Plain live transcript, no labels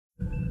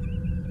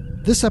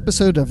This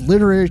episode of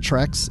Literary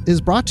Treks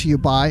is brought to you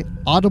by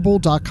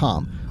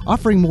Audible.com,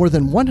 offering more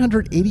than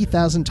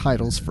 180,000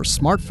 titles for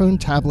smartphone,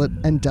 tablet,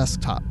 and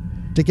desktop.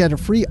 To get a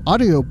free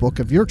audiobook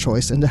of your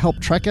choice and to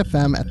help Trek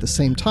FM at the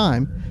same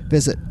time,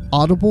 visit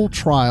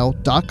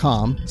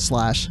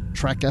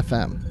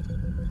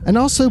audibletrial.com/trekfm. And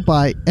also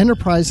by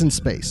Enterprise in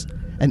Space,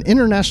 an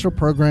international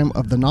program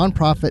of the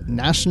nonprofit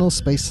National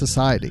Space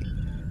Society.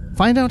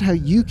 Find out how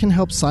you can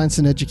help science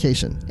and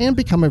education and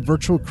become a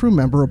virtual crew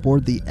member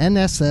aboard the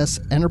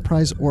NSS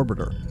Enterprise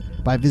Orbiter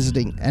by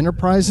visiting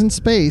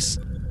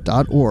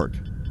enterpriseinspace.org.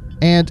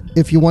 And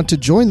if you want to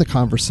join the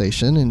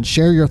conversation and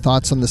share your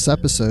thoughts on this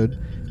episode,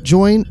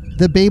 join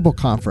the Babel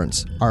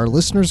Conference, our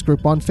listeners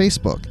group on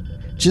Facebook.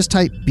 Just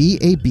type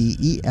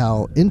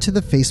BABEL into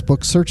the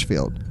Facebook search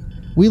field.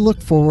 We look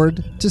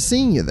forward to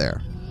seeing you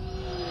there.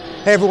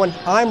 Hey everyone,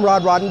 I'm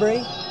Rod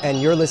Roddenberry,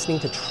 and you're listening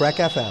to Trek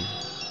FM.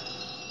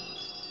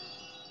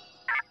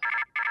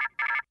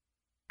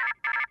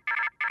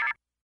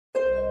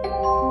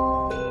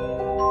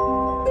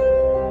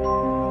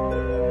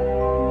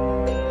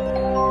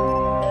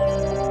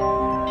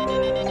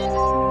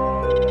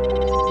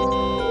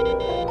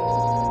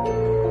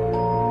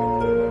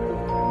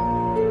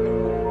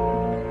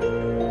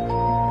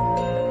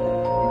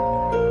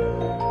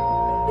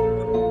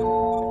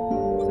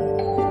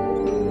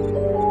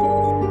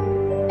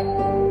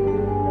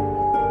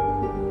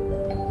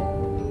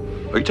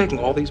 Are you taking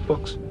all these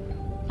books?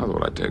 I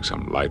thought I'd take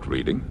some light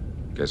reading,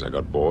 in case I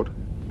got bored.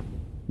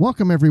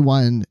 Welcome,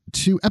 everyone,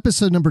 to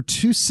episode number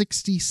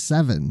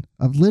 267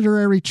 of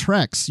Literary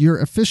Treks, your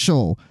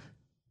official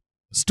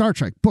Star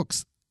Trek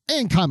books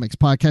and comics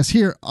podcast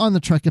here on the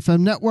Trek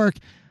FM network.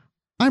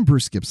 I'm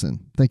Bruce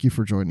Gibson. Thank you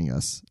for joining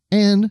us.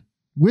 And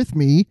with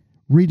me,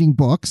 reading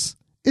books,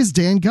 is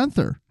Dan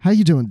Gunther. How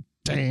you doing,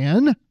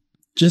 Dan?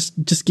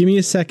 Just give me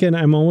a second.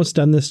 I'm almost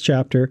done this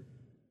chapter.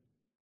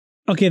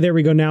 Okay, there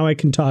we go. Now I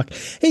can talk.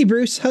 Hey,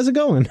 Bruce, how's it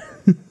going?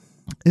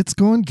 It's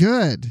going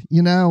good.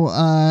 You know,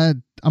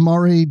 I'm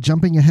already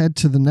jumping ahead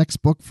to the next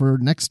book for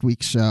next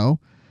week's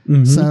show.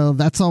 Mm-hmm. So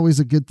that's always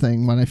a good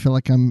thing when I feel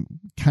like I'm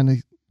kind of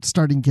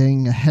starting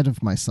getting ahead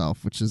of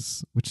myself, which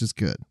is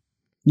good.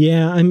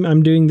 Yeah,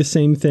 I'm doing the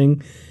same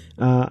thing.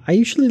 I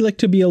usually like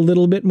to be a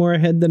little bit more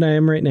ahead than I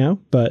am right now,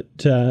 but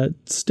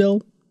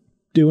still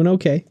doing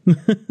okay.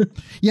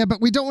 Yeah,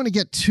 but we don't want to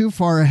get too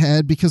far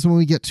ahead, because when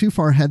we get too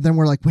far ahead, then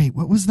we're like, wait,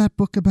 what was that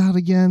book about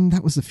again?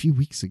 That was a few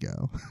weeks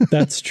ago.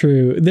 That's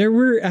true. There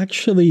were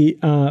actually,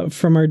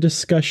 from our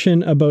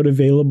discussion about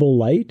Available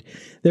Light,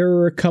 there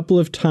were a couple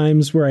of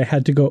times where I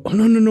had to go, oh,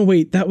 no,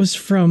 wait, that was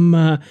from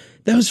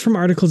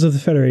Articles of the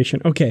Federation.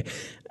 Okay.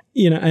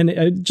 You know,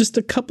 and just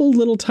a couple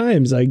little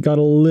times I got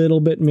a little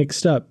bit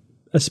mixed up,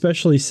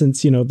 especially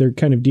since, you know, they're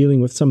kind of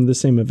dealing with some of the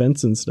same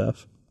events and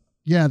stuff.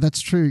 Yeah, that's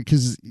true,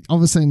 because all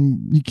of a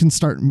sudden you can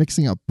start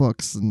mixing up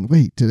books and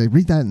wait, did I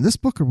read that in this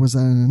book or was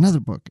that in another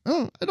book?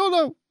 Oh, I don't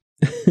know.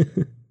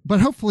 But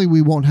hopefully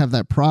we won't have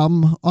that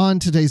problem on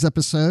today's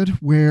episode,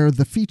 where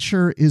the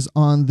feature is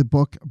on the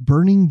book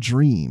Burning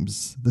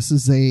Dreams. This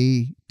is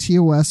a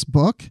TOS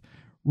book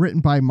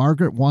written by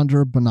Margaret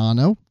Wanderer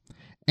Bonanno,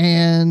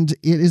 and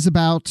it is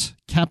about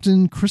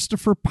Captain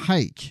Christopher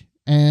Pike.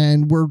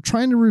 And we're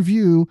trying to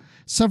review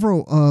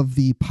several of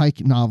the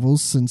Pike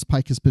novels since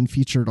Pike has been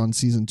featured on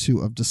season 2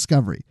 of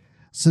Discovery.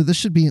 So this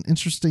should be an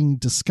interesting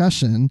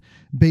discussion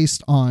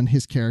based on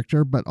his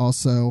character, but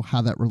also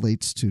how that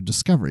relates to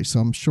Discovery.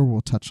 So I'm sure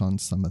we'll touch on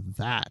some of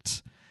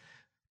that.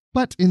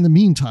 But in the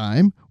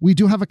meantime, we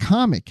do have a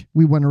comic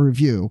we want to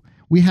review.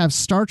 We have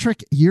Star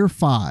Trek Year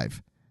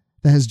 5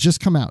 that has just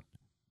come out,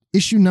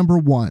 issue number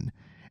 1.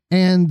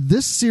 And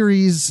this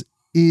series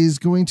is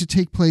going to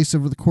take place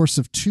over the course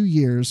of 2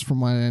 years, from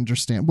what I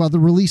understand. Well, the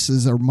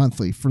releases are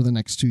monthly for the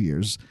next 2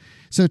 years.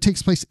 So it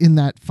takes place in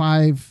that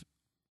 5th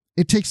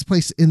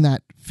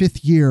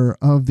year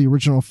of the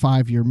original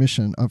 5-year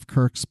mission of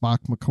Kirk,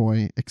 Spock,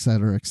 McCoy, et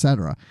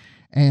cetera,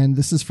 and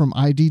this is from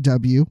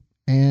IDW,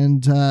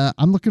 and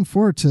I'm looking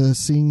forward to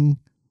seeing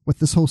what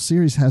this whole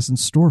series has in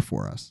store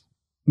for us.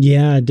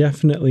 Yeah,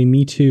 definitely.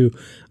 Me too.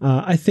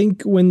 I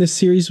think when this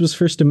series was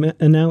first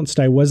announced,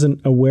 I wasn't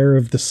aware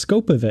of the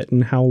scope of it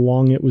and how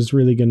long it was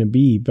really going to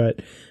be.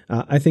 But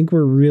I think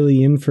we're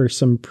really in for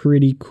some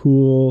pretty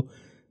cool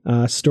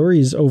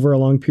stories over a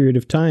long period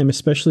of time,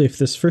 especially if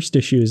this first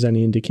issue is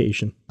any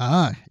indication.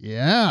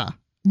 Yeah.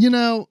 You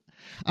know,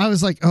 I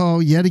was like,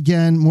 oh, yet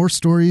again, more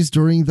stories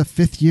during the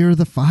 5th year of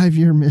the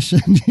 5-year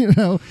mission. You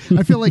know,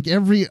 I feel like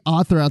every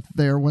author out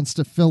there wants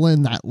to fill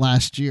in that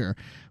last year.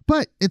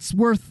 But it's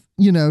worth,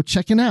 you know,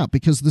 checking out,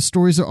 because the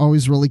stories are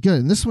always really good.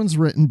 And this one's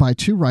written by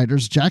 2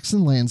 writers,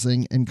 Jackson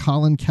Lansing and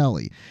Colin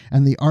Kelly.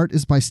 And the art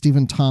is by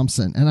Stephen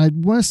Thompson. And I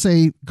want to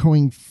say,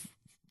 going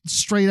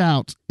straight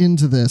out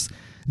into this,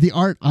 the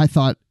art, I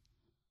thought,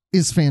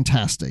 is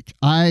fantastic.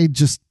 I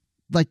just,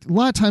 like, a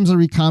lot of times I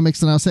read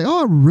comics and I'll say,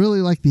 oh, I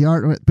really like the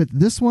art. But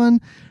this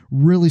one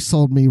really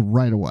sold me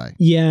right away.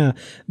 Yeah,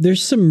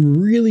 there's some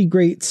really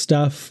great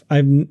stuff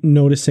I'm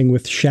noticing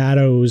with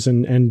shadows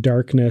and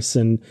darkness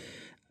and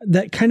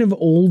that kind of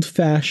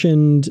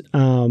old-fashioned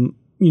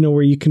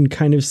where you can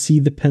kind of see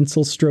the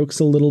pencil strokes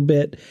a little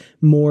bit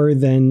more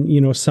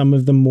than, some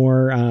of the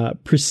more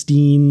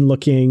pristine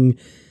looking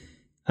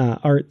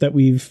art that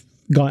we've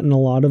gotten a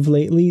lot of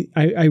lately.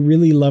 I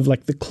really love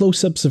like the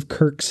close-ups of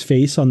Kirk's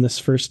face on this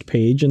first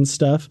page and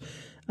stuff,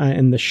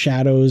 and the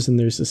shadows, and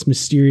there's this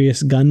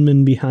mysterious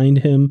gunman behind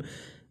him.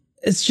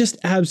 It's just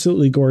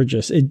absolutely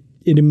gorgeous. It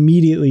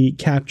immediately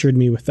captured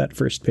me with that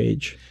first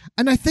page.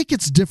 And I think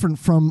it's different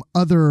from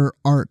other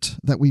art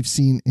that we've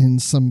seen in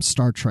some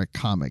Star Trek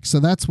comics. So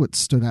that's what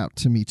stood out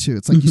to me too.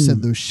 It's like you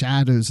said, those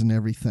shadows and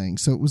everything.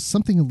 So it was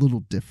something a little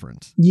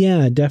different.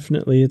 Yeah,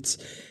 definitely.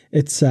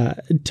 It's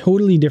a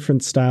totally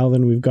different style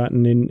than we've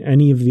gotten in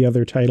any of the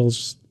other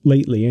titles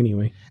lately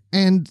anyway.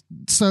 And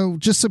so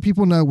just so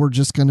people know, we're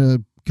just going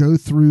to go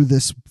through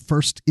this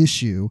first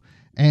issue.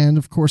 And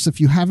of course, if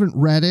you haven't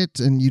read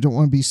it and you don't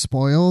want to be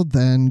spoiled,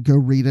 then go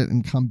read it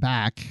and come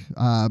back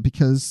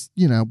because,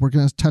 we're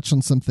going to touch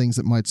on some things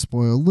that might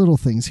spoil little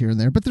things here and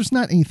there. But there's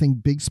not anything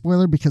big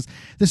spoiler because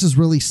this is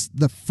really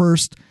the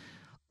first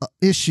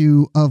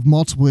issue of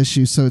multiple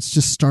issues. So it's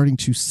just starting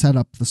to set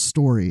up the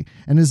story.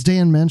 And as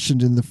Dan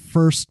mentioned in the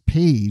first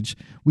page,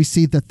 we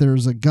see that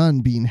there's a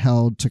gun being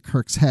held to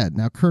Kirk's head.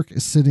 Now, Kirk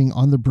is sitting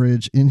on the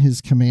bridge in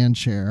his command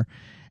chair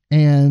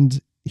and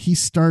he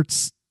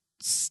starts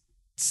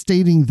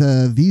stating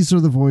these are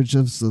the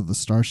voyages of the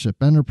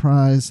Starship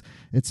Enterprise,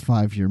 its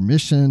 5-year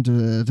mission,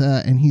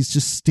 and he's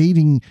just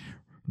stating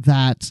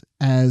that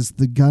as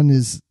the gun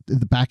is in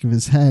the back of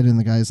his head, and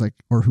the guy's like,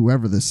 or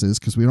whoever this is,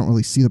 because we don't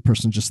really see the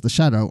person, just the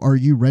shadow, "Are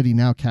you ready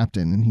now,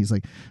 Captain?" And he's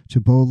like,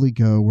 "To boldly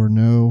go where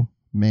no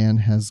man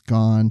has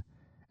gone."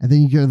 And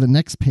then you go to the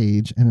next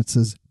page, and it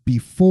says,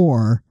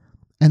 "Before,"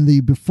 and the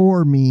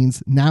before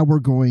means now we're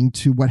going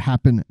to what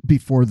happened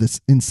before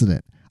this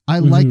incident. I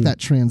like that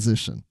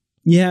transition.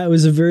 Yeah, it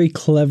was a very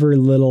clever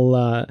little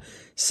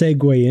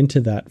segue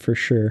into that for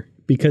sure,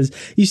 because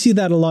you see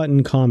that a lot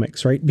in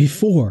comics, right?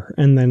 Before,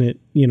 and then it,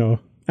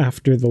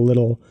 after the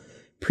little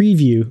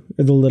preview,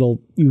 or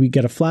we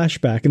get a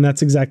flashback, and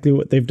that's exactly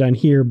what they've done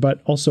here,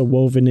 but also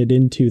woven it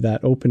into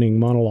that opening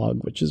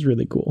monologue, which is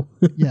really cool.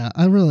 Yeah,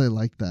 I really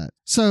like that.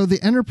 So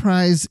the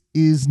Enterprise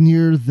is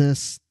near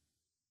this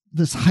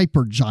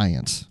hyper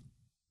giant,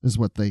 is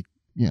what they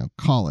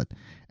call it,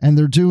 and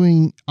they're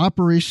doing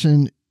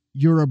Operation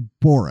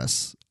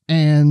Ouroboros,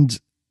 and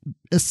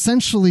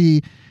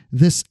essentially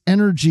this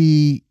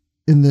energy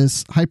in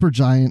this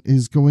hypergiant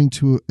is going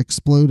to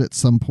explode at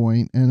some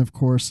point. And of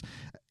course,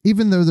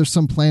 even though there's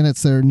some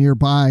planets that are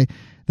nearby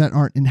that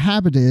aren't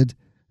inhabited,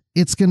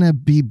 it's going to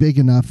be big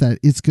enough that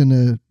it's going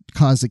to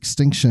cause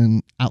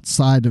extinction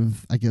outside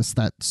of, I guess,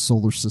 that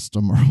solar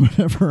system or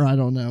whatever. I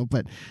don't know.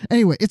 But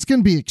anyway, it's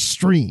going to be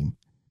extreme,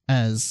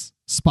 as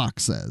Spock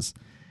says.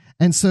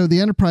 And so the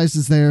Enterprise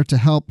is there to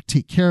help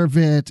take care of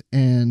it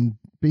and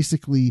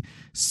basically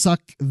suck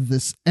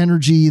this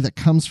energy that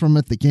comes from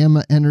it, the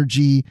gamma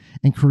energy,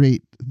 and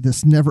create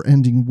this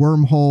never-ending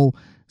wormhole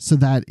so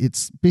that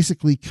it's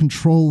basically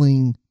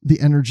controlling the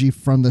energy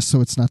from this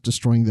so it's not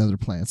destroying the other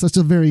planets. That's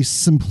a very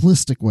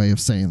simplistic way of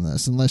saying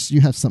this, unless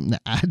you have something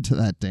to add to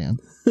that, Dan.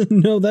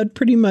 No, that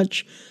pretty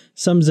much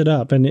sums it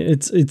up. And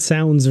it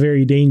sounds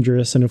very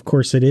dangerous, and of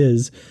course it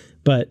is.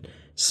 But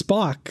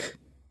Spock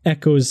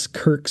echoes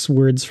Kirk's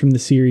words from the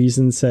series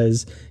and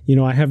says,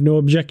 "I have no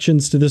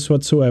objections to this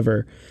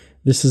whatsoever.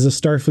 This is a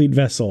Starfleet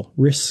vessel.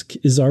 Risk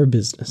is our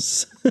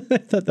business." I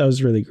thought that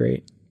was really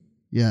great.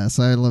 Yes,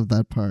 I love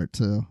that part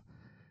too.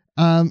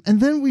 And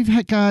then we've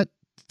got,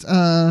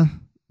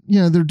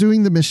 they're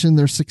doing the mission.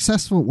 They're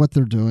successful at what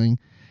they're doing.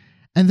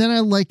 And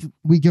then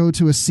we go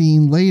to a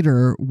scene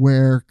later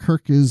where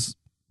Kirk is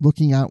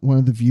looking out one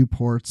of the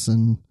viewports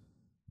and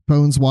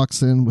Bones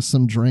walks in with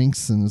some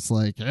drinks and it's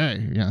like,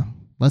 "Hey,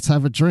 let's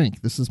have a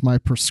drink. This is my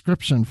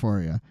prescription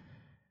for you."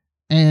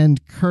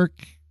 And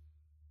Kirk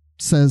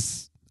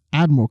says,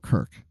 "Admiral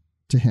Kirk,"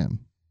 to him.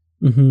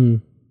 Mm-hmm.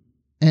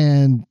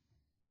 And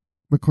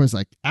McCoy's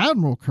like,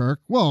 "Admiral Kirk?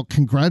 Well,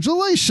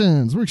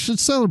 congratulations. We should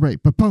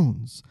celebrate. But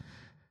Bones,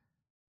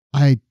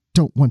 I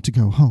don't want to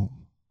go home."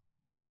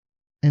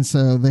 And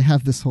so they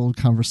have this whole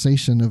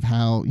conversation of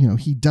how,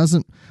 he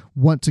doesn't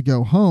want to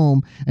go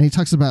home. And he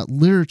talks about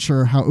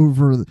literature, how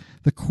over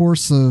the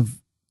course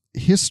of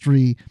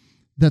history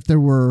that there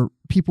were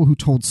people who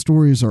told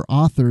stories or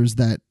authors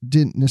that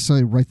didn't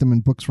necessarily write them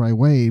in books right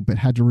away, but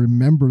had to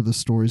remember the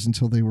stories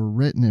until they were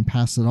written and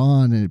pass it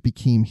on, and it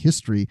became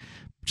history,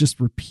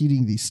 just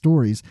repeating these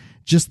stories.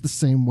 Just the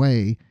same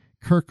way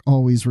Kirk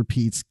always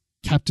repeats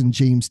Captain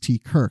James T.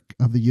 Kirk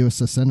of the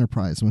USS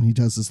Enterprise when he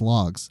does his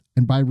logs.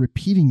 And by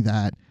repeating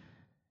that,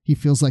 he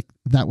feels like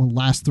that will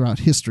last throughout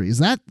history.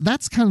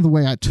 That's kind of the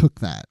way I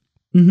took that.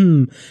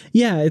 Mm-hmm.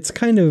 Yeah, it's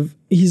kind of,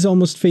 he's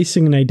almost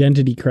facing an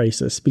identity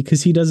crisis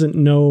because he doesn't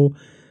know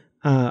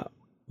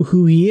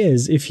who he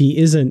is if he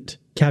isn't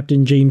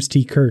Captain James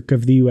T. Kirk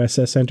of the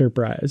USS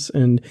Enterprise.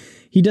 And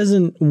he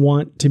doesn't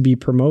want to be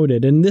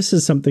promoted. And this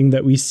is something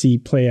that we see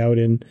play out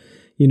in,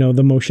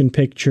 the motion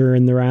picture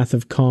and the Wrath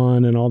of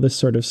Khan and all this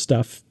sort of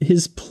stuff.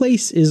 His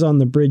place is on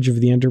the bridge of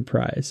the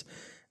Enterprise.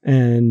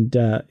 And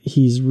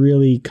he's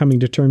really coming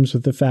to terms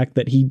with the fact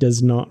that he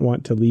does not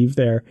want to leave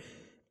there.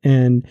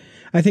 And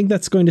I think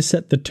that's going to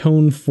set the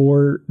tone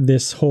for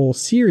this whole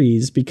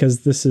series,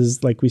 because this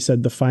is, like we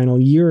said, the final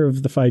year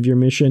of the 5-year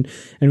mission.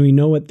 And we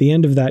know at the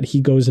end of that,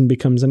 he goes and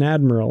becomes an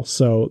admiral.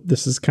 So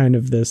this is kind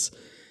of this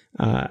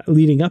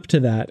leading up to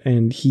that.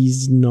 And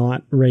he's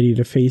not ready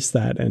to face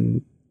that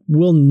and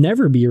will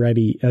never be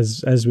ready,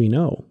 as we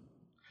know.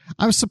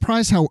 I was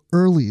surprised how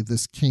early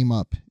this came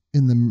up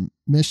in the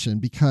mission,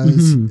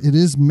 because it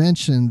is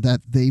mentioned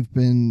that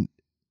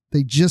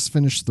they just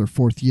finished their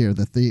 4th year,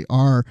 that they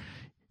are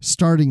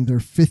starting their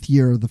 5th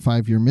year of the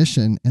 5-year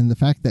mission. And the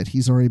fact that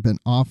he's already been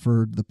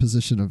offered the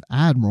position of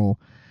admiral,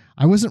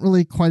 I wasn't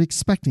really quite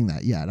expecting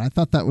that yet. I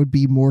thought that would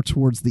be more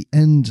towards the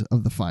end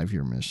of the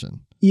 5-year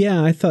mission.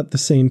 Yeah, I thought the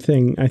same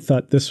thing. I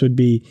thought this would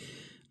be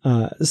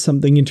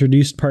something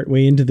introduced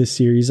partway into the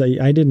series.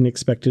 I didn't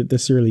expect it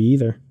this early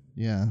either.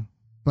 Yeah,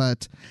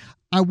 but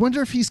I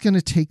wonder if he's going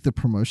to take the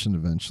promotion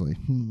eventually.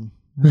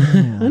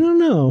 I don't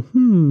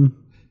know.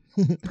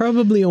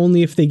 Probably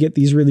only if they get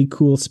these really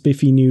cool,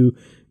 spiffy new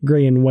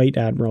gray and white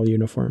admiral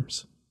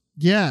uniforms.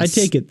 Yes. I'd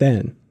take it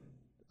then.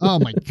 Oh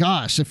my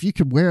gosh, if you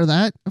could wear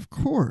that, of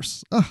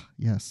course. Oh,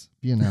 yes,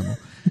 be an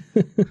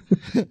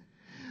admiral.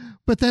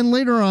 But then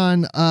later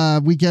on,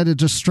 we get a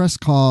distress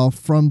call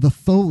from the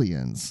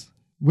Tholians,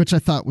 which I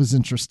thought was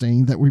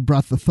interesting, that we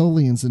brought the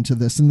Tholians into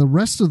this. And the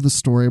rest of the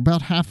story,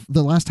 about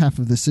the last half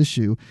of this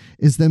issue,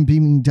 is them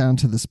beaming down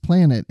to this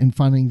planet and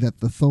finding that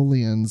the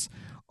Tholians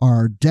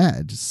are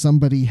dead.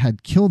 Somebody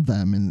had killed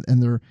them,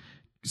 and they're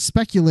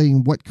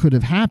speculating what could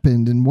have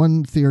happened. And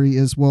one theory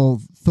is,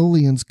 well,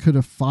 Tholians could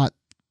have fought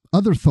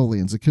other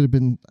Tholians. It could have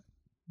been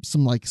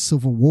some like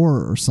civil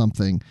war or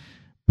something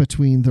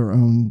between their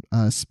own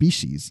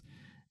species.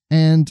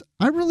 And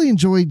I really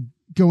enjoyed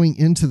going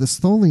into this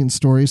Tholian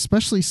story,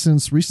 especially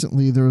since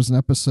recently there was an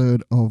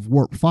episode of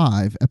Warp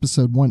 5,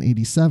 episode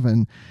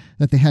 187,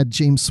 that they had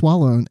James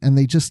Swallow, and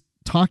they just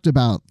talked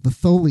about the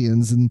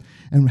Tholians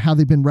and how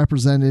they've been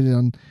represented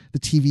on the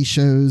TV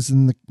shows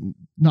and the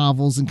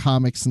novels and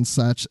comics and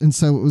such. And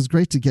so it was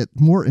great to get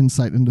more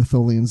insight into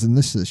Tholians in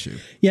this issue.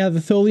 Yeah, the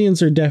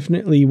Tholians are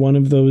definitely one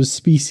of those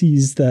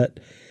species that,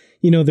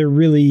 they're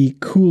really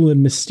cool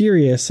and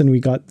mysterious, and we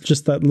got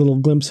just that little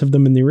glimpse of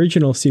them in the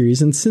original series.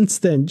 And since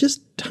then,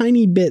 just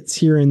tiny bits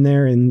here and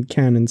there in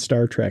canon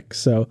Star Trek.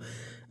 So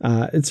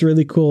it's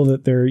really cool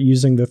that they're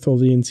using the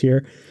Tholians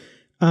here.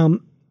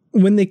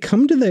 When they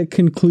come to the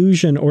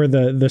conclusion or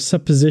the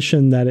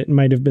supposition that it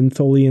might have been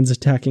Tholians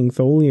attacking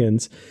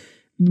Tholians,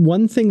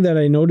 one thing that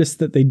I noticed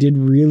that they did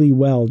really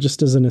well,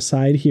 just as an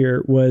aside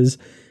here, was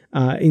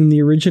in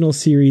the original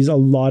series, a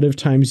lot of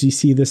times you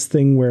see this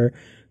thing where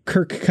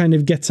Kirk kind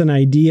of gets an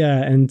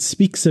idea and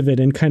speaks of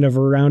it in kind of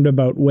a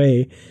roundabout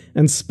way.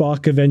 And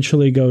Spock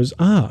eventually goes,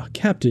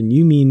 Captain,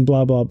 you mean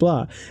blah, blah,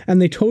 blah.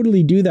 And they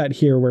totally do that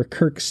here, where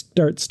Kirk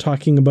starts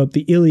talking about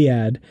the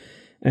Iliad.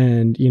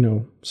 And,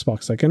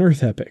 Spock's like, an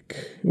Earth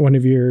epic, one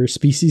of your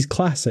species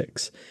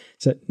classics.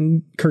 So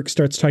Kirk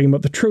starts talking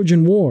about the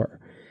Trojan War,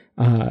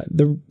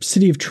 the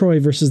city of Troy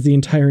versus the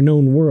entire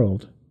known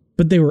world.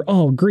 But they were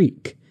all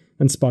Greek.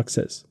 And Spock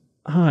says,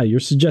 you're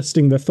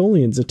suggesting the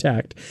Tholians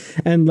attacked.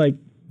 And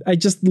I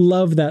just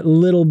love that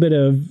little bit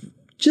of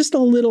just a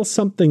little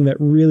something that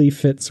really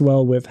fits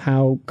well with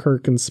how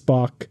Kirk and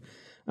Spock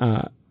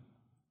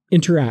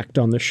interact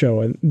on the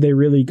show. And they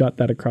really got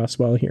that across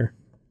well here.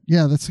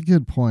 Yeah, that's a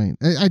good point.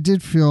 I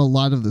did feel a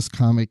lot of this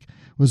comic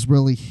was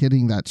really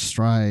hitting that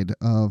stride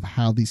of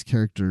how these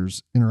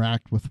characters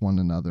interact with one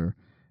another.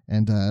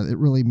 And it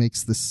really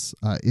makes this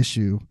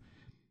issue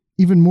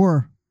even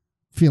more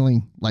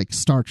feeling like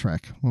Star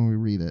Trek when we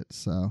read it.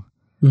 So,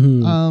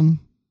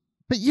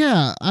 but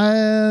yeah,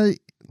 I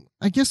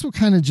guess we'll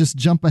kind of just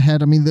jump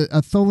ahead. I mean,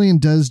 a Tholian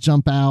does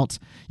jump out.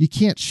 You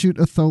can't shoot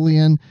a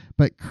Tholian,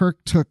 but Kirk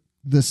took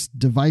this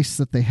device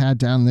that they had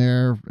down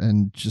there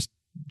and just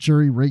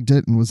jury rigged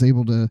it and was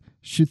able to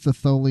shoot the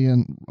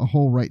Tholian a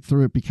hole right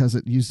through it, because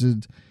it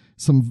used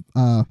some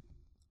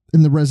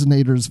in the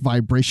resonator's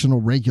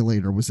vibrational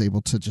regulator was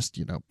able to just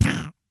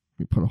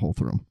we put a hole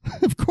through him.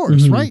 Of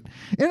course, right?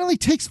 It only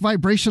takes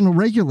vibrational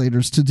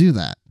regulators to do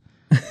that.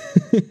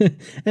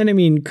 And I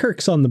mean,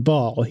 Kirk's on the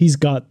ball. He's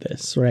got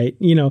this, right?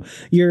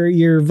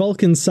 Your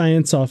Vulcan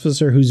science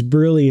officer who's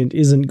brilliant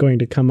isn't going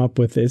to come up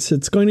with this.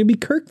 It's going to be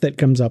Kirk that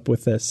comes up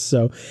with this.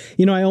 So,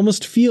 I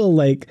almost feel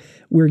like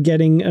we're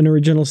getting an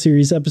original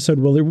series episode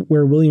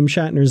where William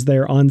Shatner's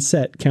there on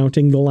set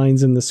counting the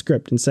lines in the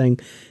script and saying,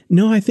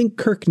 no, I think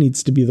Kirk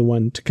needs to be the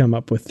one to come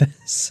up with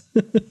this.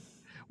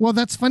 Well,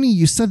 that's funny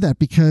you said that,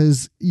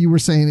 because you were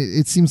saying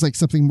it seems like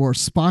something more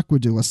Spock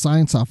would do. A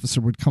science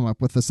officer would come up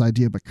with this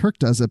idea, but Kirk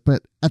does it.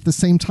 But at the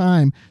same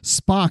time,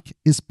 Spock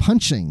is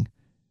punching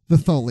the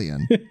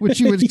Tholian, which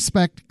you would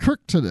expect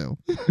Kirk to do.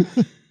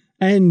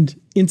 And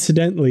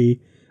incidentally,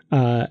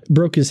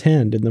 broke his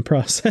hand in the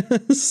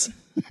process.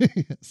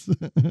 Yes.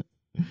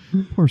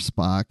 Poor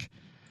Spock.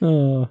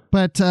 Oh.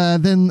 But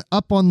then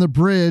up on the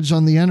bridge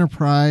on the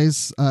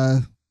Enterprise,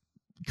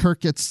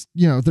 Kirk gets,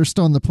 they're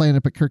still on the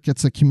planet, but Kirk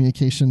gets a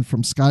communication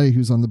from Scotty,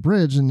 who's on the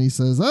bridge, and he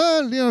says,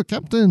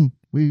 Captain,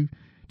 we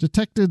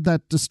detected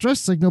that distress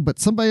signal, but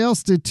somebody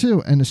else did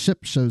too. And a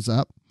ship shows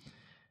up,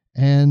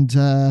 and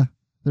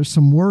there's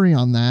some worry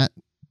on that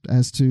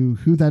as to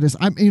who that is.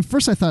 I mean,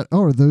 first I thought,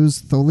 are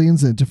those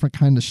Tholians a different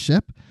kind of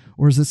ship,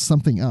 or is this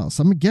something else?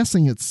 I'm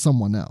guessing it's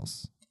someone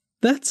else.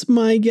 That's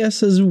my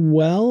guess as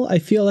well. I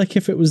feel like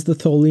if it was the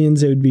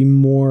Tholians, it would be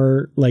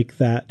more like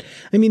that.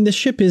 I mean, the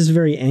ship is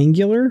very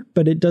angular,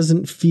 but it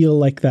doesn't feel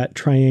like that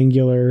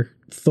triangular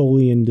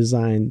Tholian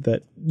design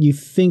that you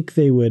think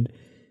they would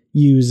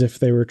use if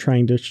they were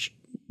trying to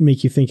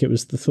make you think it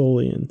was the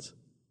Tholians.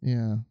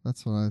 Yeah,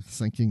 that's what I was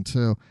thinking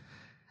too.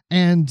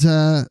 And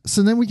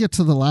so then we get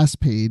to the last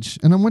page,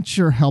 and I want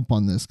your help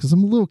on this because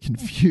I'm a little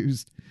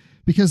confused,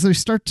 because they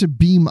start to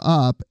beam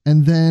up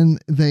and then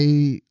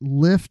they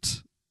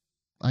lift,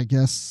 I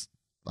guess,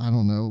 I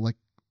don't know, like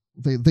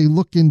they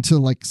look into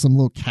like some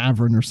little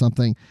cavern or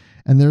something,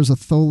 and there's a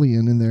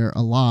Tholian in there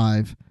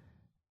alive.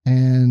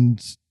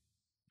 And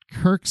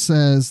Kirk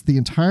says the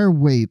entire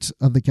weight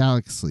of the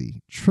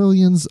galaxy,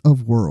 trillions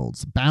of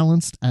worlds,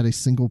 balanced at a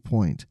single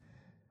point,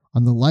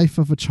 on the life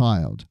of a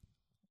child,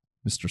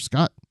 Mr.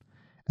 Scott,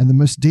 and the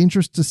most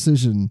dangerous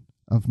decision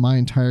of my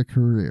entire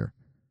career.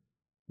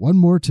 One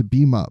more to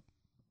beam up.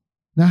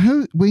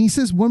 Now, when he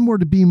says one more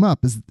to beam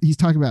up, is he's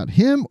talking about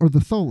him or the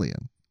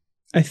Tholian?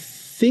 I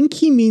think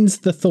he means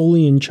the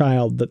Tholian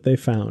child that they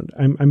found.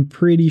 I'm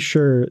pretty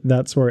sure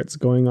that's where it's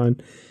going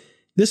on.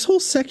 This whole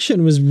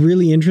section was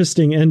really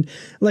interesting, and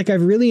like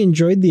I've really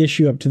enjoyed the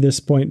issue up to this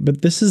point,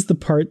 but this is the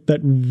part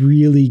that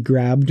really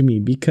grabbed me,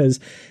 because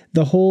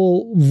the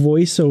whole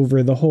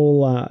voiceover, the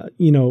whole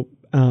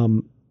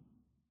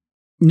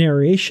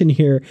narration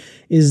here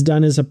is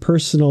done as a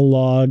personal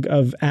log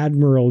of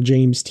Admiral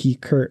James T.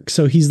 Kirk.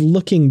 So he's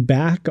looking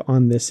back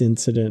on this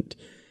incident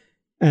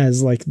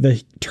as like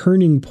the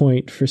turning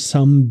point for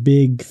some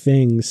big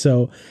thing.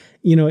 So,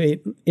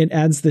 it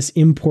adds this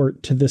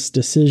import to this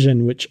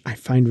decision, which I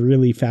find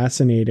really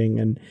fascinating.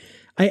 And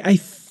I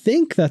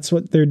think that's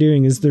what they're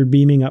doing, is they're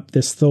beaming up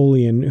this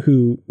Tholian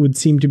who would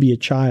seem to be a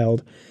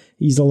child.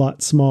 He's a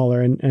lot smaller.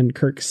 And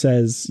Kirk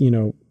says,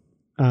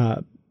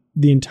 the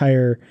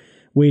entire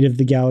weight of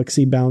the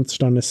galaxy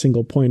bounced on a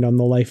single point on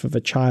the life of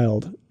a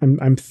child.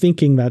 I'm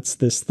thinking that's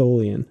this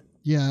Tholian.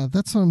 Yeah,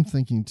 that's what I'm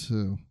thinking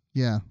too.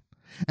 Yeah.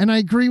 And I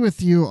agree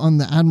with you on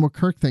the Admiral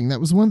Kirk thing. That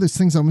was one of those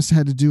things I almost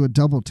had to do a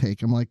double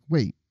take. I'm like,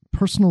 wait,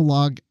 personal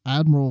log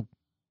Admiral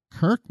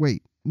Kirk?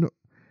 Wait, no,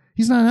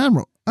 he's not an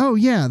admiral. Oh,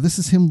 yeah, this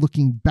is him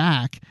looking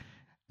back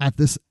at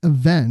this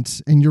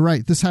event. And you're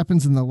right, this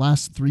happens in the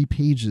last 3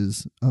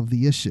 pages of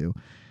the issue.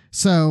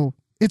 So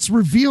it's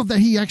revealed that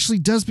he actually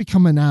does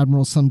become an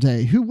admiral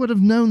someday. Who would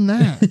have known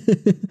that?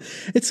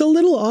 It's a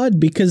little odd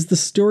because the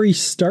story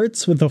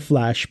starts with a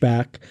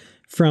flashback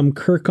from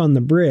Kirk on the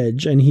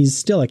bridge, and he's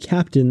still a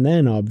captain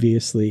then,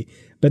 obviously.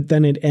 But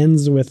then it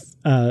ends with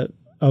a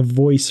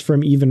voice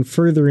from even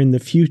further in the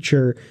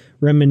future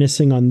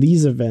reminiscing on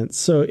these events.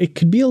 So it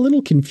could be a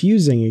little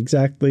confusing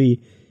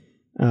exactly,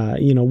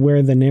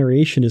 where the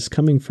narration is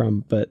coming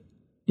from. But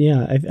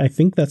yeah, I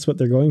think that's what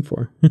they're going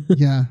for.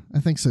 Yeah, I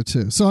think so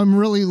too. So I'm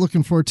really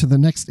looking forward to the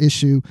next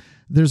issue.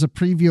 There's a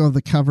preview of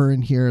the cover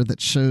in here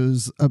that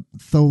shows a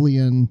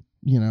Tholian,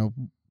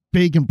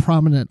 big and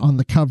prominent on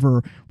the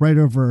cover right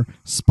over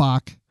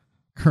Spock,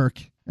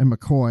 Kirk, and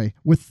McCoy,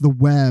 with the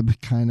web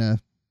kind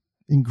of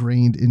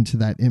ingrained into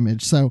that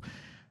image. So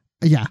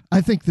yeah, I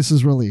think this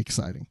is really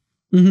exciting.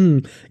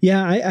 Mm-hmm.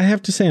 Yeah, I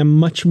have to say I'm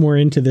much more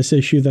into this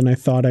issue than I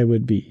thought I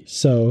would be.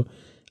 So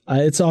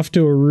it's off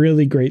to a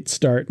really great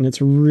start, and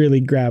it's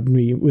really grabbed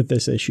me with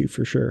this issue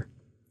for sure.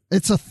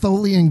 It's a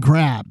Tholian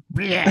grab.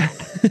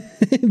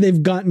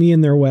 They've got me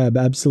in their web,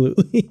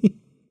 absolutely.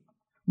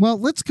 Well,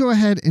 let's go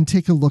ahead and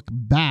take a look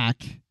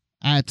back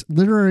at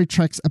Literary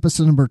Treks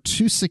episode number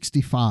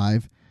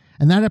 265,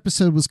 and that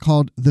episode was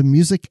called The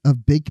Music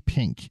of Big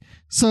Pink.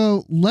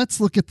 So let's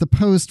look at the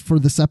post for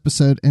this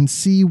episode and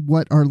see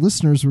what our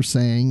listeners were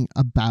saying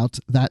about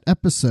that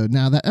episode.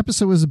 Now, that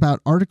episode was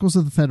about Articles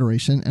of the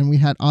Federation, and we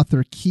had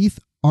author Keith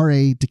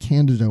R.A.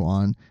 DeCandido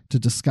on to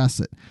discuss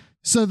it.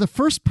 So the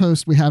first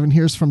post we have in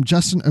here is from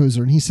Justin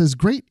Ozer, and he says,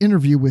 great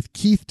interview with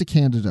Keith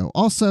DeCandido.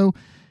 Also,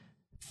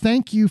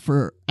 thank you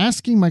for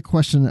asking my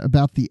question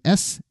about the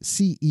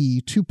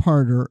SCE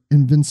two-parter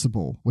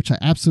Invincible, which I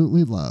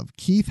absolutely love.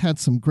 Keith had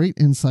some great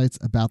insights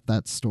about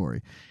that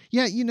story.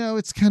 Yeah,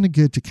 it's kind of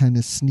good to kind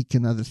of sneak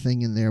another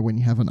thing in there when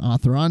you have an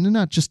author on and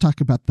not just talk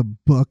about the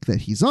book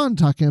that he's on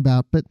talking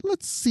about, but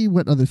let's see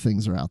what other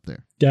things are out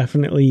there.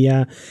 Definitely,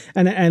 yeah.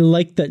 And I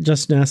like that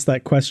Justin asked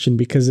that question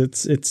because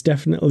it's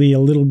definitely a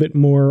little bit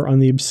more on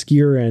the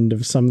obscure end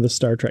of some of the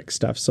Star Trek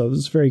stuff. So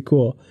it's very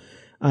cool.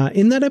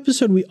 In that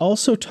episode, we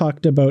also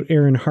talked about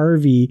Aaron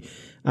Harvey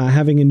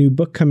having a new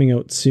book coming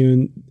out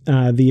soon,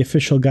 The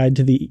Official Guide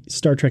to the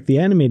Star Trek The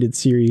Animated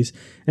Series.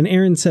 And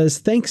Aaron says,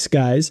 "Thanks,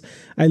 guys.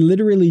 I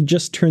literally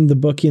just turned the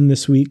book in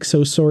this week,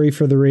 so sorry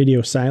for the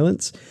radio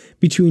silence.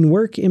 Between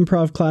work,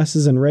 improv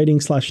classes, and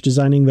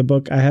writing/designing the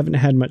book, I haven't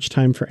had much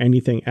time for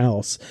anything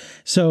else."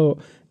 So,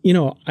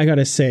 I got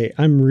to say,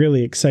 I'm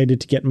really excited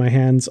to get my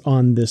hands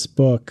on this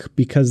book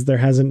because there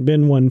hasn't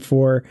been one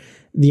for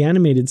the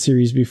animated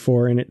series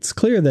before. And it's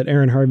clear that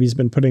Aaron Harvey's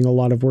been putting a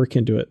lot of work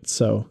into it.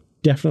 So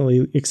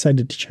definitely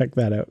excited to check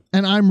that out.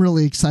 And I'm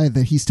really excited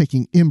that he's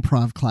taking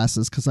improv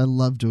classes because I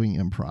love doing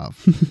improv.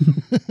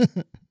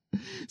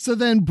 So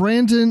then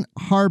Brandon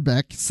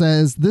Harbeck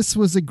says, "This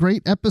was a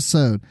great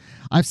episode.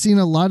 I've seen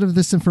a lot of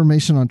this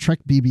information on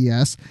Trek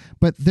BBS,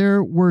 but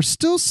there were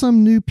still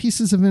some new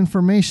pieces of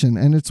information,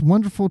 and it's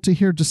wonderful to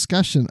hear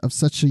discussion of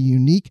such a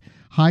unique,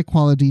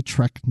 high-quality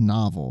Trek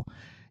novel."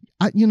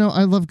 I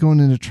love going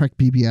into Trek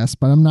BBS,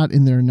 but I'm not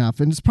in there enough.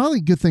 And it's probably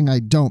a good thing I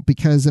don't,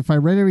 because if I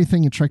read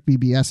everything in Trek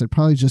BBS, I'd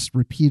probably just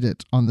repeat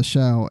it on the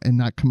show and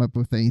not come up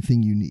with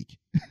anything unique.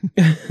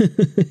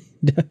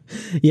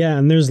 Yeah,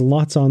 and there's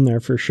lots on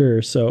there for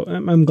sure. So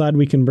I'm glad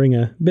we can bring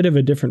a bit of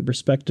a different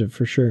perspective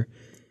for sure.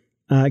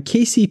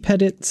 Casey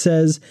Pettit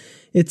says,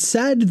 "It's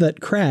sad that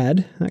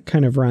Crad," that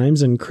kind of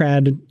rhymes, and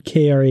Crad,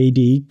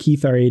 K-R-A-D,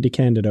 Keith R.A.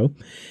 DeCandido.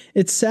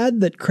 "It's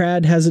sad that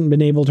Crad hasn't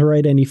been able to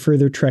write any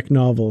further Trek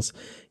novels.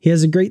 He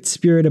has a great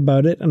spirit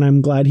about it, and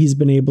I'm glad he's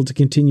been able to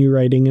continue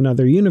writing in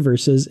other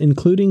universes,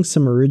 including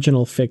some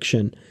original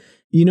fiction."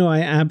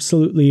 I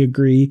absolutely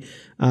agree.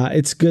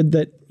 It's good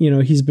that,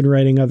 he's been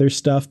writing other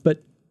stuff,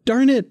 but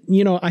darn it,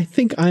 I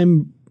think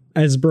I'm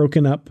as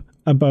broken up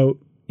about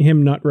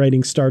him not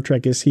writing Star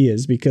Trek as he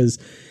is, because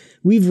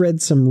we've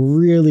read some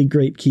really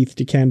great Keith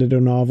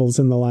DeCandido novels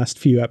in the last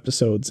few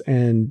episodes,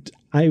 and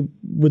I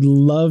would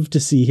love to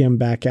see him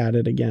back at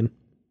it again.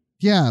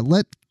 Yeah,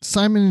 let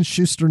Simon &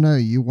 Schuster know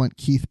you want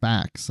Keith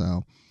back,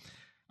 so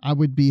I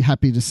would be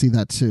happy to see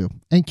that too.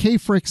 And K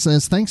Frick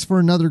says, "Thanks for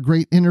another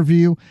great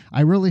interview.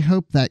 I really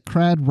hope that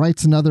Crad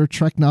writes another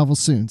Trek novel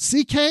soon."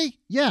 CK?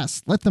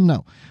 Yes, let them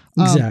know.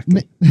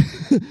 Exactly.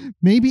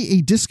 Maybe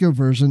a disco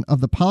version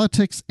of the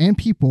politics and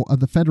people of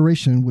the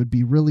Federation would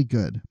be really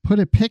good. Put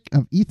a pic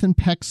of Ethan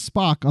Peck's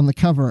Spock on the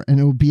cover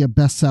and it would be a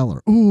bestseller.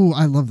 Ooh,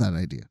 I love that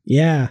idea.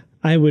 Yeah,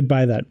 I would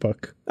buy that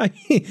book.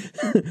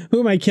 Who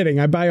am I kidding?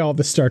 I buy all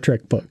the Star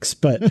Trek books,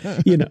 but,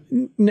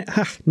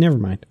 never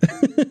mind.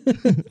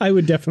 I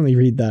would definitely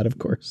read that, of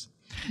course.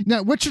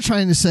 Now, what you're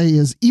trying to say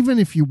is, even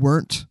if you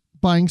weren't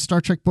buying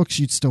Star Trek books,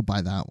 you'd still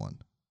buy that one.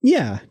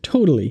 Yeah,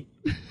 totally.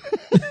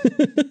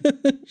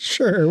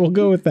 Sure, we'll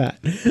go with that.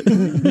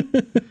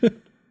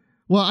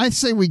 Well, I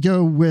say we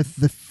go with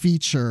the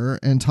feature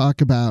and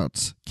talk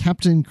about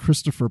Captain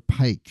Christopher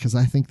Pike, because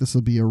I think this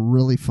will be a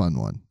really fun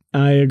one.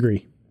 I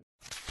agree.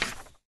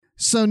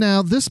 So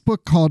now this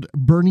book called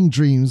Burning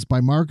Dreams by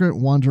Margaret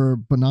Wanderer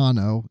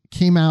Bonanno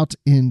came out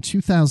in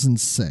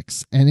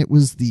 2006, and it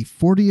was the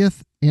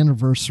 40th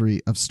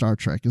anniversary of Star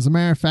Trek. As a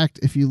matter of fact,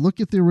 if you look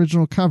at the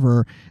original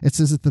cover, it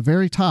says at the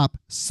very top,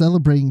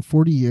 celebrating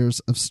 40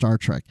 years of Star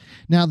Trek.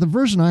 Now, the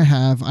version I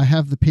have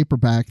the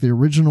paperback, the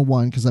original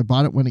one, because I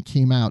bought it when it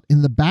came out.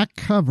 In the back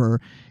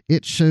cover,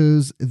 it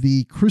shows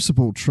the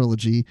Crucible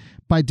trilogy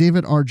by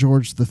David R.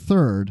 George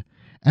III.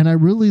 And I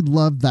really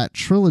love that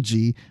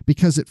trilogy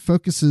because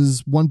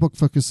one book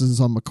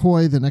focuses on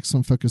McCoy, the next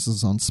one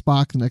focuses on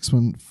Spock, the next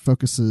one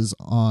focuses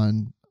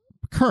on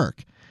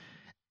Kirk.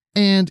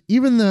 And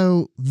even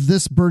though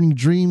this Burning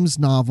Dreams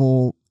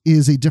novel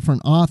is a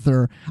different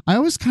author, I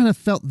always kind of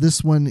felt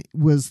this one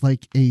was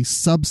like a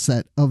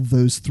subset of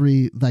those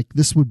three, like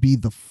this would be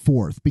the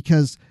fourth,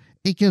 because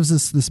it gives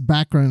us this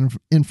background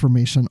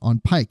information on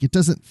Pike. It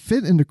doesn't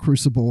fit into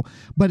Crucible,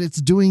 but it's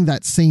doing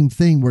that same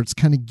thing where it's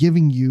kind of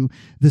giving you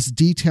this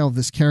detail of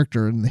this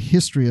character and the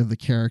history of the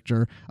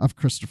character of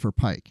Christopher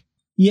Pike.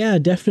 Yeah,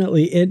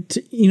 definitely. It,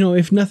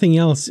 if nothing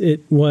else,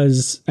 it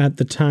was at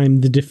the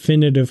time the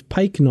definitive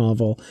Pike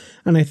novel.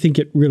 And I think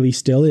it really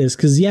still is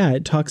because,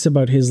 it talks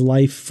about his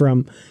life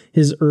from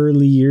his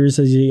early years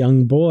as a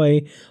young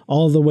boy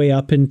all the way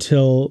up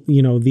until,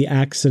 the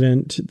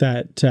accident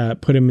that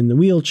put him in the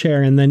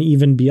wheelchair. And then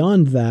even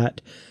beyond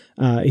that,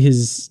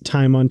 his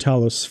time on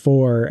Talos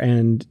 4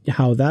 and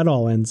how that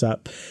all ends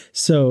up.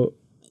 So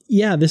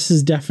yeah, this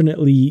is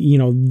definitely,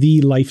 the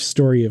life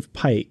story of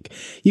Pike.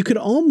 You could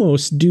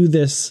almost do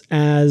this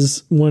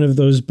as one of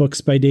those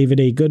books by David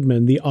A.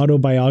 Goodman, the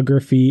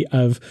autobiography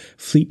of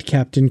Fleet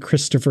Captain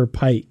Christopher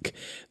Pike,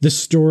 the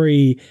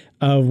story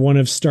of one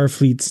of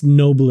Starfleet's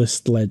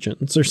noblest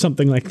legends or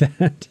something like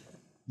that.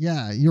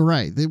 Yeah, you're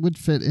right. They would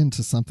fit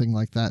into something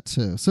like that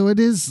too. So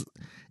it is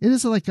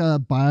like a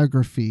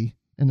biography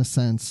in a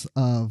sense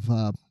of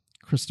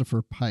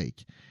Christopher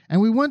Pike. And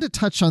we wanted to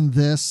touch on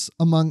this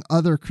among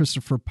other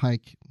Christopher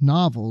Pike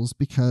novels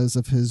because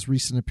of his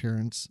recent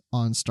appearance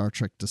on Star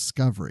Trek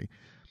Discovery.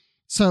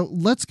 So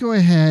let's go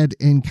ahead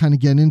and kind of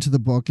get into the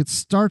book. It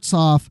starts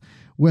off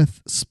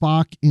with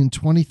Spock in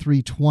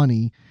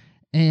 2320,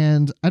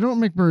 And I don't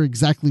remember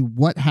exactly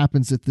what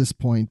happens at this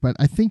point, but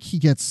I think he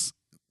gets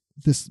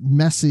this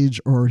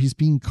message, or he's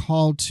being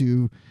called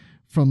to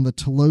from the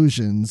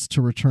Talosians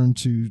to return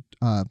to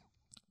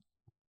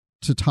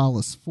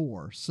Talos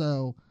 4.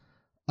 So,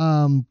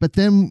 but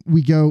then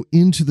we go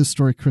into the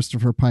story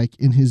Christopher Pike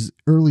in his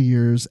early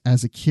years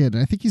as a kid.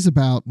 And I think he's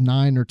about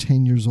 9 or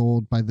 10 years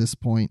old by this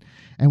point.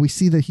 And we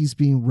see that he's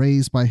being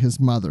raised by his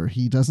mother.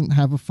 He doesn't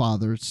have a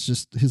father. It's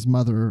just his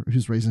mother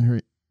who's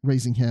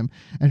raising him.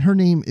 And her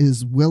name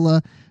is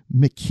Willa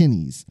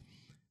McKinney's,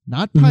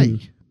 not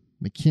Pike,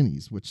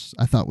 McKinney's, which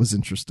I thought was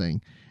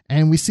interesting.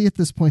 And we see at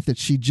this point that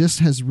she just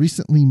has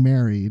recently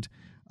married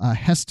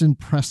Heston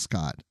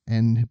Prescott.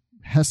 And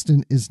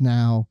Heston is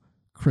now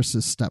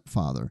Chris's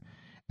stepfather,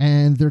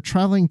 and they're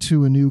traveling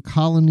to a new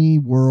colony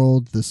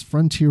world, this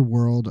frontier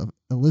world of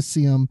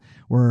Elysium,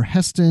 where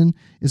Heston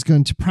is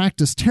going to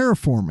practice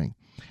terraforming,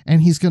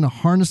 and he's going to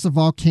harness a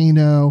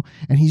volcano,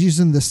 and he's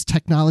using this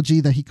technology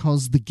that he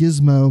calls the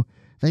Gizmo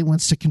that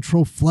wants to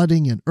control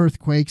flooding and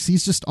earthquakes.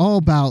 He's just all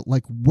about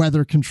like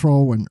weather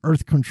control and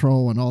earth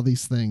control and all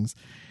these things,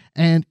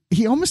 and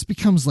he almost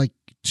becomes like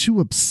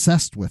too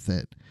obsessed with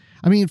it.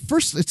 I mean,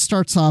 first it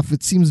starts off,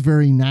 it seems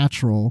very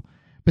natural,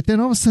 but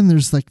then all of a sudden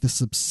there's like this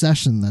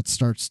obsession that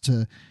starts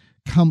to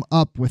come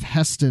up with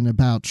Heston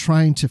about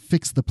trying to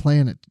fix the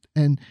planet.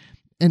 And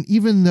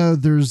even though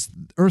there's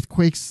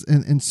earthquakes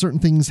and certain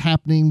things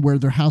happening where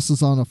their house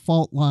is on a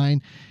fault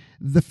line,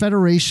 the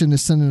Federation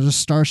is sending a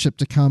starship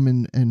to come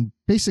and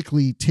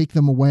basically take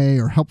them away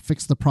or help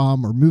fix the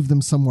problem or move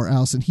them somewhere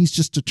else. And he's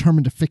just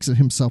determined to fix it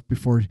himself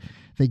before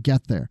they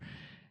get there.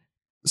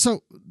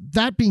 So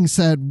that being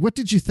said, what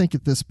did you think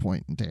at this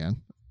point,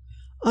 Dan?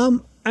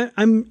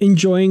 I'm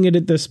enjoying it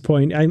at this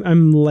point.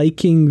 I'm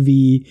liking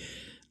the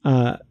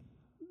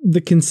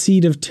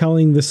conceit of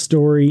telling the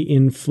story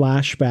in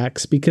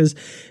flashbacks, because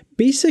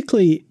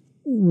basically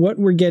what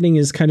we're getting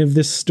is kind of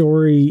this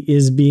story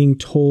is being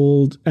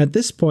told at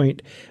this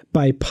point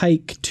by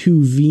Pike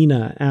to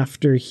Vina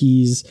after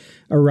he's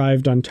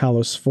arrived on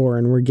Talos 4,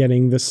 and we're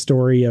getting the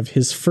story of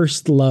his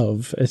first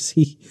love, as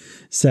he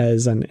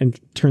says, and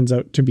turns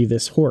out to be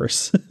this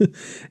horse.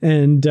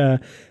 And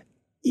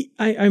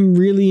I'm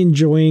really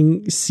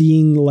enjoying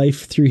seeing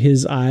life through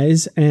his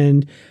eyes.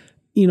 And,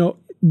 you know,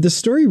 the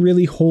story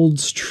really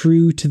holds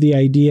true to the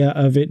idea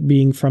of it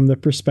being from the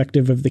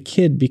perspective of the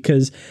kid,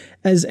 because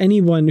as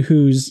anyone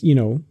who's, you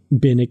know,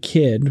 been a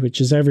kid,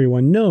 which is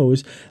everyone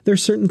knows,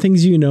 there's certain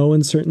things you know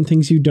and certain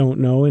things you don't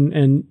know.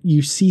 And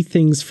you see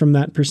things from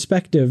that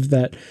perspective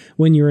that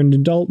when you're an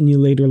adult and you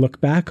later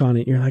look back on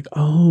it, you're like,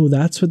 oh,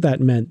 that's what that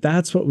meant.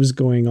 That's what was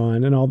going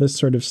on and all this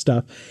sort of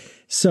stuff.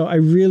 So I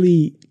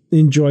really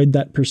enjoyed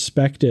that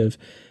perspective.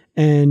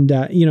 And,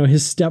 you know,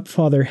 his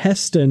stepfather,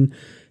 Heston,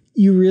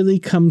 you really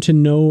come to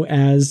know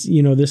as,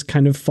 you know, this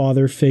kind of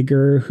father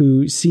figure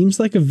who seems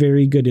like a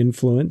very good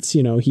influence.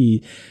 You know,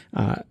 he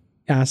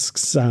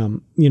asks,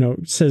 you know,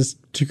 says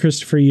to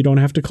Christopher, you don't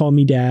have to call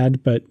me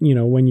dad, but, you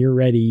know, when you're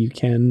ready, you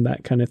can,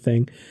 that kind of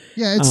thing.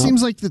 Yeah, it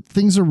seems like that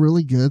things are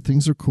really good.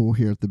 Things are cool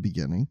here at the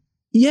beginning.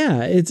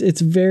 Yeah, it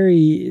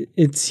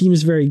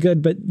seems very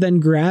good. But then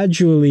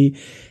gradually,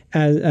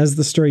 as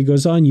the story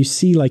goes on, you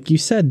see, like you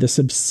said, this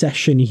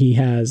obsession he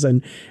has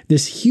and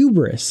this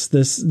hubris,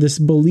 this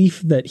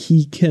belief that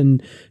he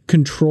can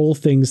control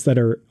things that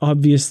are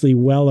obviously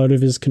well out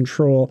of his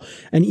control.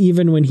 And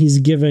even when he's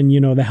given,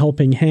 you know, the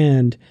helping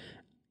hand,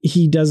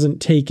 he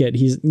doesn't take it.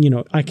 He's, you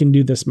know, I can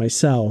do this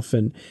myself.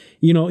 And,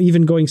 you know,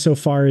 even going so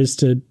far as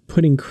to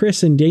putting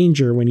Chris in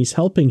danger when he's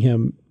helping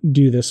him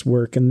do this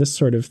work and this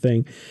sort of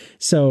thing.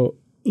 So,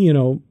 you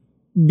know,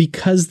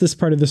 because this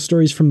part of the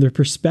story is from the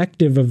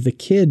perspective of the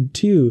kid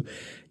too,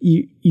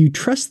 you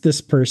trust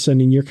this person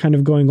and you're kind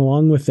of going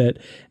along with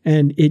it.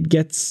 And it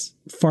gets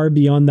far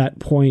beyond that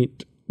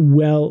point.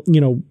 Well,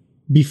 you know,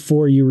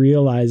 before you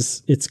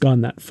realize it's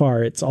gone that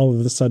far, it's all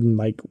of a sudden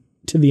like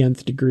to the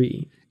nth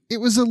degree. It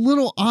was a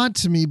little odd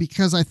to me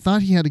because I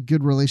thought he had a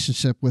good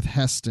relationship with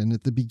Heston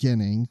at the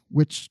beginning,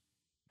 which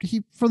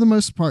he, for the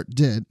most part,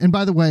 did. And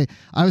by the way,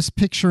 I was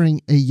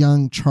picturing a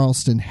young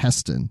Charleston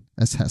Heston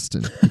as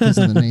Heston because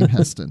of the name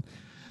Heston.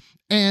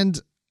 And,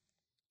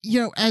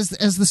 you know, as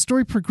the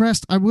story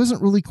progressed, I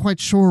wasn't really quite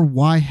sure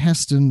why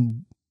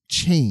Heston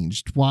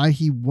changed, why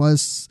he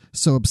was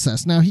so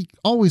obsessed. Now, he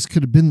always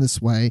could have been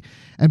this way,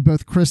 and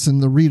both Chris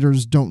and the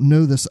readers don't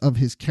know this of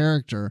his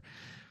character.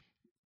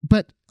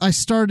 But I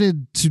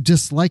started to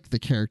dislike the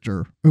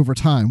character over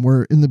time,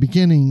 where in the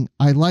beginning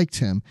I liked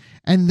him.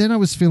 And then I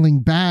was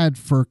feeling bad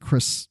for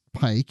Chris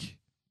Pike,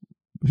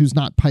 who's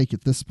not Pike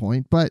at this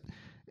point. But,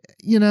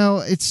 you know,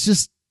 it's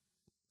just,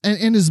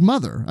 and his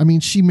mother. I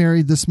mean, she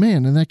married this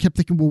man. And I kept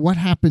thinking, well, what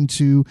happened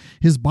to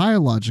his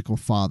biological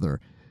father?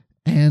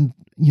 And,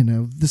 you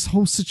know, this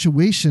whole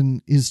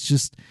situation is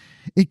just,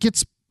 it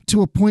gets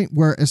to a point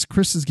where as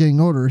Chris is getting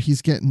older,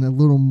 he's getting a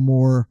little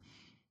more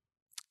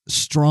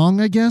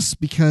strong, I guess,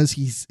 because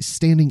he's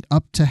standing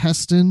up to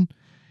Heston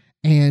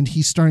and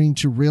he's starting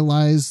to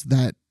realize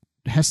that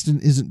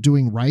Heston isn't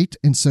doing right.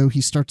 And so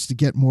he starts to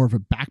get more of a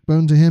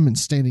backbone to him and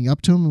standing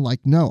up to him and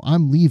like, no,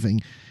 I'm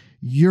leaving.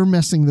 you're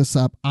messing this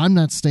up. I'm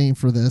not staying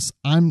for this.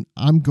 I'm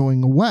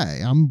going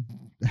away. I'm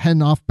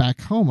heading off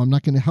back home. I'm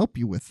not going to help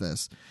you with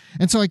this.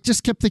 And so I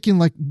just kept thinking,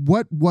 like,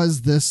 what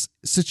was this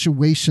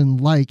situation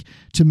like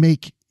to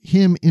make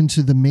him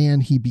into the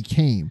man he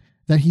became,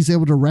 that he's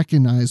able to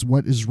recognize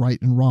what is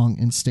right and wrong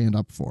and stand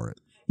up for it?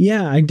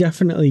 Yeah, I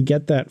definitely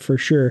get that for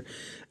sure.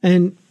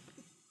 And,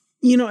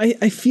 you know,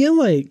 I feel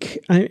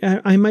like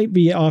I might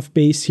be off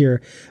base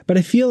here, but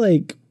I feel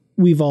like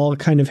we've all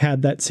kind of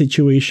had that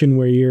situation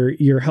where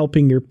you're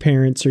helping your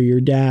parents or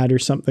your dad or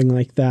something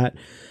like that.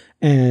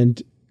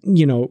 And,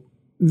 you know,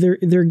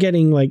 they're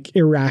getting like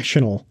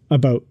irrational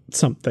about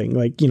something,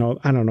 like, you know,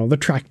 I don't know, the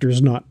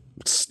tractor's not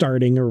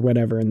starting or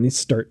whatever. And they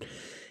start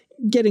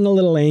getting a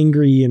little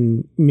angry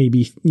and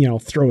maybe, you know,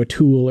 throw a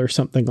tool or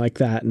something like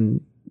that.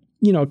 And,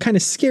 you know, it kind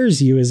of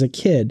scares you as a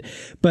kid.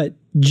 But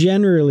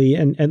generally,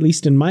 and at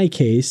least in my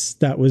case,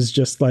 that was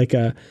just like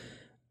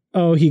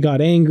oh, he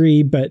got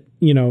angry, but,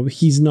 you know,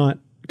 he's not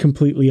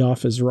completely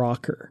off his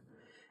rocker.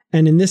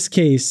 And in this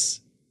case,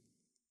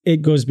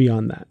 it goes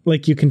beyond that.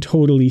 Like, you can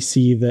totally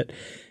see that,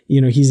 you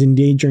know, he's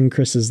endangering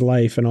Chris's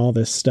life and all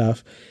this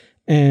stuff.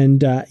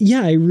 And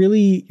yeah, I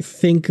really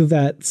think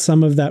that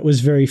some of that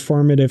was very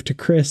formative to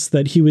Chris,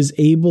 that he was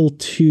able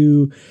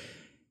to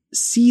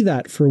see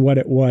that for what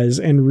it was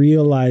and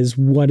realize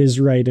what is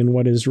right and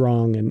what is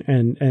wrong,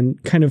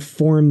 and kind of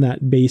form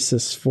that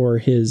basis for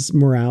his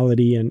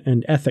morality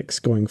and ethics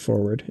going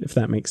forward, if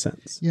that makes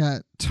sense. Yeah,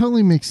 it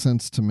totally makes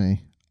sense to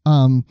me.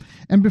 And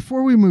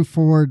before we move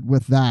forward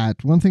with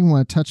that, one thing I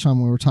want to touch on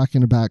when we're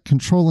talking about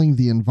controlling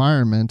the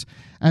environment,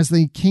 as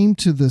they came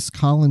to this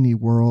colony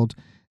world,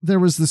 there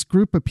was this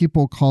group of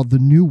people called the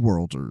New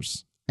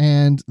Worlders,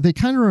 and they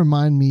kind of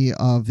remind me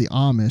of the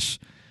Amish,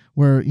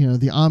 where, you know,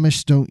 the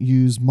Amish don't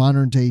use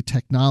modern day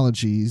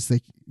technologies.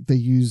 They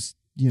use,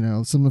 you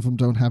know, some of them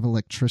don't have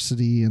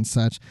electricity and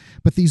such.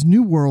 But these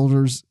New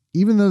Worlders,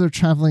 even though they're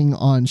traveling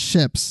on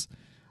ships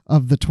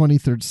of the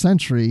 23rd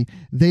century,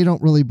 they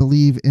don't really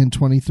believe in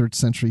 23rd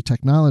century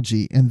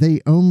technology. And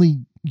they only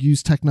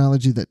use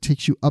technology that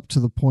takes you up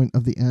to the point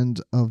of the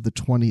end of the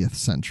 20th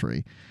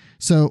century.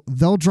 So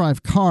they'll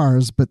drive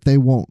cars, but they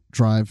won't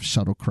drive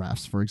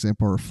shuttlecrafts, for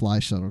example, or fly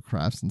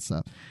shuttlecrafts and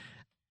stuff.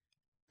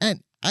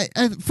 And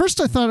at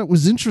first I thought it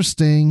was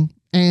interesting,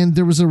 and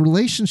there was a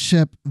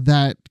relationship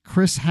that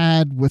Chris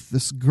had with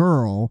this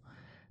girl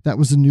that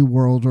was a New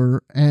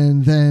Worlder,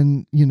 and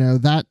then, you know,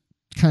 that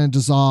kind of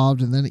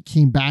dissolved, and then it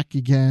came back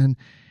again.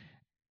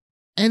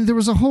 And there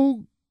was a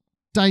whole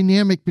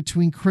dynamic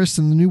between Chris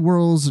and the New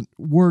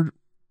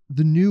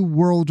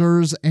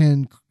Worlders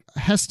and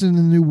Heston and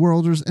the New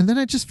Worlders, and then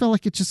I just felt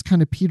like it just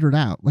kind of petered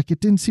out. Like,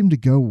 it didn't seem to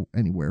go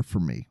anywhere for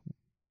me.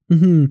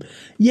 Mm-hmm.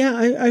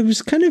 Yeah, I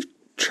was kind of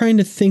trying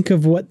to think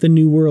of what the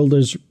New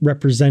Worlders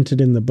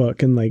represented in the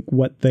book, and like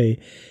what they,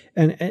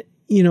 and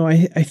you know,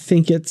 I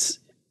think it's,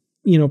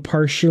 you know,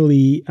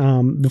 partially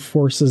the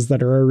forces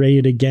that are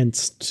arrayed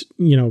against,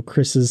 you know,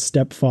 Chris's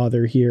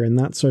stepfather here and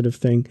that sort of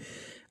thing.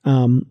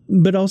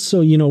 But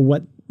also, you know,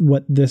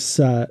 what this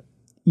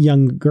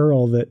young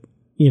girl that,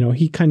 you know,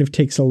 he kind of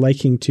takes a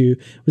liking to,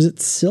 was it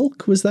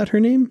Silk? Was that her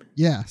name?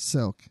 Yeah,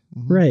 Silk.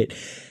 Mm-hmm. Right.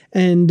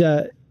 And,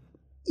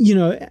 you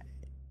know,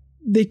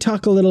 they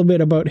talk a little bit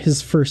about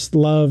his first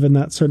love and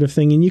that sort of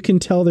thing. And you can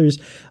tell there's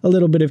a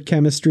little bit of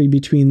chemistry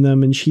between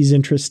them, and she's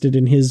interested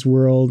in his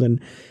world.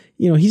 And,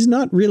 you know, he's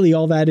not really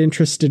all that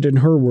interested in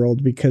her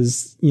world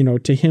because, you know,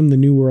 to him, the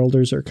New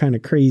Worlders are kind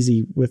of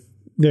crazy with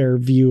their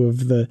view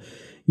of the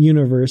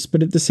universe.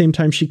 But at the same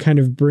time, she kind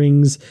of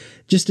brings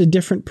just a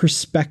different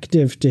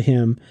perspective to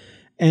him.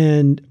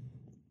 And,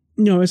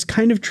 you know, I was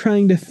kind of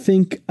trying to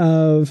think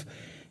of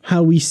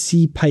how we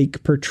see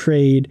Pike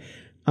portrayed.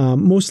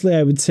 Mostly,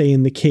 I would say,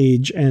 in The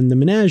Cage and The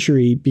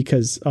Menagerie,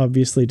 because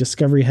obviously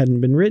Discovery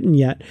hadn't been written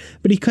yet,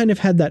 but he kind of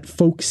had that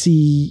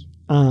folksy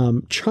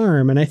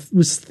charm. And I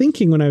was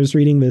thinking when I was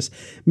reading this,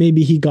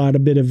 maybe he got a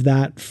bit of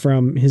that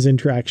from his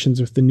interactions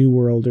with the New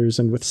Worlders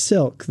and with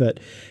Silk, that,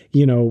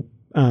 you know,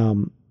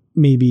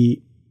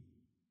 maybe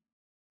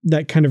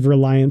that kind of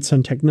reliance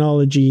on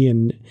technology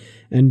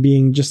and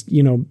being just,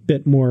 you know, a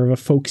bit more of a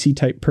folksy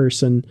type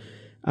person.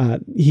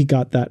 He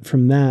got that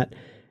from that.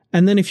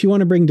 And then if you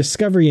want to bring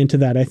Discovery into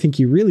that, I think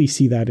you really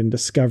see that in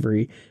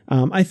Discovery.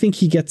 I think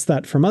he gets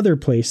that from other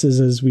places,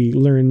 as we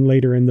learn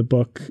later in the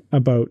book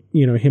about,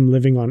 you know, him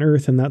living on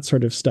Earth and that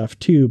sort of stuff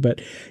too.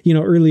 But, you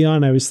know, early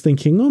on I was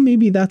thinking, oh,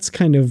 maybe that's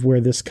kind of where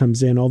this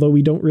comes in, although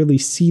we don't really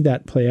see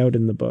that play out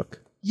in the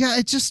book. Yeah,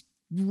 it just,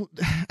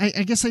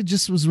 I guess I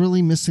just was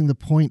really missing the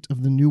point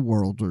of the New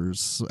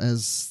Worlders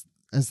as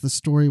the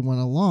story went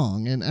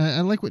along. And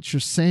I like what you're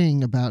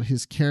saying about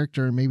his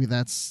character, and maybe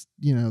that's,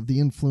 you know, the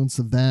influence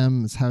of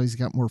them is how he's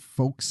got more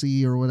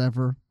folksy or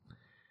whatever.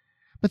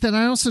 But then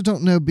I also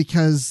don't know,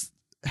 because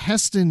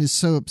Heston is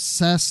so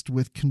obsessed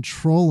with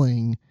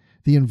controlling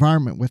the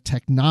environment with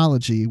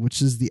technology,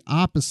 which is the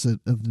opposite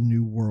of the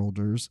New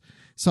Worlders.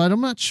 So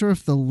I'm not sure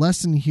if the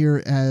lesson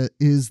here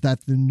is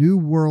that the New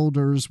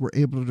Worlders were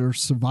able to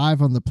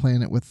survive on the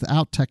planet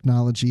without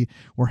technology,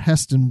 or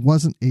Heston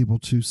wasn't able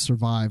to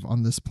survive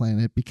on this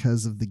planet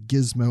because of the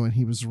gizmo and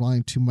he was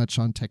relying too much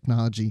on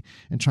technology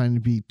and trying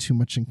to be too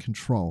much in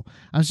control.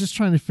 I was just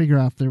trying to figure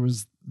out if there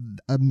was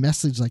a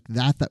message like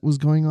that was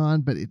going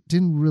on, but it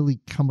didn't really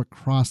come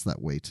across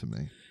that way to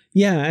me.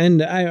 Yeah,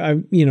 and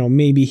I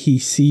maybe he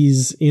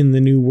sees in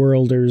the New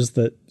Worlders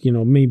that,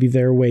 maybe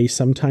their way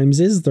sometimes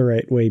is the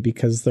right way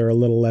because they're a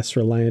little less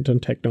reliant on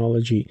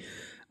technology.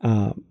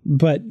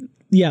 But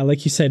yeah,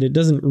 like you said, it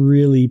doesn't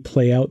really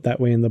play out that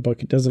way in the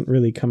book. It doesn't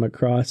really come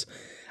across.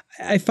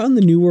 I found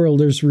the New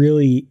Worlders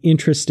really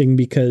interesting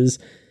because,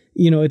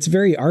 it's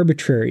very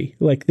arbitrary.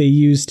 Like they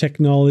use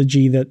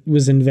technology that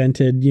was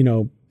invented,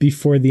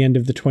 before the end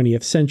of the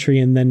 20th century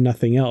and then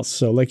nothing else.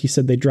 So like you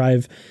said, they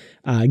drive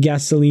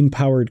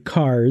gasoline-powered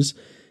cars,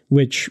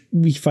 which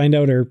we find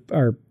out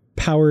are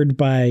powered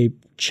by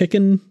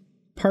chicken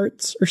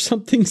parts or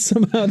something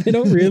somehow. They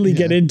don't really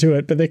get into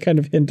it, but they kind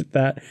of hint at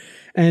that.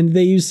 And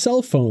they use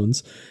cell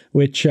phones,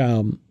 which,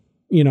 I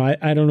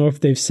don't know if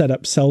they've set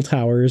up cell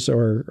towers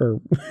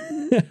or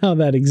how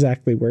that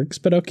exactly works,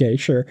 but okay,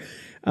 sure.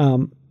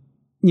 But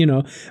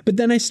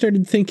then I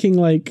started thinking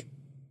like,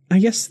 I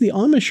guess the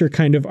Amish are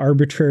kind of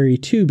arbitrary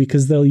too,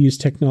 because they'll use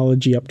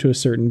technology up to a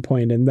certain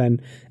point, and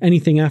then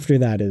anything after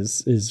that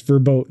is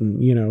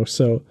verboten,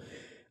 So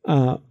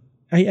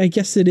I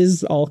guess it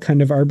is all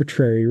kind of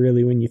arbitrary,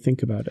 really, when you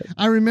think about it.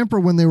 I remember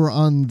when they were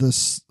on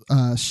this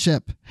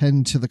ship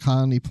heading to the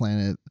colony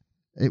planet,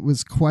 it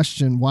was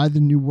questioned why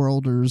the New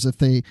Worlders, if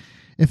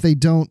they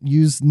don't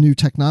use new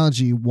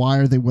technology, why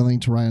are they willing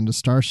to ride on the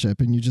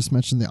starship? And you just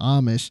mentioned the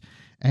Amish.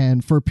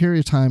 And for a period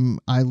of time,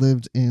 I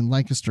lived in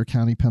Lancaster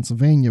County,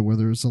 Pennsylvania, where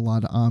there's a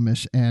lot of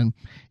Amish. And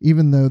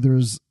even though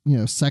there's,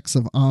 sects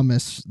of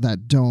Amish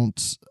that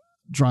don't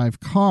drive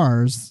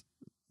cars,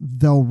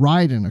 they'll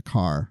ride in a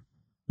car.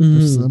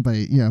 If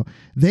somebody,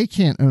 they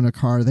can't own a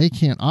car, they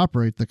can't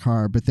operate the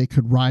car, but they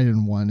could ride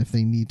in one if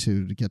they need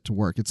to get to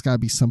work. It's got to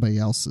be somebody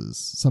else's,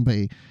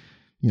 somebody,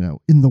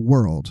 in the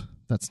world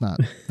that's not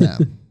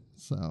them.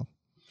 So.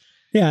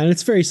 Yeah, and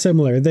it's very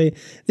similar.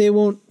 They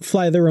won't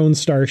fly their own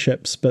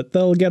starships, but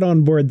they'll get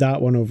on board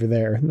that one over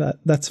there.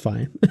 That's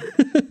fine.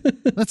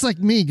 That's like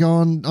me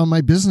going on my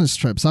business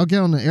trips. I'll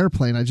get on an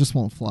airplane, I just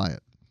won't fly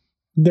it.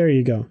 There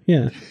you go.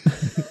 Yeah.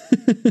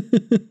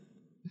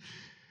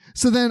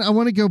 So then I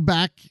want to go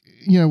back,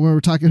 when we're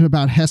talking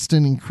about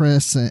Heston and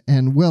Chris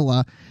and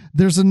Willa.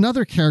 There's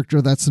another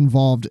character that's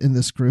involved in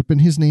this group,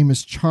 and his name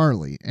is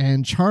Charlie.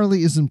 And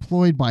Charlie is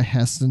employed by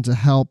Heston to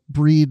help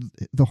breed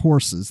the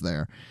horses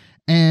there.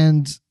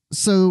 And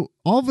so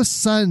all of a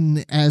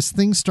sudden, as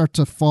things start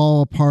to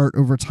fall apart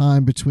over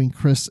time between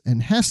Chris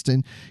and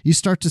Heston, you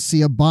start to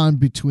see a bond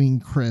between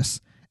Chris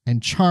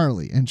and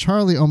Charlie. And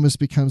Charlie almost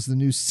becomes the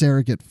new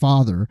surrogate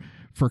father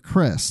for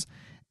Chris.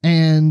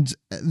 And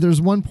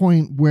there's one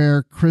point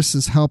where Chris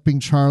is helping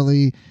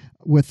Charlie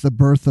with the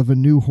birth of a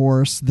new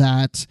horse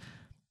that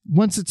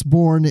once it's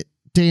born, it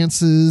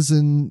dances.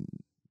 And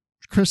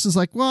Chris is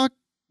like, well,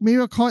 maybe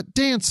I'll call it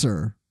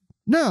Dancer.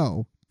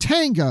 No,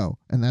 Tango.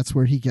 And that's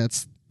where he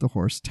gets the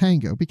horse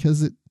Tango,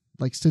 because it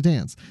likes to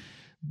dance.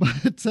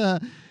 But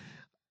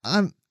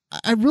I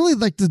really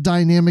like the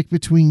dynamic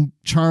between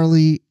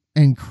Charlie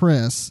and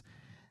Chris.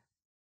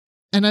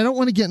 And I don't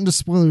want to get into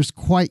spoilers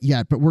quite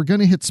yet, but we're going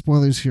to hit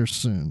spoilers here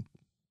soon.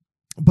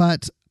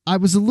 But I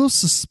was a little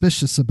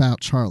suspicious about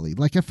Charlie.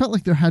 Like, I felt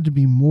like there had to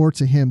be more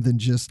to him than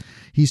just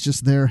he's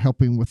just there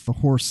helping with the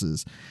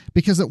horses.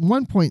 Because at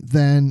one point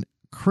then,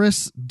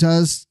 Chris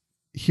does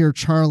hear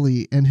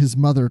Charlie and his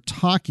mother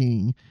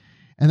talking,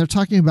 and they're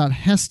talking about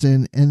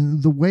Heston,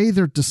 and the way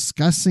they're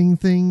discussing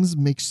things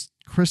makes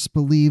Chris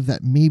believe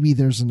that maybe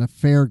there's an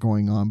affair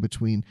going on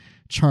between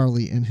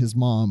Charlie and his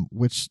mom,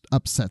 which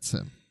upsets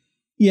him.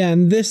 Yeah,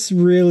 and this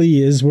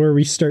really is where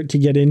we start to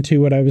get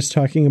into what I was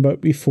talking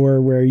about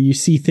before, where you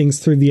see things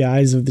through the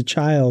eyes of the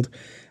child,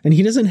 and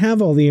he doesn't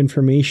have all the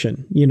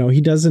information. He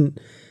doesn't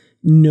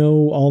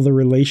know all the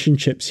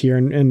relationships here,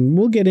 and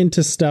we'll get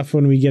into stuff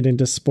when we get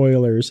into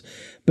spoilers.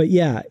 But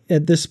yeah,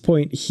 at this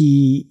point,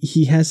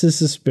 he has his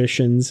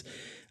suspicions,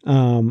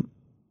 and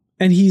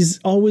he's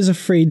always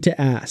afraid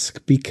to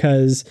ask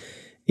because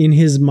in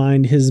his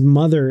mind, his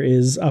mother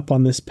is up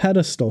on this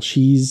pedestal.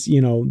 She's,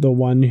 the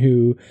one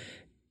who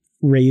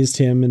raised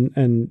him,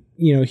 and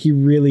he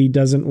really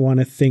doesn't want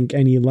to think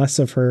any less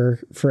of her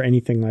for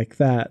anything like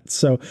that.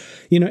 So,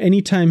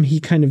 anytime he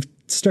kind of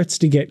starts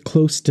to get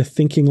close to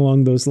thinking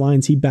along those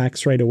lines, he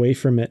backs right away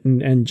from it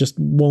and just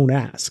won't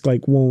ask,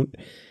 won't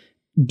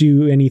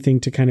do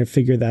anything to kind of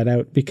figure that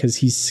out because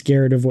he's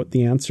scared of what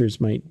the answers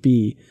might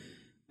be.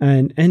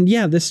 And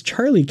yeah, this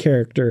Charlie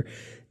character,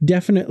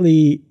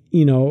 definitely,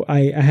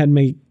 I had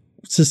my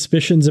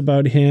suspicions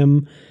about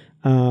him.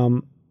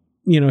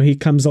 He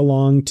comes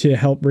along to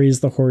help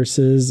raise the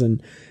horses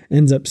and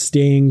ends up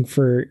staying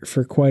for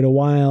quite a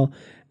while.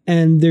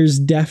 And there's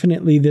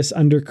definitely this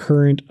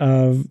undercurrent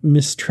of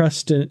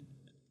mistrust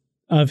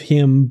of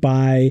him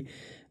by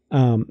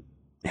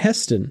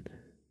Heston.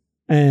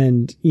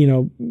 And, you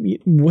know,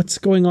 what's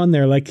going on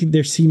there? Like,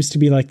 there seems to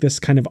be like this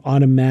kind of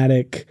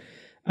automatic,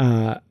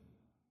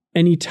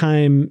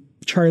 anytime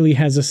Charlie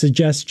has a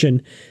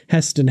suggestion,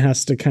 Heston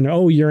has to kind of,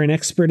 oh, you're an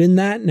expert in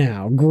that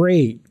now.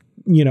 Great.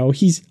 You know,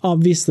 he's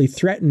obviously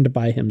threatened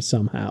by him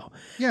somehow.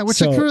 Yeah,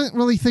 which I couldn't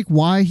really think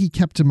why he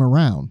kept him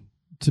around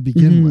to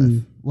begin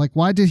with. Like,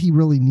 why did he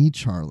really need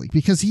Charlie?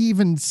 Because he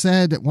even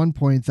said at one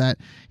point that,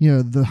 you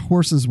know, the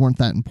horses weren't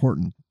that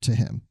important to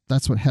him.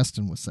 That's what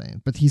Heston was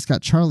saying. But he's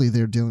got Charlie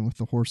there dealing with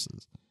the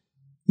horses.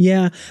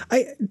 Yeah.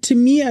 To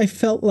me, I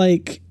felt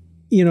like,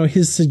 you know,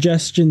 his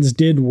suggestions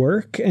did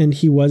work and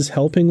he was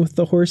helping with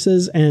the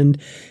horses. And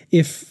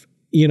if,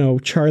 you know,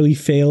 Charlie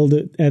failed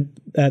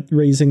at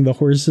raising the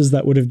horses,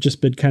 that would have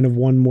just been kind of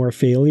one more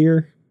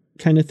failure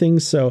kind of thing.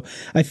 So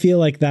I feel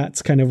like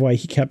that's kind of why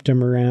he kept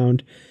him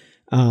around.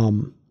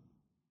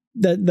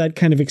 That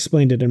kind of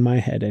explained it in my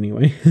head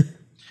anyway.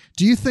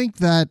 Do you think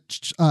that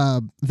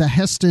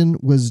Heston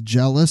was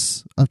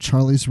jealous of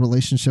Charlie's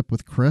relationship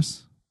with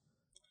Chris?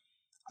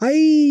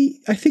 I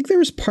think there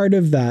was part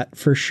of that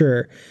for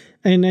sure.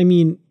 And I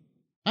mean,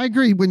 I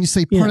agree when you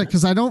say part of it,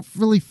 because I don't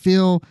really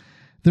feel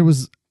there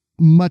was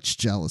much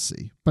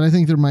jealousy, but I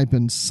think there might have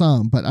been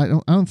some, but I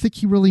don't think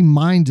he really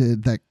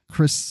minded that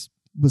Chris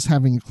was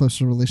having a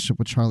closer relationship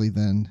with Charlie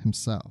than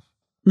himself.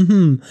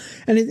 Mm-hmm.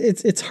 And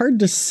it's hard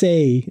to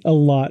say a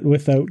lot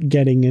without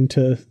getting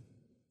into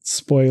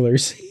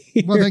spoilers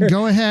here. Well, then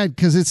go ahead,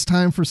 because it's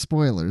time for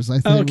spoilers. I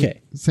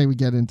think we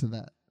get into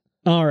that.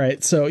 All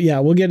right. So yeah,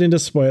 we'll get into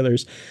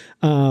spoilers.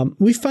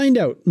 We find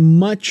out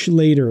much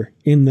later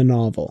in the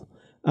novel,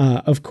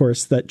 of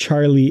course, that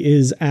Charlie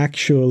is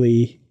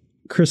actually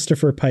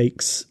Christopher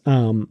Pike's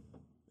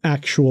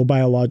actual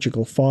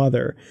biological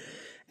father.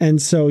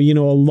 And so, you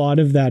know, a lot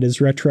of that is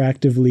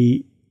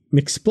retroactively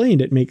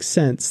explained. It makes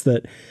sense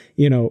that,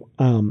 you know,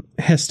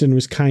 Heston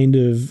was kind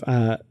of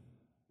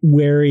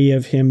wary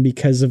of him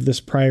because of this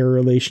prior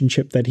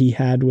relationship that he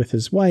had with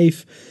his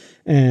wife.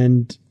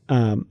 And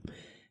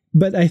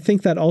but I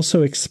think that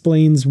also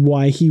explains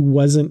why he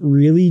wasn't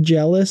really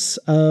jealous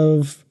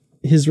of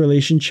his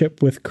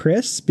relationship with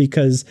Chris,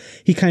 because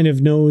he kind of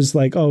knows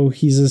like, oh,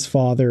 he's his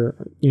father,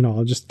 you know,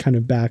 I'll just kind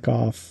of back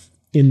off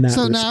in that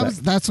respect. Now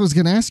that's what I was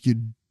going to ask you.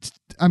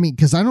 I mean,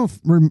 because I don't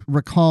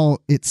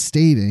recall it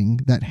stating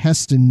that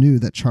Heston knew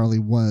that Charlie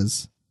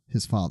was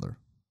his father.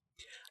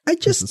 I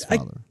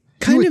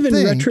kind of in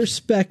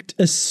retrospect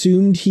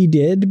assumed he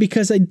did,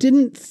 because I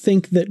didn't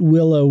think that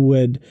Willa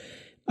would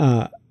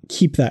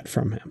keep that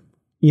from him.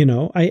 You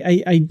know,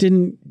 I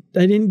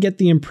didn't get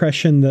the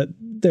impression that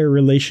their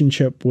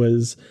relationship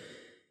was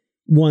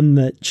one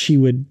that she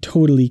would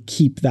totally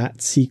keep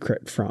that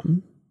secret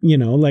from. You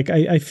know, like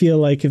I feel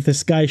like if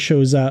this guy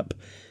shows up,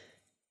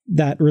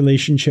 that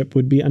relationship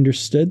would be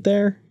understood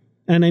there.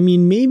 And I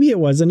mean, maybe it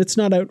wasn't, it's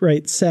not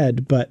outright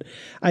said, but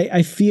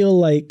I feel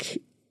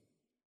like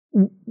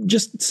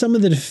just some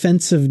of the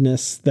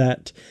defensiveness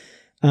that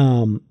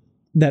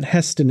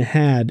Heston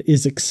had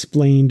is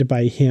explained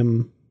by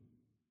him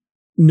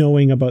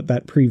knowing about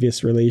that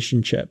previous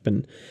relationship.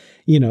 And,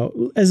 you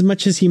know, as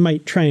much as he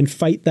might try and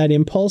fight that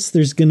impulse,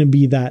 there's going to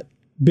be that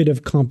bit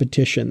of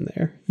competition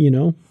there, you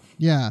know?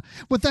 Yeah.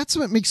 Well, that's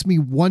what makes me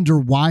wonder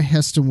why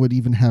Heston would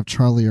even have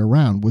Charlie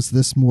around. Was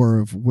this more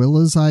of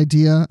Willa's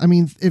idea? I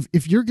mean,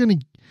 if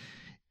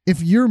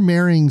you're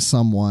marrying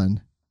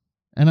someone,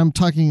 and I'm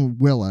talking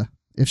Willa,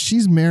 if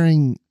she's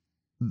marrying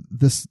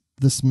this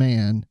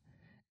man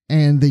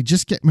and they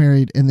just get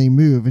married and they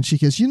move and she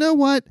goes, you know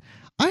what?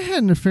 I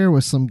had an affair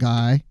with some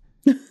guy.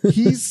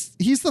 He's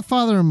the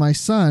father of my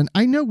son.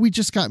 I know we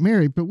just got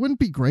married, but wouldn't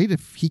it be great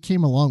if he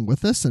came along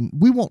with us and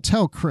we won't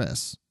tell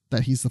Chris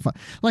that he's the father.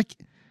 Like,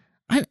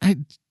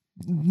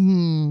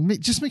 it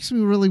just makes me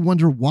really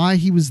wonder why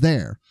he was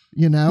there,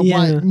 you know,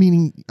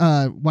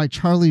 why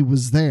Charlie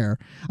was there.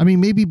 I mean,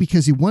 maybe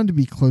because he wanted to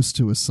be close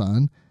to his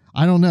son.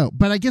 I don't know.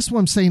 But I guess what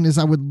I'm saying is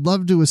I would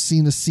love to have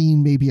seen a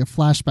scene, maybe a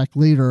flashback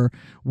later,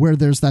 where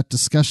there's that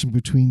discussion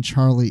between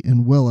Charlie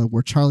and Willa,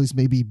 where Charlie's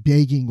maybe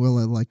begging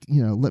Willa, like,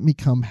 you know, let me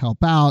come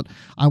help out.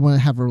 I want to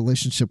have a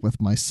relationship with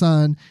my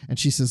son. And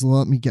she says, well,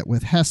 let me get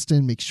with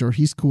Heston, make sure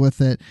he's cool with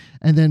it.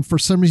 And then for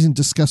some reason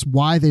discuss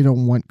why they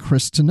don't want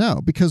Chris to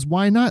know. Because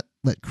why not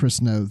let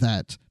Chris know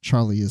that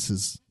Charlie is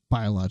his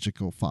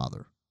biological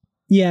father?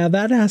 Yeah,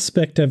 that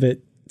aspect of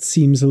it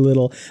seems a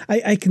little,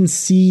 I can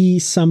see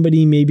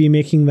somebody maybe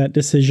making that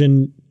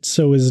decision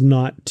so as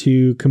not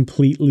to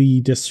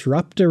completely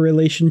disrupt a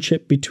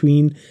relationship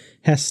between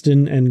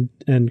Heston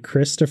and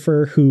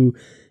Christopher, who,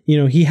 you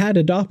know, he had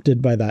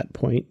adopted by that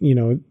point, you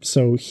know,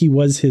 so he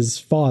was his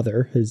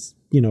father, his,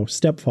 you know,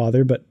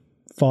 stepfather, but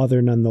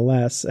father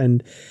nonetheless.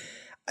 And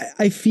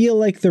I feel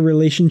like the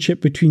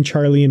relationship between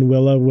Charlie and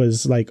Willa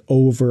was like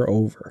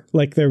over.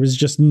 Like there was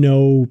just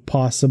no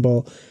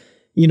possible,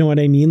 you know what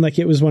I mean? Like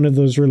it was one of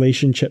those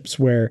relationships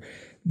where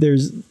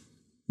there's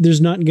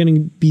not going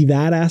to be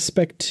that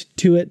aspect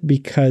to it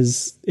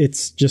because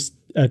it's just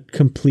a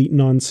complete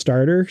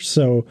non-starter.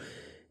 So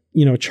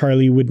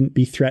Charlie wouldn't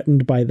be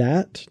threatened by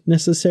that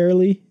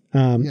necessarily,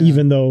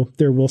 even though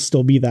there will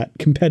still be that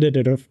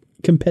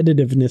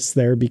competitiveness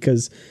there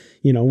because,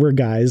 we're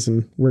guys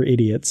and we're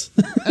idiots.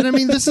 And I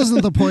mean, this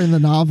isn't the point in the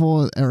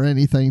novel or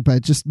anything, but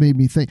it just made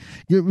me think.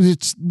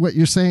 It's what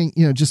you're saying,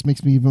 just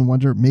makes me even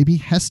wonder, maybe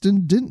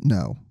Heston didn't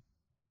know,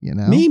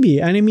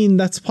 Maybe. And I mean,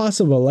 that's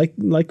possible.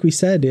 Like we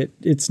said,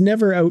 it's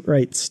never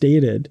outright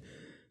stated.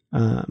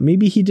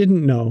 Maybe he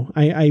didn't know.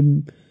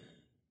 I'm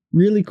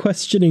really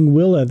questioning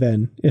Willa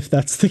then, if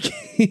that's the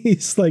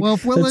case.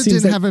 If Willa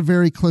didn't have a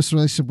very close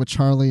relationship with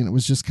Charlie and it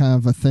was just kind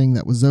of a thing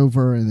that was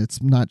over and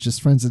it's not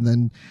just friends. And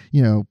then,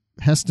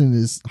 Heston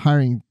is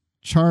hiring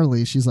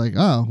Charlie. She's like,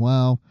 oh,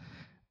 well,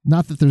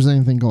 not that there's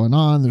anything going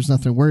on. There's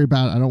nothing to worry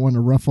about. I don't want to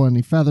ruffle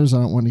any feathers.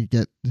 I don't want to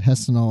get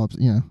Heston all up.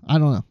 I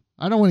don't know.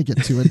 I don't want to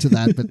get too into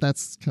that, but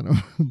that's kind of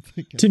what I'm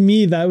thinking. To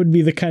me, that would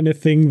be the kind of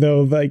thing,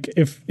 though, like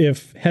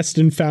if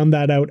Heston found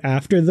that out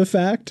after the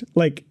fact,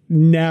 like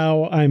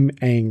now I'm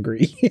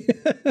angry.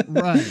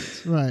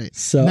 Right.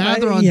 So now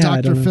they're on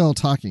Dr. Phil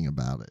talking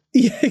about it.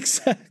 Yeah,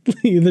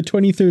 exactly. The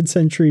 23rd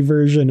century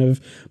version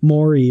of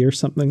Maury or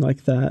something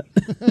like that.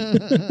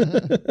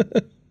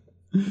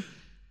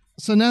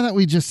 So now that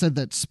we just said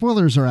that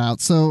spoilers are out,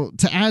 so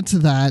to add to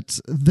that,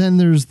 then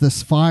there's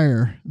this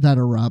fire that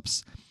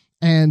erupts.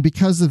 And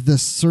because of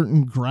this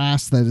certain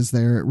grass that is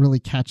there, it really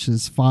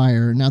catches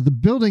fire. Now, the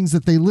buildings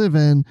that they live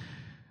in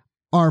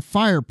are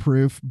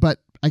fireproof, but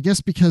I guess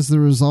because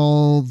there was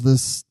all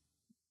this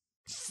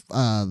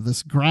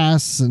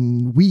grass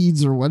and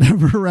weeds or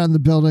whatever around the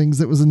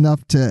buildings, it was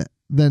enough to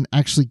then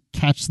actually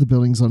catch the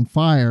buildings on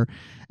fire.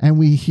 And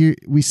we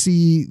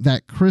see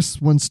that Chris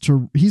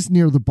he's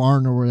near the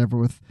barn or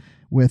whatever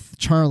with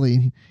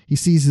Charlie. He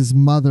sees his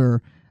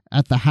mother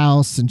at the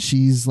house and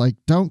she's like,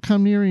 don't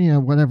come near me,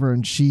 whatever.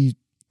 And she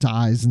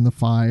dies in the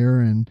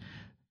fire and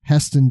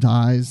Heston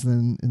dies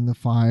then in the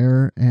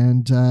fire.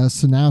 And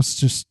so now it's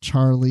just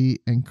Charlie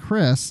and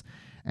Chris.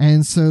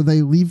 And so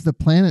they leave the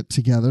planet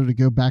together to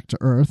go back to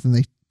Earth and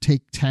they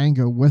take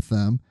Tango with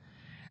them.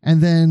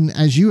 And then,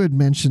 as you had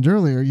mentioned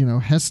earlier,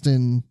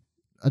 Heston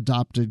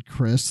adopted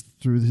Chris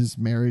through his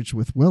marriage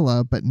with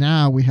Willa, but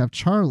now we have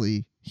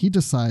Charlie. He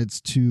decides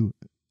to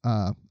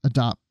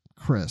adopt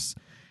Chris.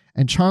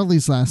 And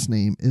Charlie's last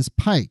name is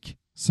Pike.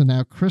 So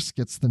now Chris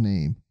gets the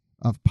name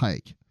of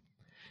Pike.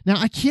 Now,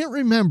 I can't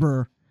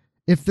remember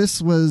if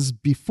this was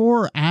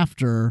before or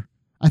after.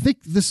 I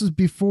think this was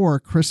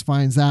before Chris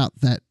finds out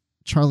that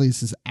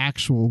Charlie's his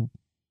actual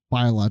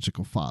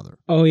biological father.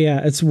 Oh, yeah.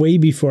 It's way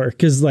before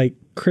because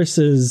Chris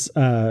is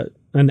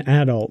an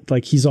adult.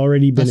 He's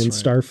already been in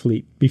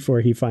Starfleet before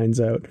he finds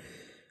out,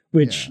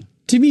 which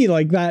to me,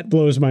 that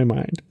blows my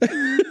mind.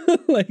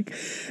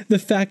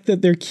 The fact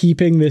that they're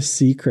keeping this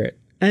secret.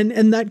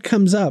 And that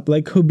comes up,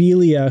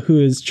 Hobelia,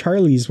 who is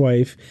Charlie's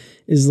wife,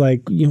 is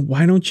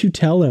why don't you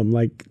tell him?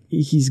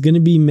 He's going to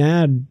be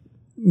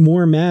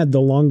more mad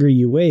the longer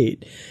you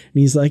wait.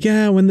 And he's like,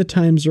 yeah, when the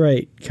time's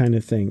right, kind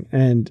of thing.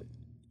 And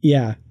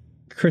yeah,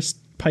 Chris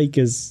Pike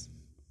is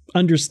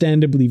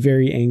understandably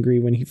very angry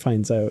when he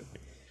finds out.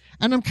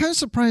 And I'm kind of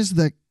surprised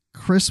that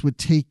Chris would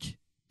take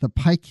the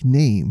Pike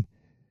name.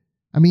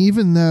 I mean,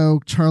 even though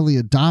Charlie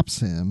adopts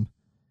him,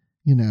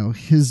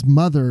 his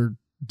mother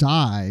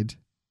died.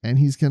 And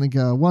he's going to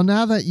go, well,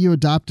 now that you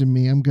adopted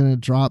me, I'm going to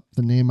drop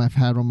the name I've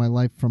had all my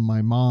life from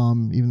my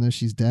mom, even though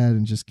she's dead,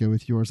 and just go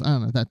with yours. I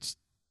don't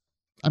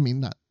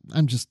know.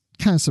 I'm just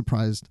kind of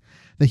surprised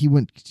that he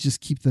wouldn't just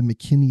keep the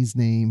McKinney's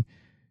name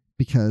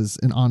because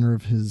in honor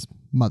of his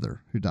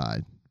mother who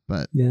died.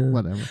 But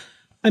whatever.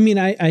 I mean,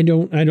 I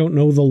don't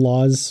know the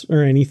laws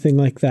or anything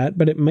like that,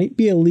 but it might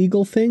be a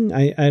legal thing.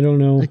 I don't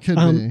know. It could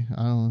be. I don't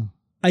know.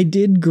 I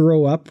did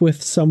grow up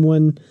with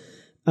someone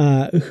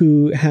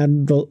who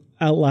had the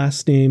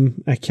last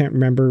name. I can't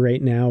remember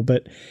right now,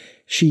 but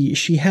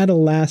she had a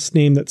last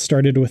name that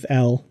started with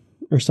L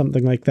or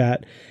something like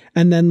that.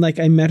 And then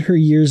I met her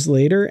years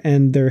later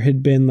and there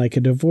had been a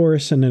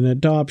divorce and an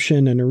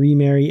adoption and a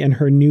remarry. And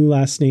her new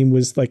last name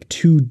was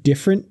two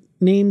different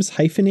names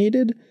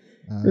hyphenated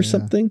or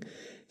something.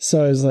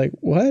 So I was like,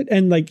 what?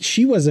 And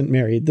she wasn't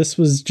married. This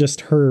was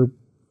just her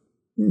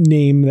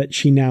name that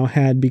she now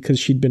had because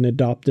she'd been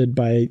adopted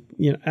by,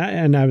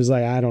 and I was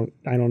like, I don't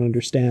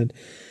understand.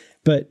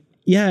 But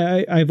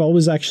yeah, I've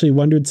always actually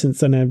wondered since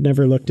then. I've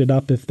never looked it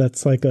up if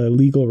that's a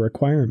legal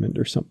requirement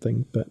or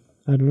something, but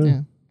I don't know.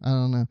 Yeah, I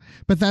don't know.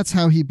 But that's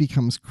how he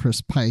becomes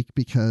Chris Pike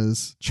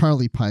because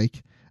Charlie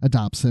Pike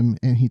adopts him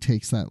and he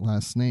takes that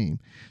last name.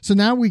 So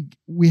now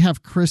we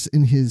have Chris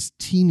in his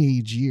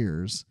teenage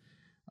years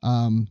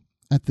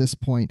at this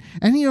point.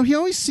 And, he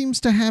always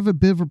seems to have a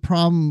bit of a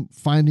problem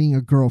finding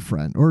a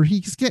girlfriend, or he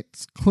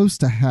gets close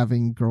to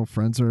having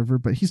girlfriends or whatever,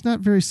 but he's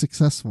not very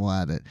successful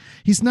at it.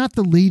 He's not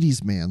the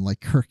ladies' man like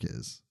Kirk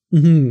is.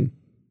 Mm-hmm.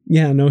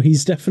 Yeah, no,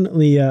 he's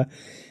definitely,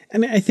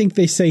 and I think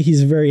they say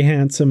he's very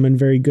handsome and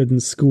very good in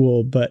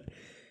school, but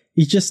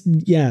he just,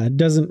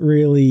 doesn't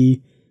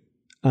really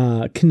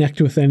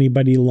connect with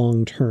anybody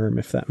long term,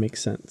 if that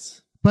makes sense.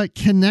 But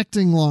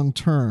connecting long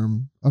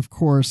term, of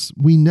course,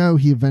 we know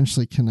he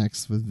eventually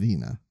connects with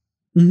Vina.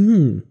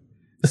 Mm-hmm.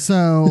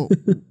 So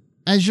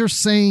as you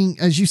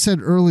said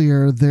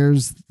earlier,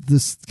 there's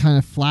this kind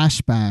of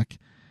flashback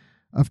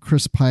of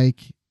Chris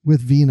Pike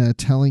with Vina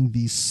telling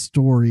these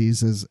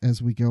stories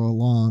as we go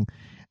along.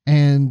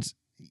 And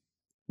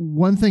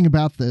one thing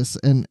about this,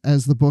 and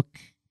as the book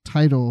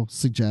title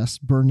suggests,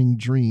 Burning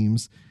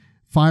Dreams,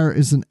 fire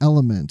is an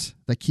element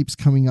that keeps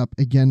coming up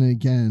again and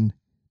again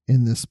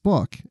in this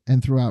book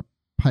and throughout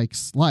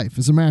Pike's life.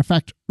 As a matter of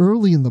fact,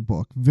 early in the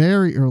book,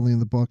 very early in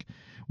the book,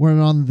 when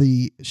on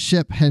the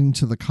ship heading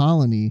to the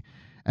colony,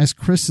 as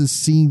Chris is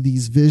seeing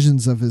these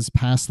visions of his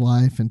past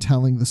life and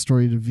telling the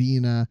story to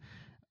Vina,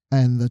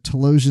 and the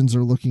Telosians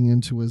are looking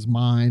into his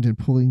mind and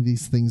pulling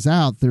these things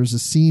out, there's a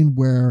scene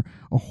where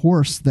a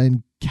horse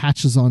then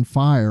catches on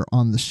fire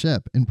on the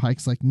ship. And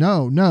Pike's like,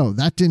 no,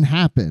 that didn't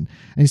happen.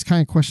 And he's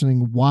kind of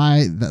questioning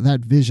why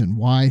that vision,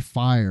 why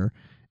fire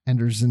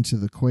enters into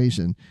the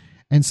equation.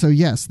 And so,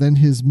 yes, then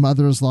his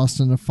mother is lost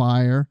in a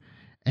fire.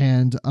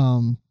 And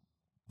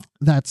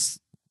that's,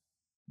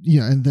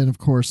 and then, of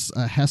course,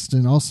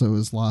 Heston also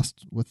is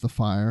lost with the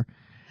fire.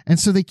 And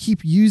so they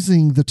keep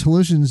using, the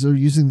Telosians are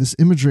using this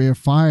imagery of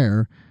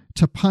fire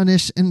to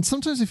punish, and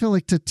sometimes I feel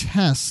like to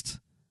test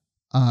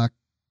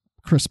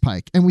Chris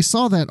Pike. And we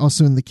saw that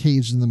also in The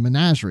Cage and the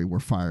Menagerie, where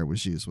fire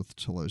was used with the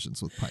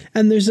Telosians with Pike.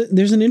 And there's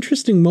an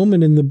interesting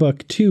moment in the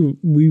book, too.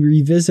 We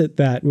revisit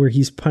that where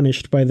he's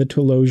punished by the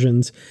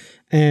Telosians.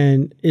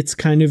 And it's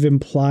kind of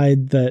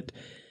implied that,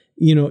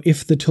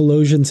 if the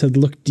Telosians had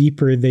looked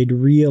deeper, they'd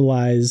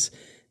realize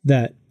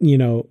that,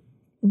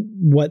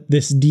 what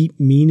this deep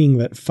meaning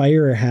that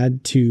fire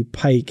had to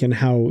Pike, and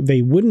how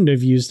they wouldn't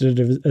have used it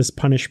as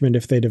punishment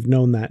if they'd have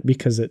known that,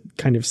 because it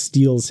kind of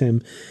steels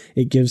him.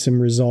 It gives him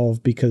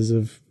resolve because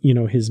of,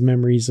 his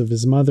memories of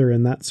his mother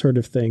and that sort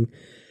of thing.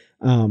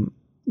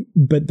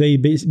 But they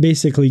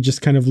basically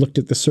just kind of looked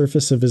at the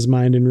surface of his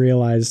mind and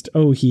realized,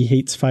 oh, he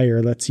hates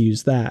fire. Let's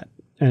use that.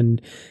 And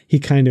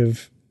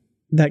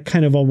that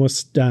kind of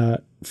almost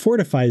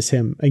fortifies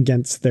him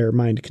against their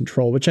mind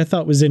control, which I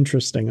thought was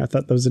interesting. I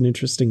thought that was an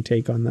interesting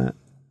take on that.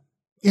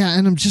 Yeah,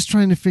 and I'm just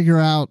trying to figure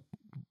out,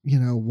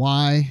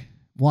 why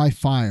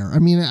fire? I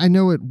mean, I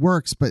know it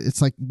works, but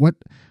it's like, what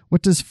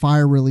does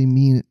fire really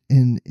mean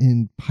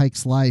in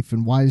Pike's life,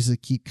 and why does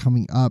it keep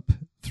coming up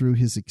through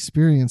his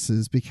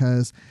experiences?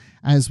 Because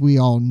as we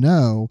all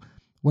know,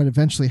 what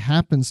eventually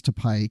happens to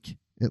Pike,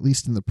 at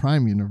least in the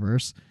Prime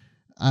universe,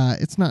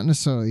 it's not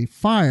necessarily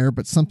fire,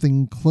 but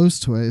something close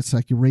to it. It's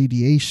like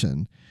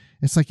irradiation.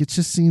 It's like, it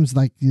just seems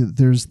like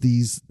there's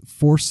these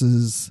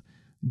forces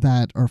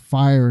that are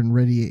fire and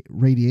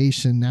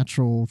radiation,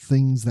 natural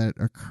things that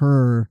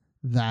occur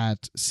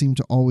that seem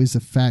to always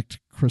affect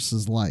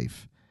Chris's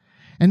life.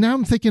 And now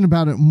I'm thinking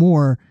about it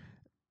more.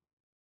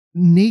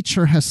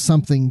 Nature has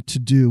something to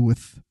do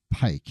with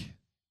Pike.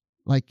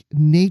 Like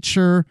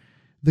nature,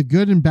 the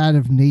good and bad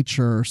of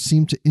nature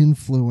seem to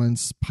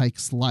influence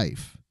Pike's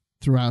life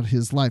throughout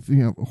his life.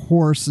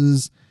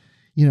 Horses,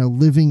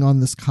 living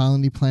on this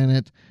colony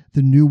planet,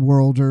 the New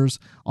Worlders,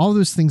 all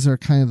those things are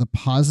kind of the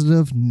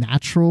positive,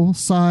 natural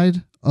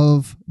side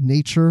of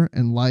nature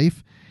and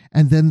life.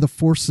 And then the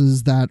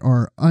forces that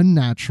are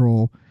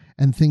unnatural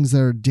and things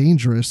that are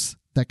dangerous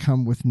that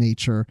come with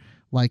nature,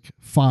 like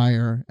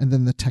fire, and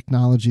then the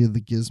technology of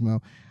the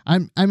gizmo.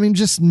 I mean,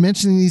 just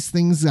mentioning these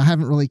things, I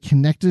haven't really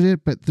connected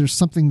it, but there's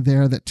something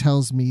there that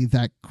tells me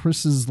that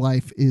Chris's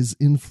life is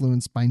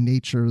influenced by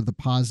nature, the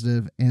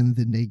positive and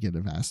the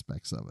negative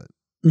aspects of it.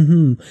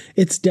 Mm-hmm.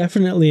 It's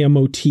definitely a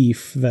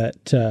motif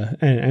that,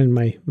 and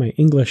my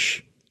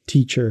English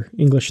teacher,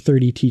 English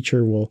 30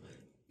 teacher, will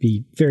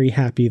be very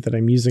happy that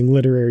I'm using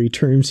literary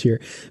terms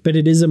here, but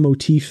it is a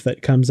motif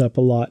that comes up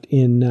a lot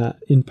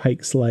in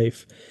Pike's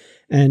life.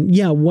 And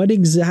yeah, what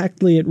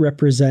exactly it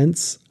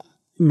represents,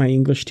 my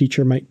English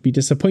teacher might be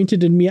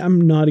disappointed in me.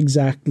 I'm not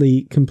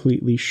exactly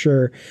completely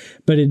sure,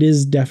 but it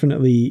is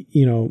definitely,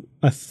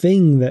 a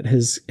thing that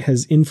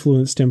has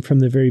influenced him from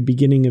the very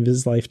beginning of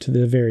his life to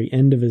the very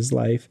end of his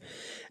life.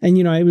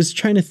 And, I was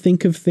trying to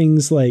think of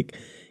things like,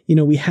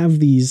 we have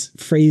these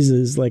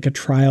phrases like a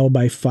trial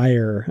by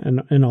fire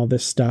and all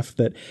this stuff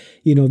that,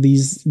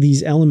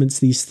 these elements,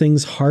 these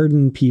things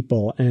harden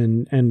people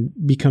and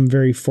become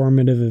very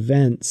formative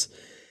events.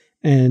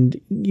 And,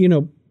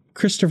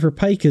 Christopher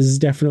Pike is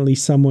definitely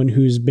someone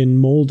who's been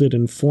molded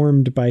and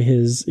formed by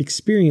his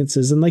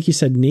experiences. And like you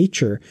said,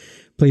 nature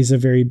plays a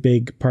very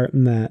big part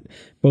in that,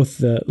 both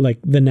the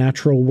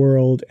natural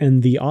world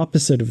and the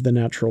opposite of the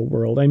natural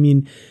world. I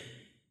mean,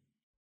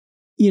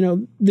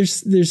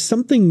 there's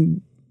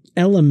something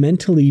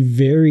elementally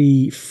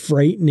very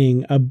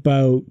frightening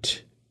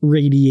about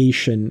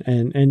radiation.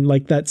 And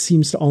like that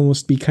seems to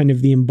almost be kind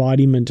of the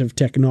embodiment of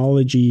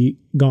technology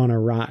gone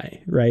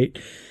awry, right?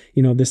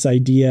 This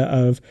idea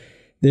of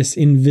this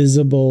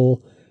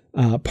invisible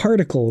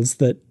particles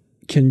that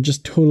can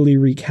just totally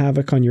wreak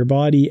havoc on your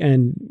body,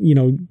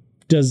 and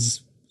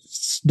does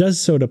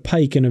so to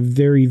Pike in a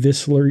very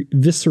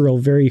visceral,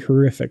 very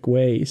horrific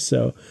way.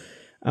 So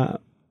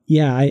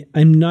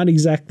I'm not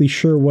exactly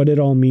sure what it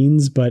all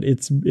means, but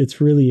it's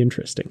really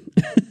interesting.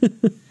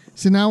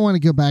 So now I want to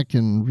go back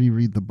and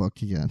reread the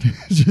book again.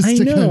 Just I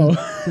to know. kind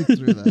of think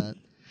through that.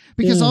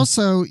 Because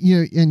also,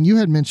 and you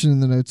had mentioned in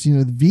the notes,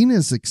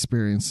 Vena's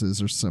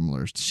experiences are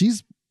similar.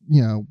 She's,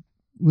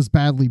 was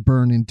badly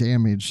burned and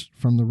damaged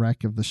from the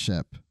wreck of the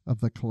ship of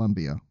the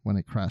Columbia when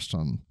it crashed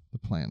on the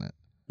planet.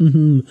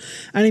 Mm-hmm.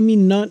 And I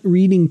mean, not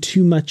reading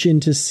too much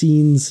into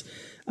scenes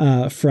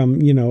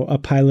from, a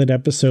pilot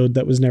episode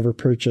that was never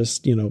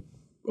purchased,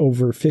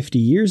 over 50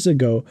 years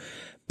ago.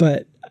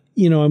 But,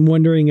 I'm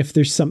wondering if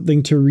there's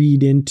something to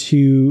read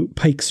into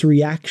Pike's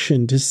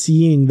reaction to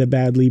seeing the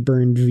badly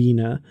burned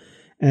Vena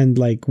and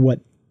like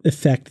what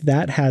effect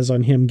that has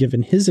on him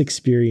given his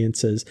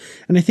experiences.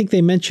 And I think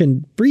they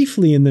mentioned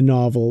briefly in the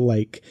novel,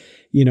 like,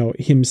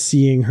 him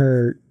seeing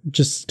her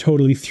just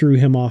totally threw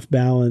him off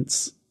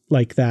balance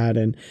like that.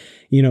 And,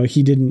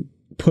 he didn't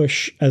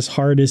push as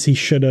hard as he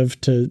should have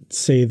to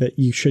say that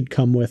you should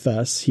come with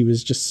us. He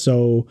was just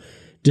so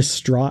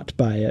distraught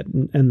by it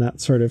and that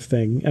sort of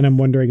thing. And I'm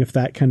wondering if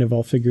that kind of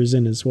all figures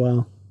in as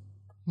well.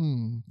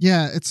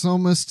 Yeah, it's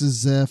almost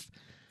as if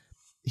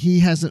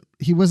he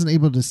wasn't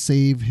able to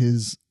save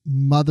his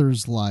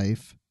mother's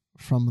life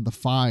from the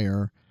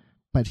fire,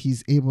 but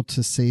he's able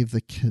to save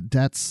the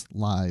cadets'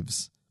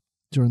 lives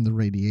during the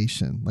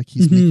radiation. Like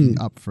he's making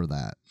up for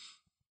that.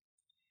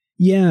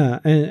 Yeah,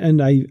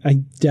 and I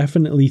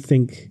definitely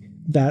think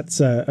that's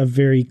a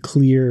very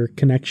clear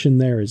connection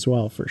there as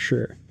well, for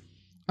sure.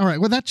 All right,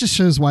 well, that just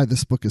shows why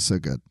this book is so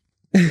good.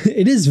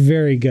 It is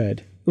very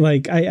good.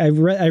 Like I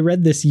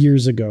read this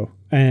years ago,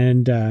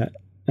 and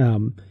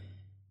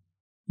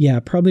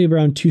probably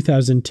around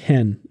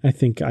 2010, I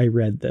think I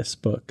read this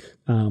book.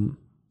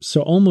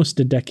 So almost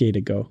a decade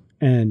ago,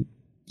 and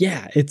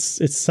yeah,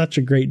 it's such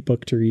a great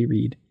book to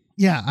reread.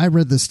 Yeah, I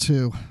read this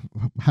too,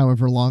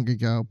 however long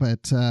ago,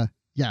 but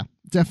yeah,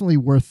 definitely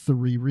worth the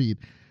reread.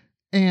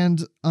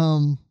 And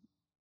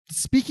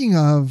speaking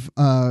of,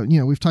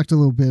 we've talked a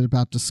little bit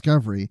about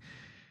Discovery.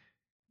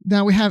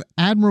 Now we have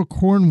Admiral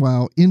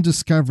Cornwell in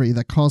Discovery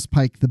that calls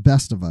Pike the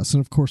best of us. And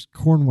of course,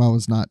 Cornwell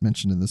is not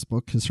mentioned in this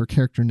book because her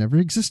character never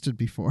existed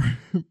before.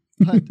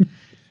 But,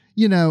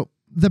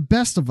 the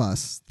best of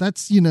us,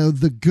 that's,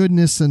 the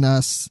goodness in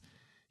us.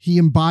 He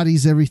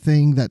embodies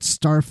everything that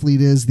Starfleet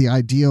is, the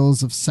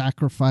ideals of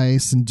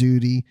sacrifice and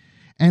duty.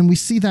 And we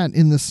see that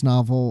in this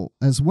novel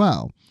as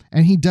well.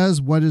 And he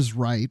does what is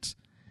right.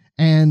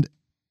 And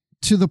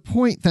to the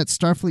point that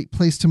Starfleet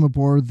placed him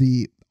aboard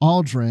the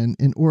Aldrin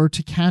in order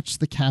to catch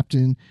the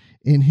captain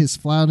in his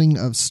flouting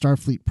of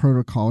Starfleet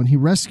protocol. And he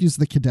rescues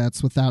the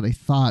cadets without a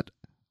thought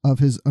of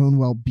his own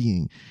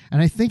well-being.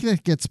 And I think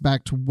that gets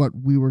back to what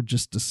we were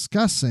just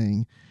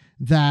discussing,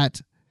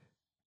 that,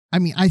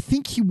 I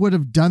think he would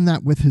have done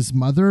that with his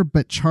mother,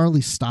 but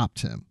Charlie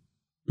stopped him.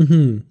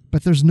 Mm-hmm.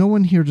 But there's no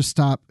one here to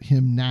stop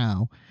him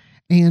now.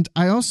 And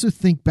I also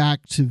think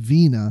back to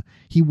Vena.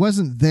 He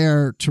wasn't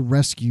there to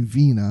rescue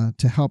Vena,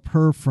 to help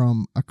her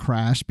from a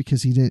crash,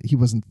 because he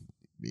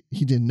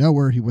didn't know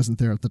her. He wasn't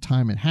there at the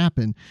time it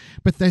happened.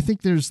 But I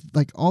think there's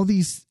like all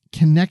these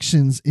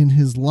connections in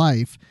his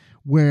life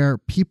where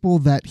people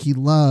that he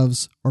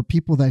loves or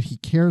people that he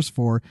cares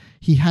for,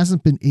 he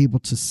hasn't been able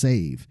to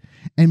save.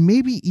 And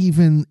maybe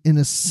even in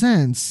a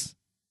sense,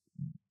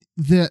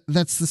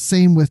 that's the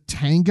same with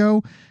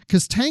Tango,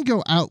 because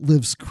Tango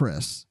outlives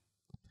Chris.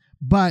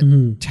 But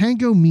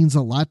Tango means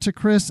a lot to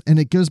Chris, and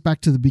it goes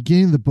back to the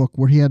beginning of the book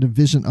where he had a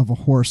vision of a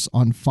horse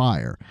on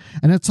fire.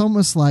 And it's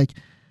almost like,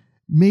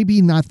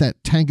 maybe not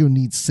that Tango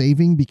needs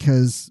saving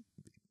because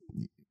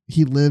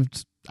he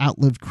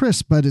outlived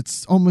Chris, but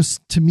it's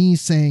almost to me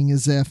saying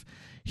as if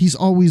he's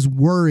always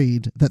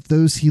worried that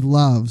those he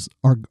loves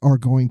are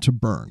going to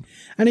burn.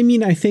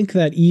 And I think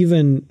that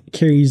even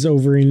carries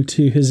over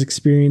into his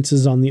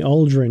experiences on the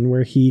Aldrin,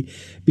 where he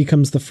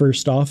becomes the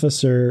first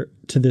officer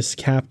to this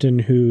captain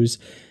who's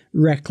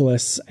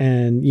reckless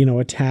and,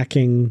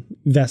 attacking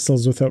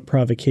vessels without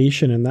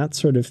provocation and that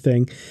sort of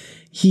thing.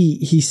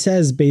 He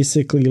says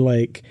basically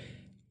like,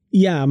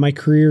 yeah, my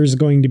career is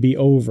going to be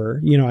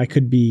over. I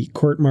could be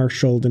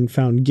court-martialed and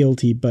found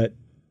guilty, but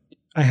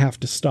I have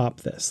to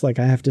stop this. Like,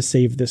 I have to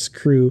save this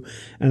crew,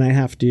 and I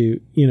have to,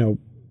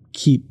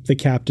 keep the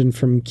captain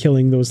from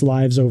killing those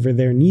lives over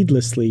there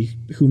needlessly,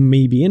 who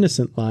may be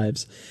innocent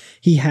lives.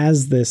 He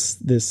has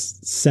this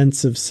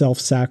sense of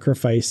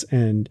self-sacrifice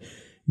and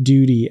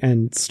duty,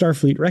 and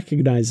Starfleet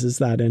recognizes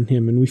that in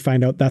him. And we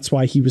find out that's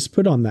why he was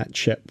put on that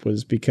ship,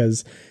 was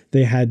because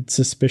they had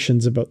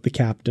suspicions about the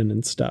captain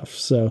and stuff.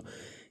 So,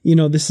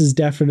 this is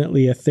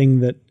definitely a thing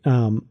that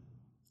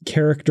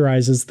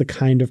characterizes the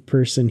kind of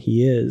person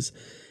he is.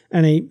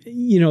 And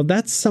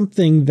that's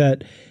something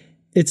that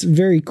it's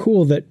very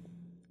cool that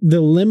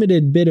the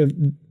limited bit of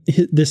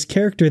this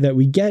character that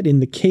we get in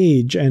The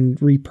Cage and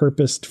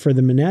repurposed for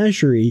the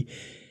Menagerie,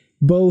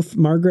 both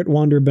Margaret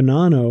Wander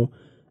Bonanno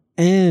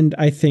and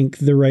I think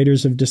the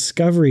writers of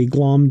Discovery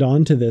glommed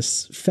onto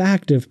this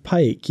fact of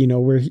Pike,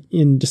 where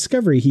in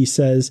Discovery he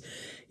says,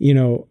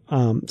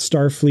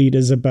 Starfleet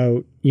is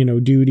about,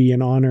 duty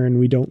and honor, and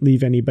we don't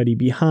leave anybody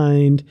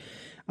behind.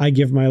 I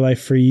give my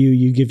life for you,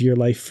 you give your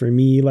life for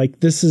me.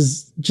 Like, this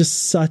is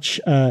just such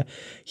a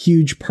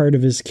huge part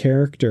of his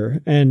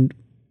character. And,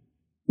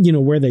 you know,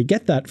 where they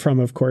get that from,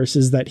 of course,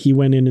 is that he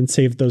went in and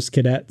saved those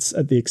cadets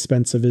at the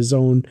expense of his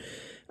own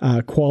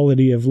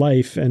quality of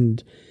life.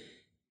 And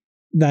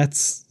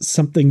that's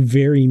something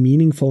very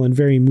meaningful and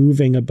very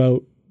moving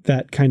about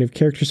that kind of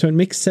character. So it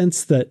makes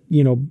sense that,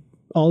 you know,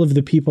 all of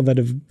the people that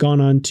have gone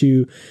on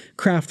to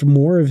craft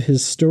more of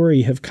his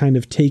story have kind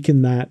of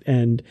taken that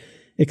and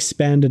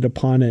expanded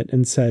upon it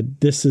and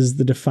said, this is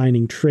the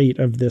defining trait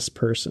of this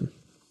person.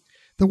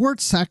 The word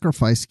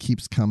sacrifice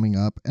keeps coming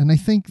up, and I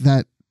think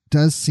that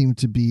does seem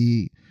to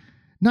be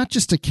not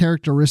just a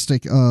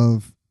characteristic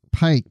of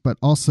Pike, but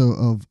also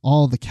of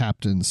all the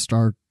captains,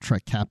 Star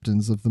Trek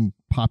captains of the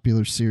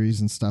popular series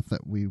and stuff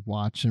that we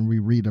watch and we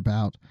read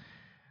about.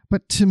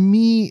 But to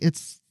me,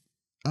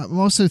 I'm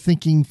also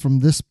thinking from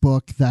this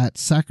book that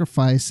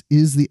sacrifice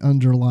is the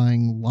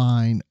underlying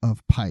line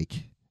of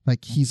Pike.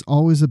 Like, he's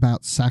always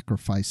about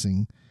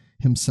sacrificing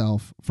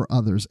himself for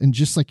others. And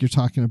just like you're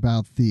talking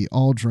about the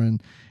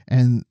Aldrin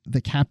and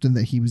the captain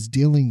that he was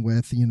dealing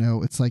with, you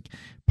know, it's like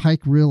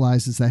Pike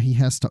realizes that he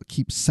has to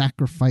keep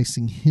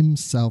sacrificing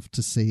himself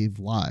to save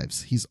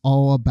lives. He's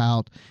all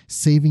about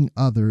saving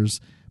others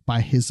by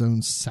his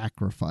own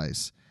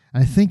sacrifice.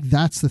 And I think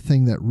that's the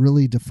thing that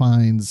really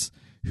defines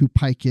who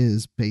Pike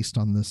is based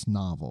on this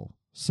novel.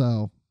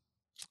 So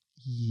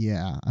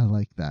yeah, I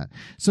like that.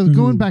 So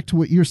going back to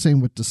what you're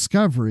saying with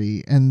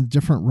Discovery and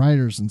different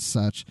writers and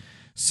such.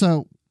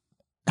 So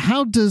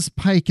how does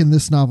Pike in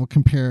this novel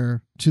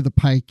compare to the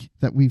Pike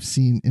that we've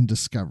seen in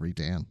Discovery,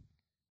 Dan?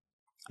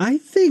 I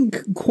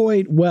think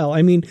quite well.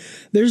 I mean,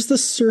 there's the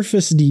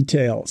surface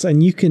details,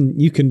 and you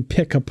can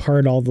pick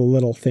apart all the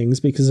little things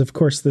because, of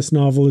course, this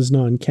novel is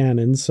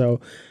non-canon. So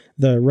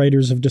the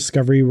writers of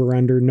Discovery were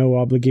under no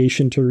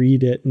obligation to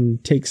read it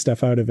and take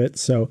stuff out of it.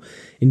 So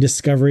in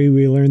Discovery,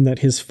 we learn that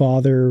his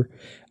father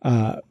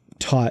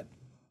taught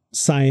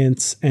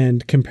science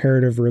and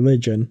comparative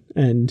religion.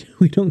 And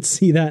we don't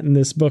see that in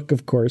this book,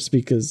 of course,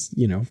 because,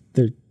 you know,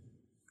 they're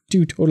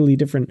two totally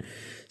different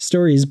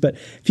stories. But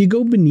if you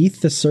go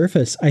beneath the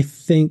surface, I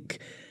think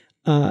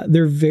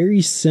they're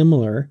very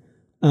similar.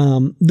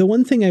 The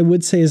one thing I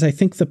would say is I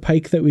think the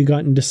Pike that we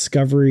got in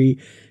Discovery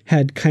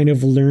had kind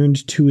of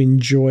learned to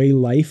enjoy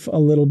life a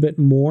little bit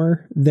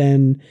more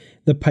than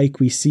the Pike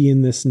we see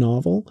in this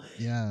novel.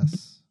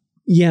 Yes.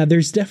 Yeah,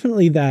 there's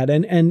definitely that.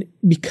 And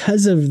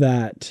because of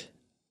that,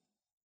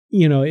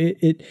 you know,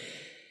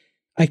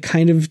 I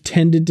kind of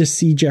tended to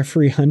see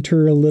Jeffrey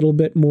Hunter a little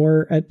bit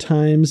more at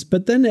times,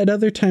 but then at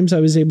other times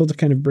I was able to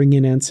kind of bring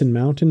in Anson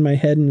Mount in my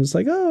head and was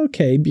like, oh,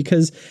 okay,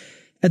 because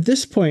at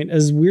this point,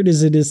 as weird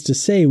as it is to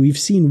say, we've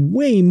seen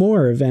way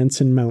more of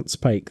Anson Mount's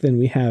Pike than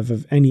we have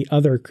of any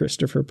other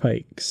Christopher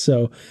Pike.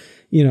 So,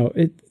 you know,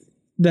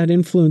 that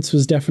influence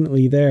was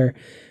definitely there.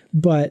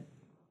 But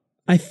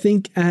I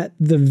think at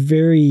the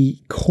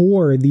very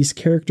core, these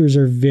characters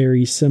are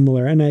very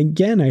similar. And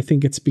again, I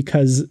think it's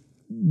because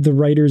the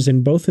writers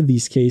in both of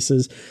these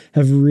cases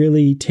have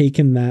really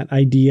taken that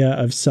idea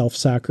of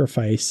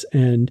self-sacrifice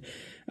and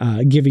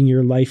giving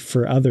your life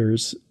for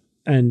others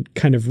and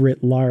kind of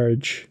writ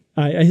large.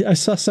 I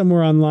saw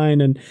somewhere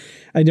online, and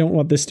I don't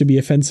want this to be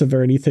offensive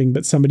or anything,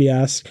 but somebody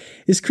asked,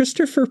 is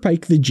Christopher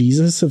Pike the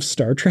Jesus of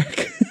Star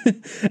Trek?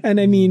 And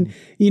I mean,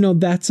 you know,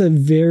 that's a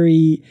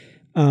very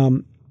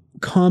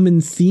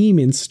common theme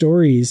in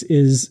stories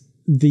is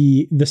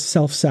the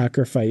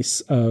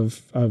self-sacrifice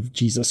of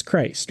Jesus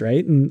Christ,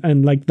 right?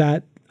 And like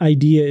that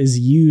idea is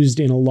used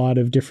in a lot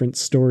of different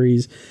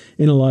stories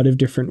in a lot of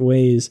different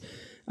ways.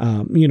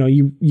 You know,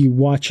 you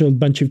watch a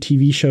bunch of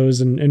TV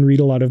shows and read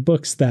a lot of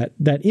books, that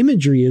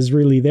imagery is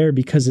really there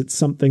because it's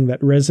something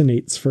that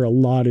resonates for a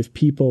lot of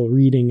people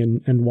reading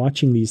and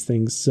watching these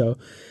things. So,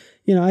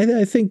 you know,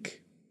 I think,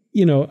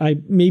 you know, I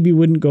maybe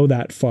wouldn't go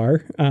that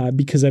far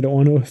because I don't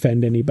want to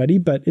offend anybody,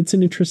 but it's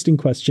an interesting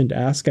question to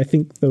ask. I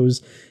think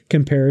those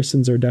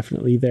comparisons are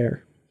definitely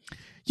there.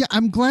 Yeah,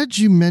 I'm glad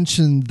you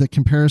mentioned the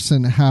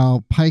comparison,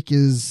 how Pike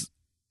is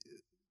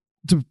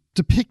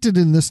depicted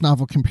in this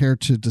novel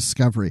compared to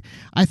Discovery.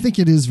 I think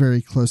it is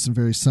very close and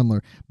very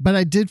similar, but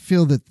I did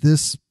feel that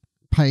this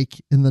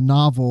Pike in the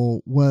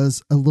novel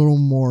was a little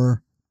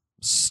more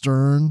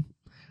stern,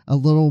 a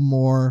little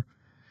more,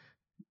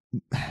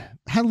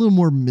 had a little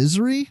more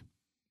misery,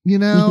 you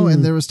know,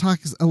 and there was talk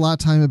a lot of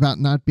time about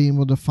not being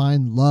able to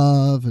find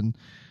love and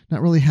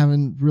not really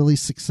having really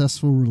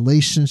successful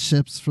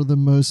relationships for the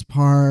most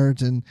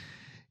part. And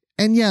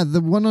yeah, the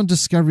one on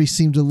Discovery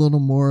seemed a little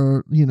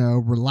more, you know,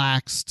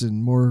 relaxed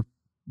and more,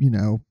 you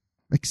know,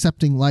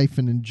 accepting life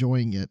and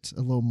enjoying it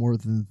a little more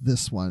than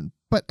this one.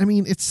 But I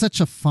mean, it's such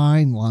a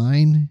fine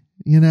line,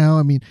 you know,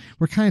 I mean,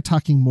 we're kind of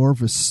talking more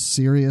of a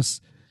serious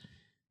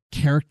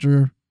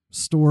character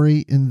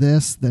story in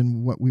this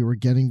than what we were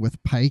getting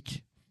with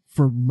Pike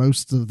for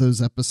most of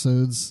those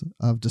episodes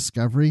of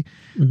Discovery.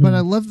 But I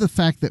love the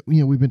fact that,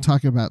 we've been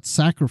talking about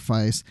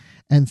sacrifice,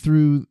 and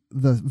through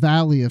the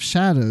Valley of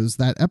Shadows,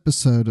 that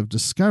episode of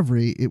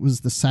Discovery, it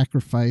was the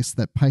sacrifice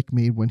that Pike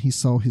made when he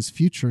saw his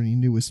future and he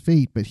knew his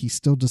fate, but he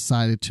still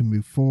decided to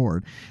move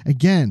forward.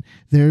 Again,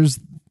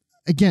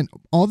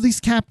 all these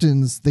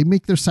captains, they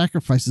make their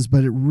sacrifices,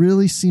 but it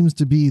really seems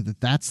to be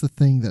that that's the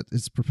thing that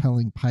is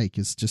propelling Pike,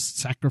 is just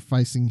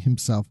sacrificing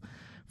himself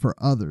for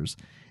others.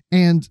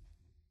 And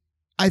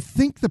I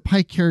think the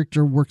Pike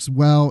character works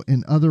well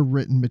in other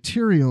written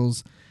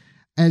materials.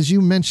 As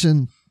you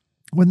mentioned,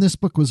 when this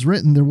book was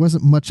written, there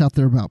wasn't much out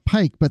there about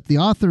Pike, but the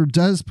author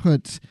does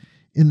put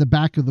in the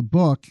back of the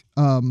book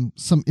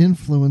some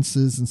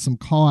influences and some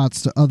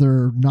call-outs to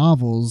other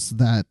novels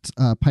that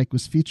Pike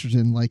was featured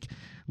in, like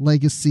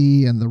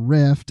Legacy and The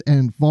Rift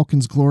and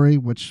Vulcan's Glory,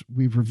 which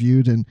we've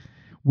reviewed, and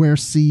Where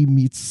Sea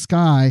Meets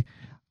Sky.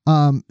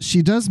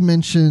 She does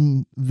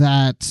mention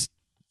that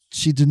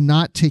she did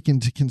not take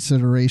into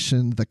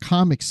consideration the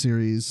comic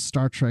series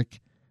Star Trek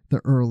The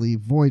Early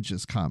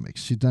Voyages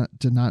comics. She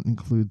did not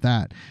include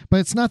that. But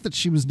it's not that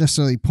she was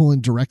necessarily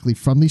pulling directly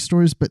from these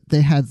stories, but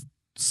they had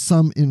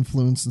some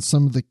influence, and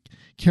some of the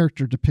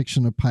character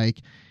depiction of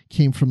Pike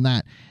came from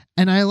that.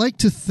 And I like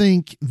to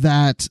think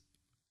that,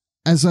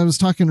 as I was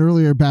talking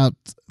earlier about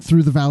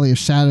Through the Valley of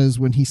Shadows,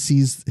 when he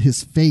sees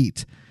his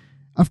fate,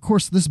 of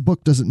course, this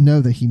book doesn't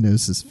know that he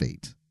knows his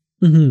fate.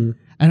 Mm-hmm.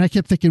 And I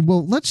kept thinking,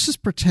 well, let's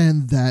just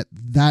pretend that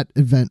that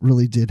event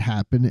really did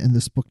happen and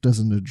this book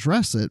doesn't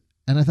address it.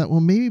 And I thought,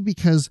 well, maybe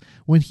because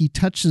when he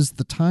touches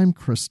the time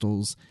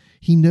crystals,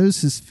 he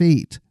knows his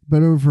fate,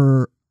 but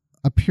over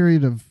a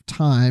period of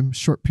time,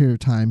 short period of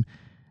time,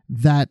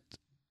 that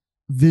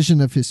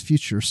vision of his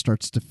future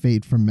starts to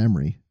fade from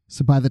memory.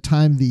 So by the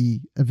time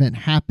the event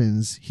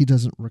happens, he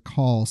doesn't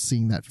recall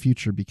seeing that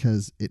future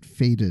because it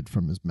faded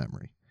from his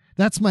memory.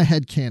 That's my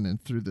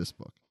headcanon through this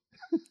book.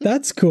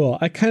 That's cool.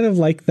 I kind of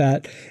like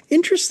that.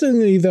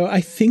 Interestingly, though, I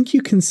think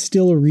you can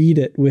still read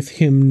it with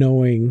him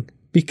knowing,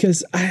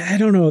 because I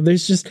don't know,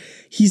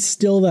 he's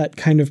still that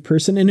kind of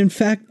person. And in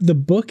fact, the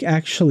book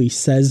actually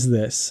says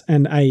this.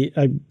 And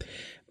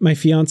my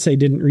fiance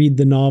didn't read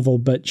the novel,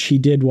 but she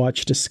did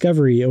watch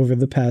Discovery over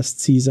the past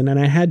season. And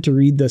I had to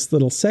read this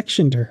little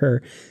section to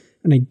her,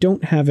 and I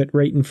don't have it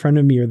right in front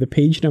of me or the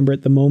page number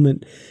at the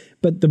moment.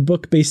 But the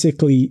book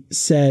basically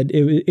said,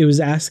 it was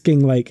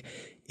asking, like,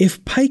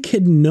 if Pike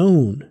had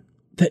known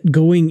that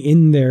going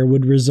in there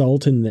would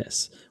result in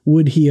this,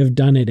 would he have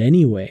done it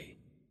anyway?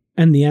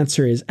 And the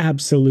answer is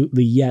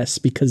absolutely yes,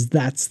 because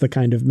that's the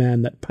kind of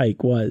man that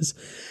Pike was.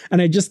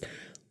 And I just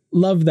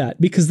love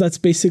that, because that's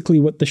basically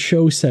what the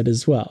show said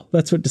as well.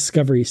 That's what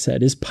Discovery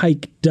said, is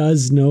Pike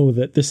does know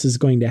that this is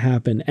going to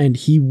happen, and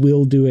he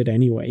will do it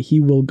anyway. He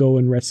will go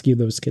and rescue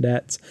those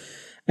cadets.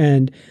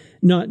 And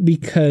not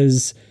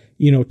because,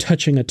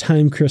 touching a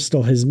time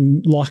crystal has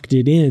locked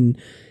it in,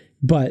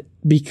 but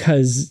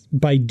because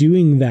by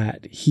doing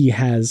that, he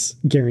has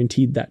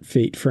guaranteed that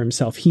fate for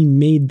himself. He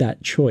made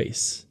that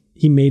choice.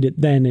 He made it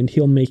then, and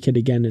he'll make it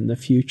again in the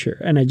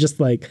future. And I just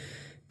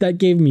that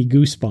gave me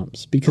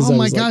goosebumps, because oh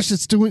my gosh,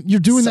 you're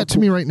doing so that to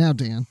me right now,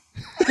 Dan.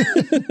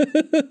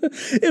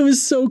 It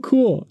was so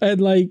cool.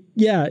 And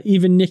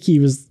even Nikki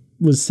was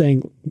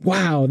saying,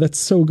 wow, that's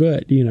so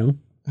good,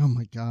 Oh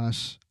my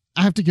gosh.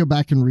 I have to go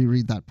back and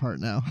reread that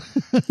part now.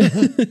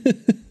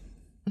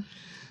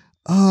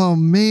 Oh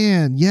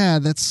man, yeah,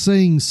 that's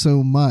saying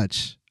so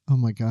much. Oh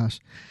my gosh.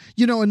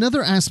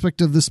 Another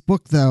aspect of this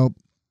book, though,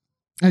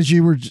 as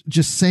you were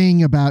just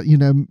saying about,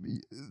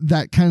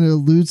 that kind of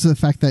alludes to the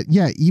fact that,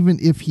 yeah, even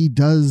if he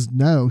does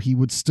know, he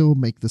would still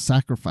make the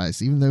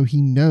sacrifice. Even though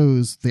he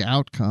knows the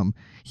outcome,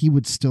 he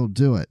would still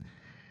do it.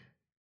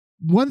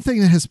 One thing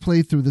that has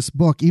played through this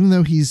book, even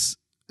though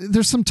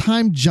there's some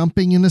time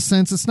jumping in a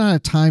sense, it's not a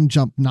time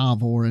jump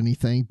novel or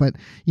anything, but,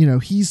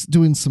 he's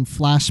doing some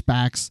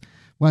flashbacks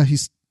while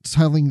he's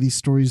telling these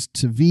stories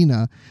to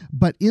Vina.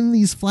 But in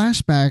these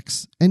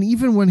flashbacks, and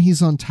even when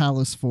he's on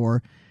Talos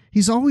 4,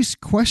 he's always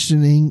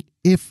questioning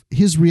if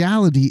his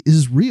reality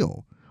is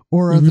real,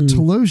 or are the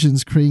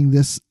Talosians creating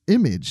this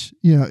image?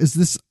 Is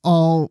this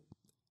all,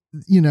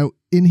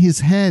 in his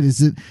head? Is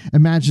it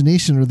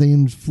imagination? Are they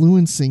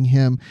influencing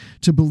him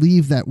to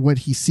believe that what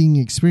he's seeing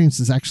and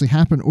experiences actually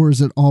happened, or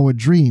is it all a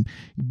dream?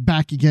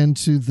 Back again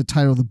to the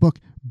title of the book,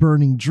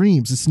 Burning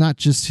Dreams. It's not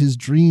just his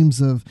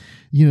dreams of,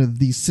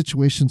 these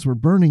situations were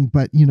burning,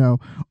 but,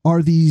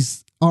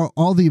 are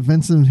all the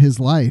events in his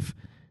life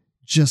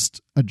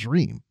just a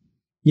dream?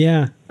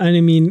 Yeah. And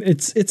I mean,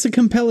 it's a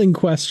compelling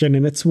question,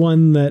 and it's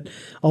one that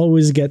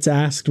always gets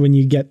asked when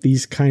you get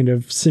these kind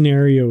of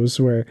scenarios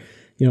where,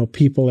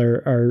 people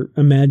are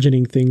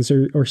imagining things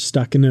or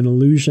stuck in an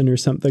illusion or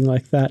something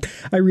like that.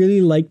 I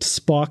really liked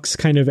Spock's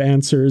kind of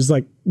answers,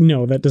 like,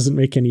 no, that doesn't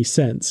make any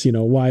sense.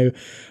 Why,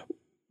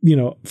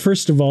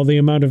 first of all, the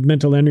amount of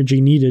mental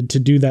energy needed to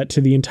do that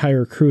to the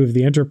entire crew of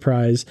the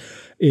Enterprise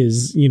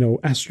is,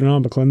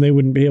 astronomical, and they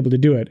wouldn't be able to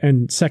do it.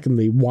 And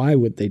secondly, why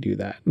would they do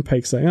that? And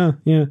Pike's like, oh,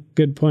 yeah,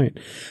 good point.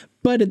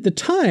 But at the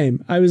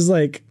time, I was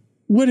like,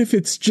 what if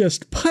it's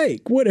just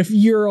Pike? What if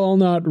you're all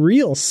not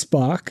real,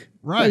 Spock?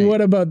 Right. Like,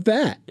 what about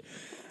that?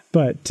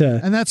 But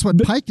and that's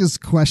what Pike is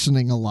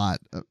questioning a lot.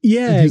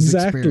 Yeah, in his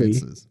exactly.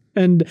 experiences.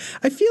 And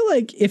I feel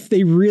like if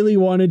they really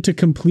wanted to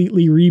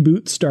completely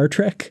reboot Star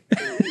Trek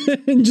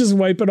and just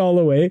wipe it all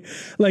away,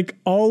 like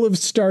all of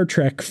Star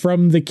Trek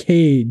from The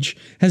Cage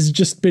has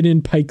just been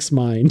in Pike's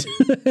mind.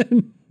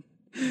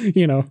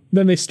 You know,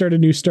 then they start a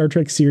new Star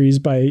Trek series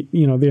by,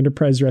 you know, the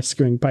Enterprise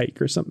rescuing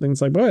Pike or something.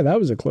 It's like, boy, that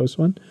was a close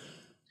one.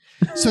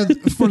 So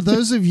for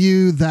those of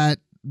you that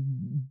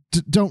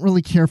don't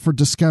really care for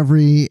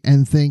Discovery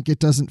and think it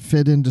doesn't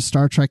fit into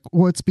Star Trek,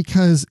 well, it's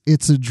because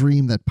it's a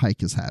dream that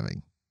Pike is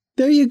having.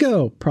 There you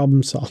go.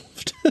 Problem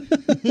solved.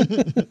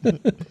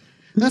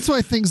 That's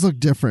why things look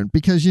different,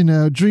 because, you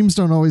know, dreams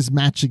don't always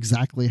match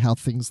exactly how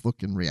things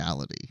look in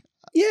reality.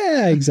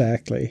 Yeah,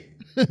 exactly.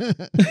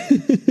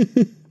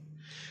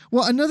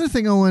 Well, another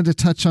thing I wanted to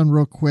touch on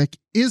real quick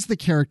is the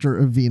character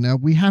of Vina.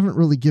 We haven't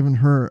really given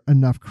her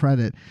enough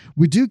credit.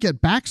 We do get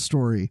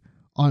backstory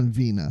on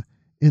Vina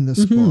in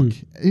this book,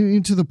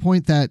 to the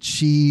point that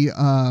she,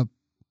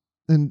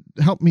 and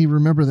help me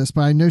remember this,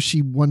 but I know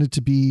she wanted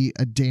to be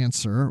a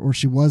dancer, or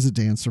she was a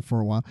dancer for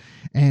a while,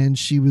 and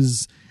she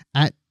was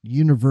at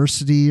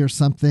university or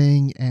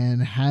something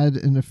and had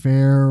an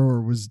affair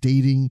or was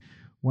dating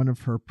one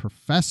of her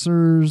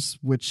professors,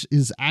 which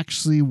is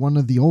actually one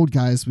of the old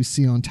guys we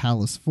see on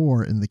Talos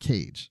 4 in The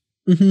Cage.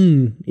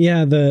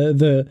 Yeah,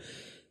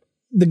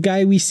 the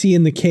guy we see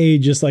in The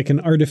Cage is like an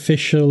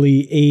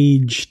artificially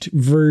aged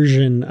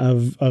version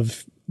of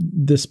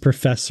this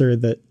professor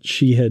that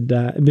she had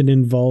been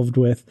involved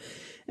with.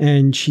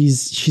 And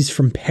she's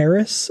from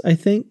Paris, I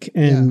think.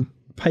 And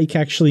Pike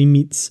actually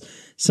meets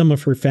some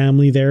of her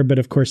family there, but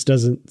of course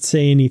doesn't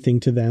say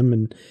anything to them,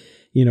 and,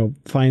 you know,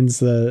 finds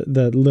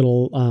the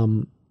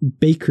little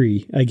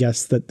bakery, I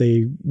guess, that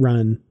they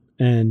run.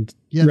 And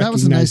yeah, that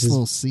was a nice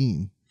little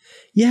scene.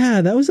 Yeah,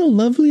 that was a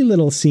lovely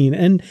little scene.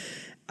 And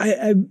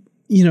I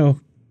you know,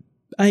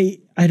 I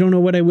don't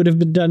know what I would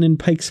have done in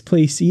Pike's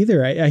place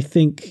either. I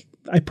think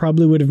I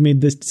probably would have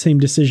made the same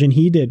decision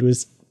he did,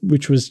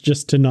 which was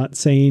just to not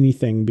say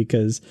anything,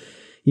 because,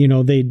 you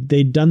know,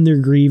 they'd done their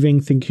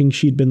grieving thinking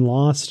she'd been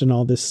lost and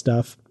all this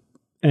stuff.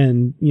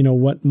 And, you know,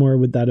 what more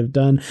would that have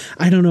done?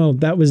 I don't know.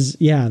 That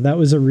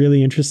was a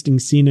really interesting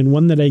scene, and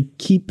one that I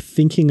keep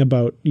thinking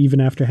about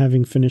even after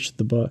having finished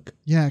the book.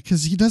 Yeah,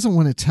 because he doesn't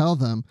want to tell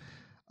them.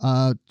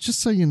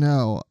 Just so you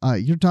know,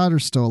 your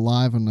daughter's still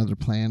alive on another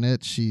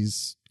planet.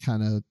 She's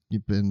kind of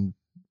been,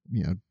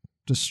 you know,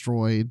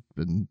 destroyed.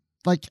 And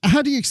like,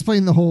 how do you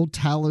explain the whole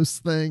Talos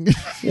thing?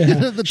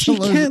 Yeah. She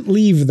can't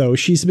leave, though.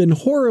 She's been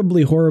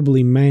horribly,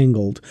 horribly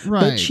mangled.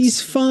 Right. But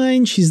she's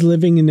fine. She's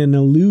living in an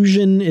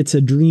illusion. It's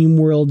a dream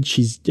world.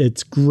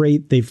 It's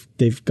great.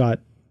 They've got.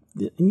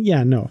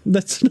 Yeah, no,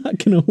 that's not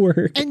going to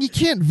work. And you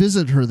can't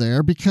visit her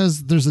there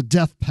because there's a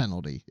death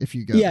penalty if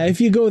you go. Yeah, if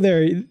you go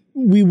there,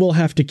 we will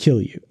have to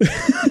kill you.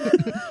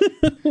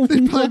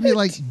 They'd probably be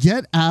like,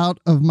 get out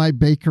of my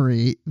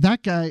bakery.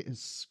 That guy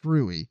is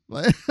screwy.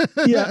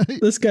 Yeah,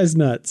 this guy's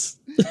nuts.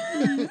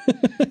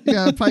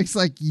 Yeah, Pike's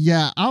like,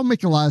 yeah, I'll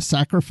make a lot of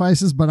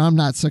sacrifices, but I'm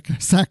not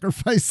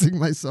sacrificing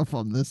myself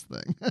on this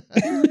thing.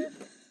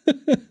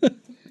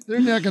 They're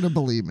not going to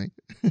believe me.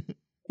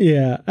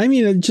 Yeah, I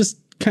mean, it just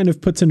kind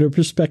of puts into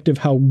perspective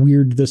how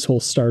weird this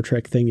whole Star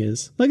Trek thing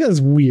is. Like,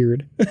 that's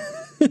weird.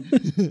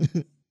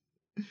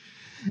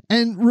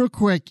 And real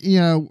quick, you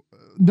know,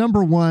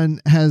 number one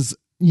has,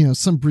 you know,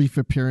 some brief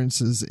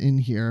appearances in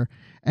here,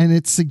 and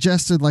it's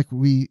suggested, like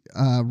we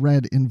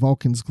read in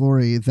Vulcan's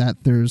Glory,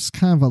 that there's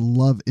kind of a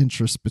love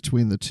interest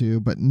between the two,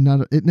 but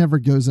it never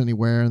goes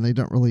anywhere, and they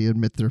don't really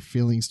admit their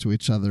feelings to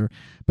each other.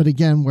 But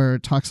again, where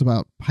it talks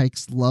about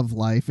Pike's love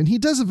life, and he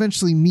does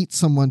eventually meet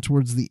someone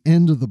towards the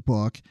end of the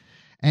book,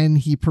 and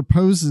he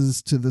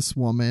proposes to this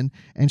woman,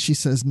 and she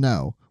says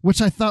no,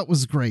 which I thought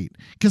was great,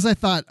 because I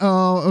thought,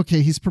 oh,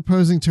 okay, he's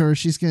proposing to her.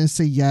 She's going to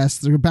say yes.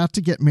 They're about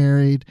to get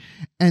married.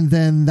 And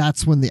then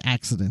that's when the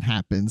accident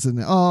happens.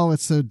 And oh,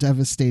 it's so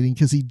devastating,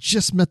 because he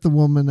just met the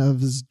woman of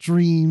his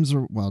dreams,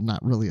 or, well,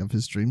 not really of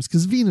his dreams,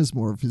 because Vina's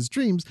more of his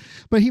dreams,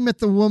 but he met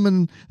the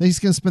woman that he's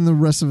going to spend the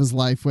rest of his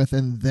life with.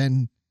 And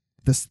then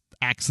this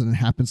accident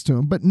happens to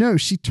him. But no,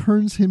 she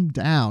turns him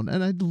down.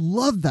 And I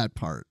love that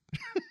part.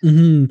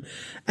 Mm-hmm.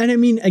 And I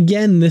mean,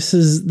 again, this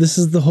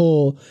is the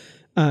whole,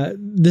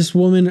 this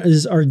woman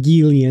is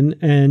Argelian,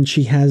 and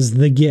she has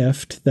the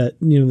gift that,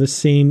 you know, the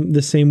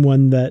same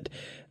one that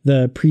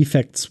the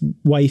prefect's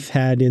wife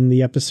had in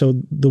the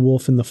episode, The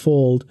Wolf in the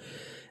Fold.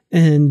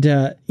 And,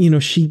 you know,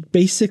 she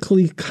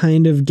basically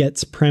kind of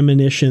gets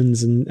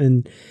premonitions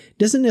and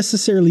doesn't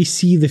necessarily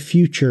see the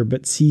future,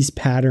 but sees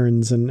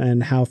patterns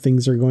and how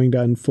things are going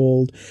to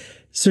unfold.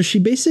 So she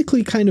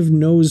basically kind of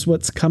knows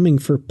what's coming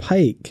for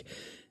Pike.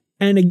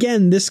 And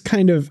again, this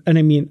kind of, and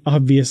I mean,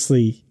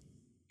 obviously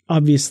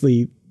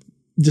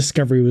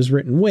Discovery was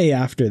written way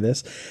after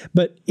this,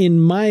 but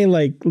in my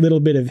like little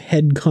bit of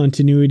head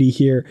continuity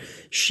here,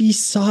 she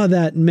saw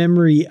that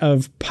memory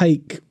of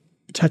Pike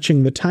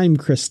touching the time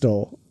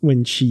crystal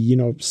when she, you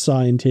know,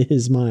 saw into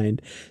his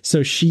mind.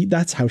 So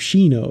that's how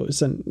she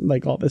knows, and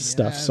like all this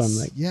stuff. So I'm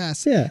like,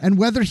 yes. Yeah. And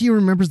whether he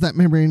remembers that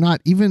memory or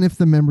not, even if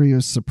the memory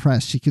was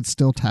suppressed, she could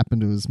still tap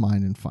into his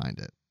mind and find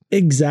it.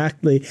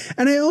 Exactly.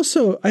 And I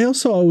also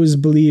always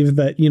believe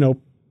that, you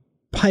know,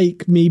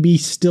 Pike maybe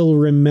still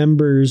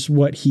remembers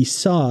what he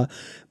saw,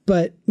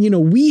 but, you know,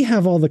 we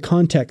have all the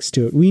context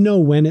to it. We know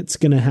when it's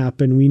going to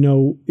happen. We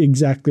know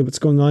exactly what's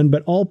going on,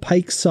 but all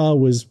Pike saw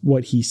was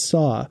what he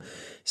saw.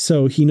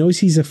 So he knows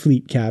he's a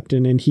fleet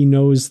captain, and he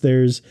knows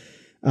there's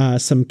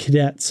some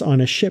cadets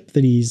on a ship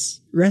that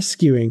he's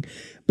rescuing.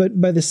 But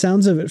by the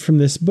sounds of it from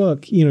this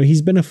book, you know,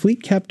 he's been a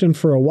fleet captain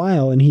for a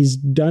while, and he's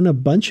done a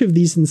bunch of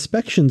these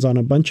inspections on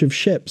a bunch of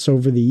ships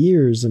over the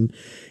years. And,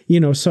 you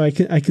know, so I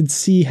could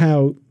see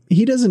how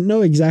he doesn't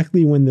know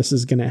exactly when this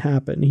is going to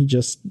happen. He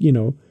just, you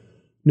know,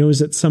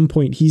 knows at some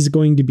point he's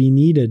going to be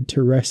needed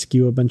to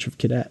rescue a bunch of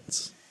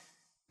cadets.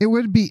 It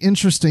would be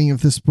interesting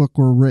if this book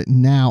were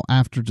written now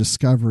after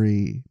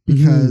Discovery,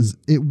 because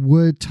it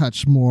would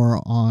touch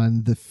more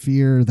on the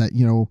fear that,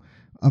 you know,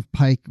 of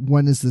Pike,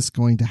 when is this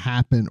going to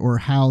happen, or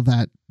how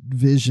that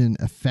vision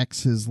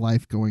affects his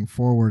life going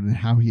forward and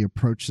how he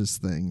approaches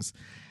things.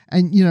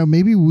 And, you know,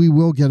 maybe we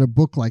will get a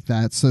book like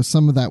that. So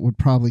some of that would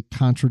probably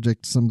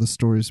contradict some of the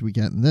stories we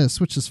get in this,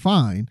 which is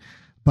fine.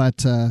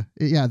 But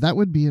yeah, that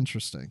would be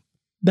interesting.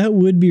 That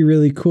would be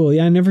really cool.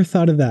 Yeah, I never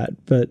thought of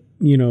that. But,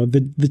 you know, the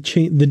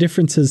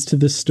differences to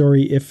this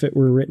story, if it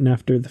were written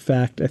after the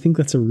fact, I think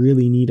that's a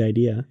really neat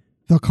idea.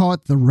 They'll call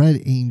it the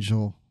Red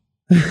Angel.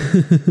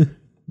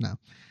 No.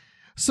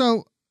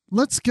 So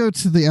let's go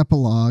to the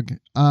epilogue,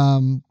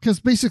 because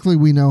basically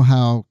we know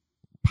how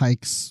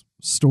Pike's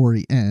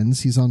story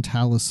ends. He's on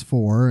Talos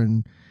 4,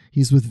 and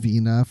he's with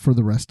Vina for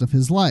the rest of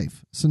his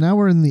life. So now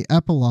we're in the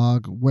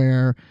epilogue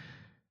where,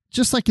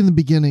 just like in the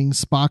beginning,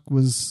 Spock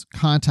was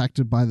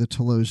contacted by the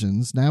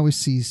Talosians. Now we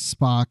see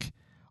Spock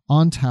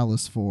on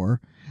Talos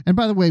 4. And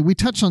by the way, we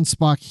touch on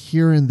Spock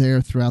here and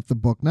there throughout the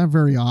book, not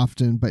very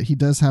often, but he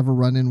does have a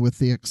run-in with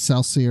the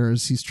Excelsior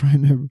as he's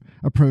trying to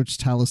approach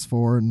Talos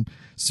 4, and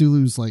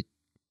Sulu's like,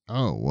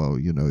 oh, well,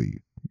 you know,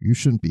 you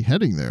shouldn't be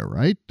heading there,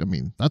 right? I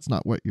mean, that's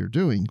not what you're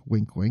doing,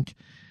 wink, wink.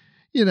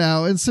 You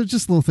know, and so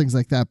just little things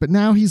like that. But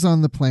now he's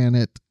on the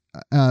planet,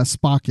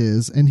 Spock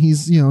is, and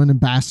he's, you know, an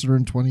ambassador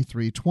in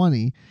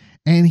 2320,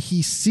 and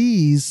he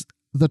sees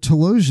the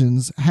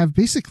Talosians have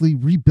basically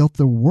rebuilt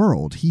the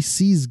world. He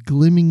sees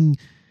gleaming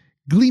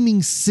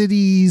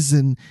cities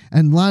and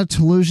a lot of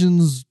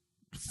Talosians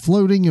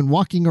floating and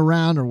walking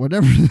around or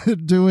whatever they're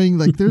doing.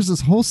 Like, there's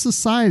this whole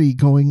society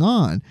going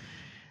on.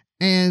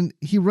 And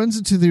he runs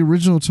into the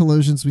original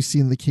Talosians we see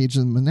in the Cage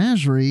and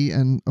Menagerie,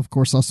 and of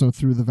course also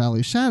through the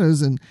Valley of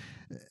Shadows. And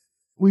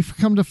we've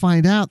come to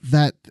find out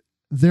that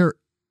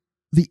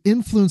the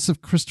influence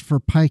of Christopher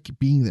Pike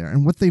being there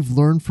and what they've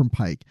learned from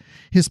Pike,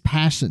 his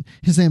passion,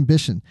 his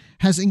ambition,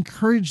 has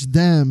encouraged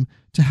them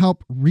to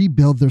help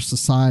rebuild their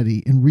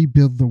society and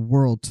rebuild the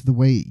world to the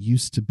way it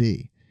used to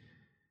be.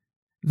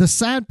 The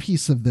sad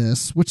piece of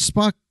this, which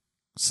Spock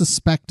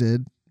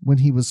suspected when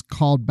he was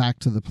called back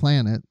to the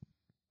planet,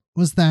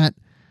 was that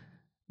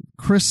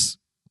Chris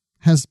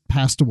has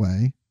passed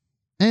away,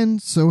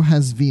 and so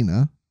has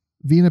Vina.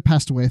 Vina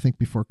passed away, I think,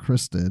 before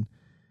Chris did.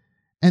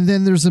 And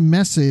then there's a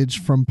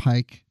message from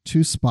Pike to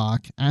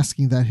Spock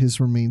asking that his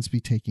remains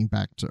be taken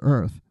back to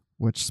Earth,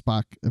 which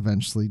Spock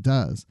eventually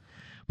does.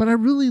 But I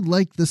really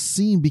like this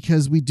scene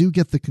because we do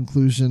get the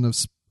conclusion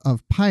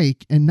of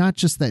Pike, and not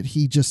just that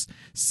he just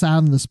sat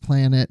on this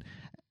planet,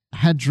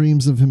 had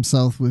dreams of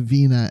himself with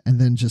Vina, and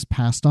then just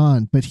passed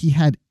on, but he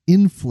had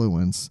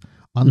influence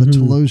on the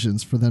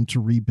Talosians for them to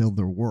rebuild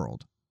their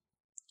world.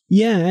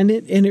 Yeah, and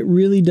it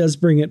really does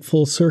bring it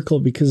full circle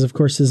because, of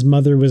course, his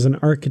mother was an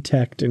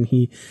architect, and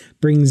he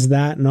brings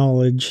that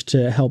knowledge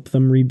to help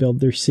them rebuild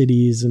their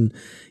cities, and,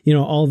 you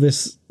know, all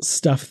this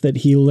stuff that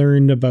he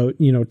learned about,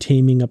 you know,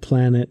 taming a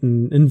planet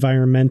and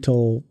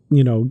environmental,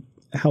 you know,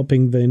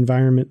 helping the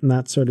environment and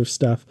that sort of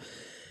stuff.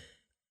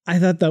 I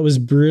thought that was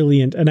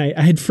brilliant, and I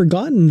had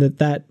forgotten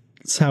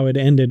that's how it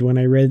ended when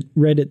I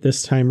read it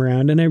this time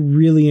around, and I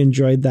really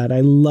enjoyed that. I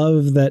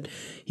love that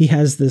he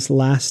has this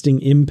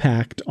lasting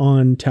impact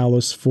on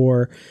Talos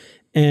 4,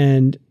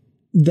 and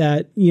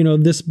that, you know,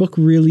 this book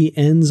really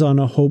ends on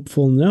a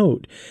hopeful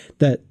note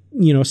that,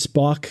 you know,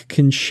 Spock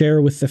can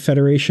share with the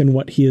Federation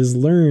what he has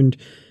learned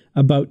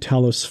about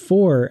Talos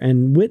 4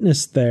 and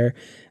witnessed there,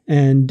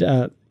 and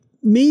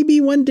maybe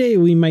one day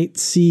we might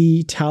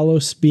see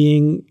Talos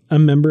being a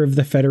member of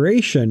the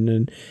Federation,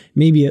 and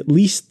maybe at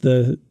least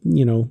the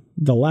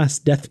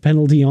last death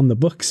penalty on the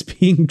books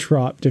being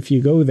dropped if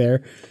you go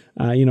there.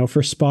 You know,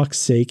 for Spock's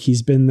sake,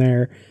 he's been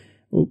there,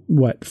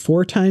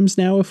 4 times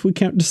now if we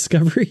count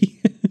Discovery?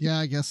 Yeah,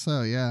 I guess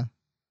so, yeah.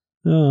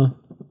 Oh,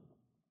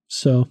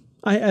 so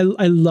I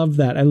love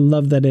that. I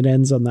love that it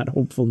ends on that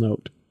hopeful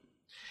note.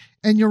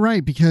 And you're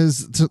right,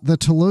 because the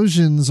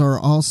Talosians are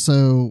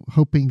also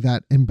hoping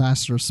that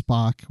Ambassador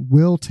Spock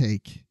will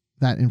take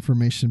that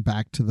information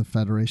back to the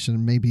Federation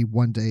and maybe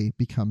one day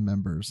become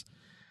members,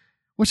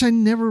 which I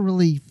never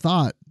really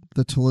thought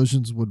the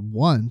Talosians would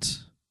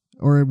want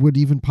or it would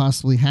even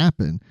possibly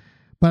happen.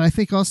 But I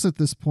think also at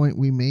this point,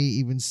 we may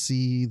even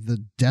see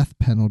the death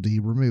penalty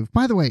removed.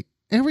 By the way,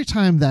 every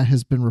time that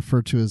has been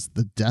referred to as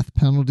the death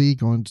penalty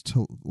going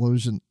to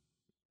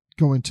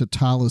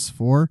Talos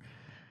 4,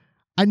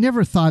 I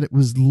never thought it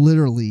was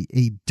literally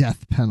a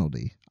death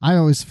penalty. I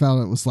always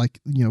felt it was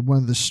like, one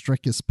of the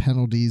strictest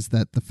penalties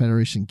that the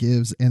Federation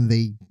gives, and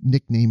they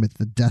nickname it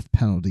the death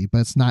penalty, but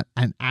it's not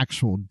an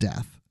actual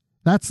death.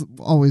 That's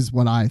always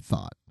what I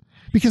thought,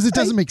 because it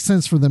doesn't make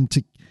sense for them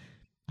to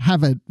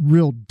have a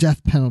real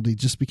death penalty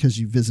just because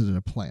you visited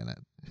a planet.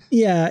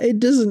 Yeah, it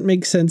doesn't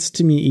make sense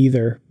to me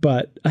either,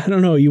 but I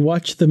don't know. You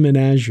watch the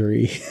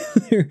Menagerie,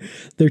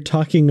 they're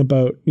talking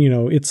about,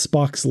 it's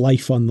Spock's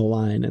life on the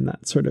line and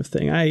that sort of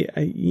thing. I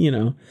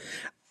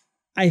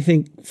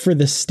think for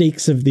the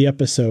stakes of the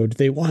episode,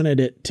 they wanted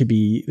it to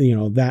be,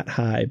 that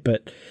high,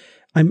 but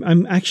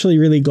I'm actually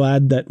really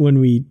glad that when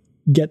we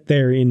get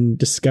there in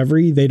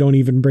Discovery, they don't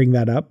even bring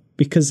that up,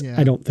 because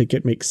I don't think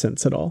it makes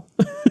sense at all.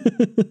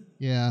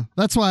 Yeah,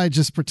 that's why I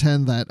just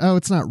pretend that,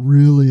 it's not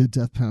really a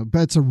death penalty,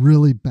 but it's a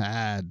really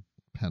bad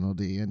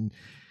penalty, and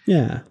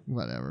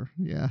whatever.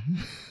 Yeah.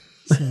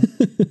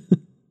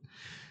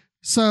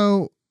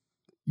 So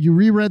you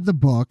reread the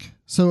book.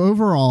 So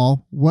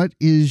overall, what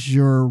is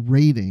your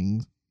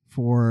rating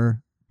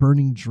for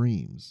Burning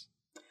Dreams?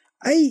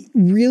 I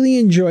really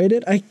enjoyed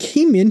it. I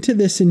came into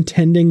this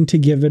intending to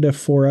give it a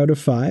 4 out of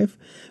 5,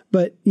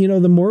 but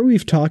the more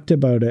we've talked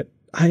about it,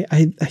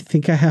 I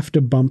think I have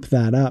to bump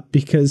that up,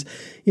 because,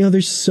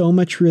 there's so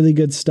much really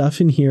good stuff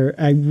in here.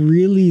 I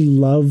really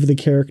love the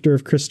character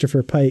of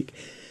Christopher Pike.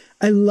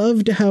 I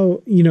loved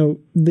how,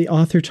 the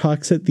author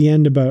talks at the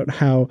end about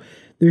how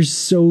there's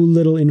so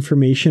little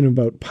information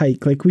about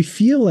Pike. Like, we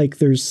feel like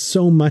there's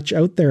so much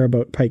out there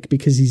about Pike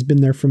because he's been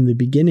there from the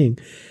beginning.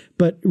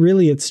 But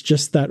really, it's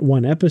just that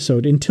one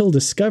episode until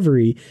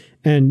Discovery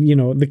and,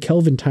 the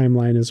Kelvin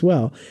timeline as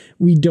well.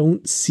 We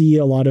don't see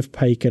a lot of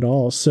Pike at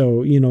all.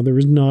 So, there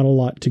was not a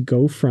lot to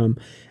go from.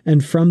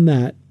 And from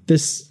that,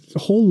 this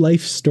whole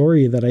life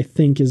story that I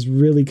think is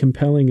really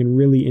compelling and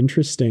really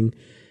interesting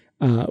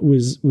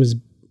was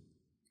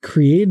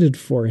created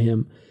for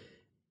him.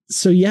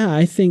 So, yeah,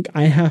 I think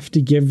I have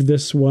to give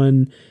this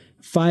one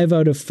 5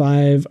 out of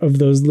 5 of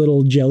those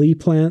little jelly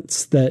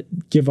plants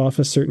that give off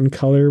a certain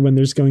color when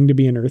there's going to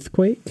be an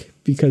earthquake,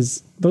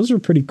 because those are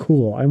pretty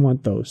cool. I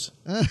want those.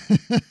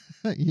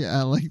 Yeah,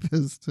 I like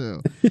those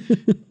too.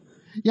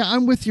 Yeah,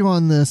 I'm with you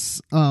on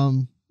this,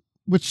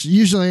 which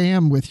usually I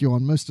am with you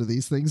on most of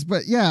these things.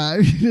 But yeah,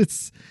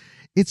 it's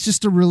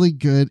just a really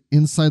good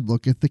inside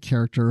look at the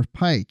character of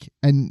Pike.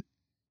 And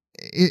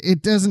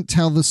it doesn't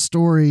tell the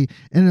story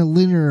in a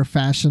linear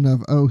fashion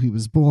of, he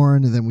was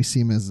born, and then we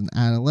see him as an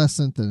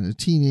adolescent, then a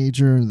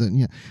teenager, and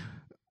then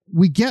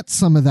we get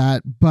some of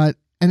that,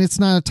 and it's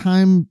not a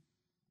time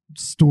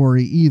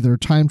story either,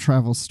 time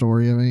travel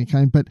story of any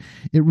kind, but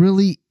it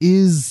really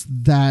is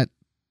that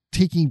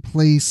taking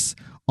place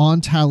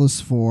on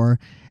Talos 4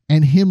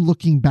 and him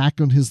looking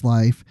back on his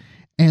life,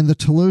 and the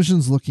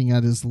Talosians looking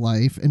at his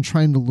life and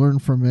trying to learn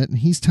from it. And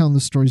he's telling the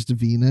stories to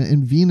Vina,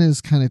 and Vina is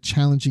kind of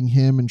challenging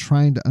him and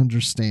trying to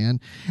understand.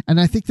 And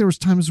I think there was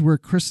times where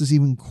Chris is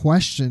even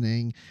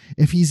questioning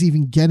if he's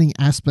even getting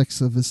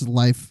aspects of his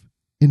life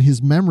in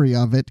his memory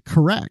of it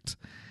correct.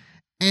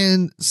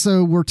 And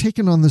so we're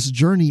taken on this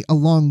journey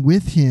along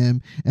with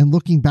him and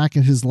looking back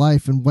at his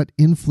life and what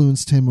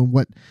influenced him and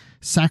what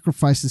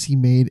sacrifices he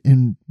made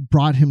and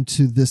brought him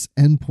to this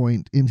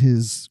endpoint in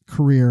his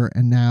career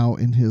and now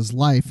in his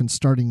life and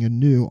starting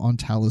anew on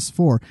Talos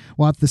 4.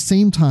 While at the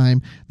same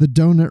time, the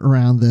donut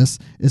around this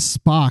is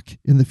Spock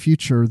in the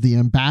future, the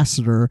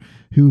ambassador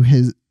who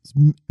is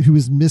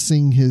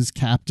missing his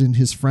captain,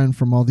 his friend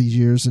from all these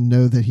years, and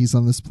know that he's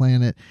on this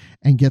planet,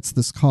 and gets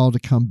this call to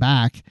come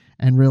back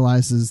and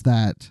realizes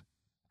that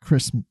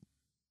Chris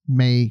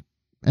may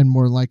and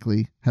more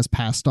likely has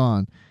passed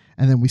on.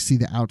 And then we see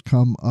the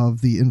outcome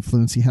of the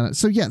influence he had.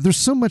 So yeah, there's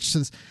so much to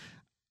this.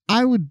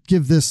 I would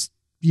give this,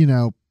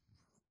 4.5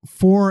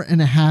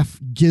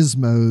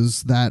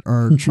 gizmos that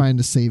are trying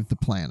to save the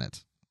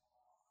planet.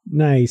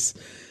 Nice.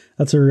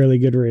 That's a really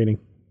good rating.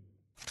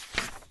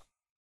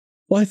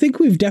 Well, I think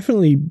we've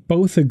definitely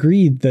both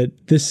agreed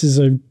that this is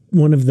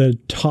one of the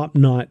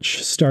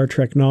top-notch Star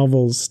Trek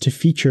novels to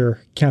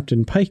feature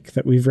Captain Pike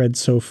that we've read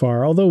so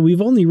far, although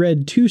we've only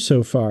read 2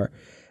 so far.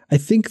 I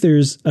think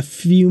there's a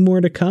few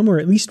more to come, or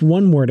at least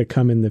one more to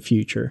come in the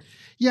future.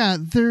 Yeah,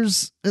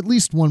 there's at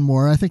least one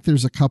more. I think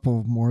there's a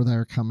couple more that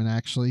are coming,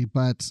 actually,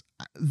 but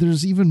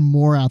there's even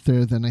more out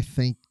there than I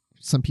think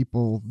some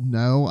people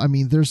know. I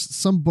mean, there's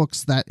some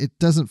books that it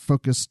doesn't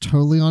focus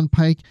totally on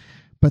Pike,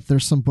 but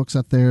there's some books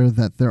out there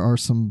that there are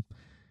some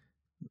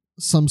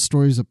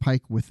stories of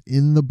Pike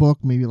within the book,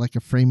 maybe like a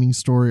framing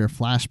story or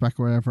flashback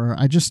or whatever.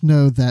 I just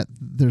know that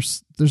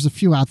there's a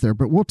few out there,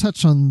 but we'll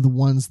touch on the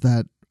ones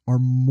that are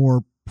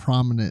more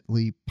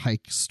prominently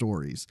Pike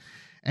stories.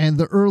 And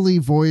the early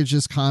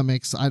Voyages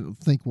comics, I don't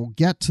think we'll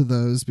get to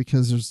those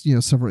because there's,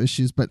 several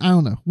issues, but I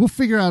don't know. We'll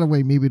figure out a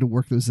way maybe to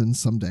work those in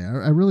someday.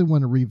 I really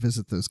want to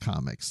revisit those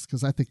comics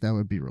because I think that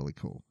would be really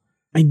cool.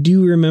 I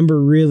do remember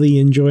really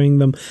enjoying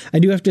them. I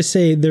do have to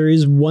say there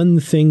is one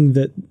thing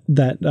that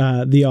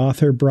the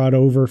author brought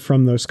over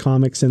from those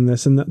comics in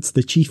this, and that's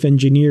the chief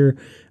engineer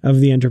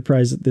of the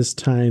Enterprise at this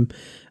time.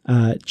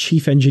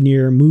 Chief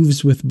Engineer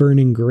moves with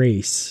burning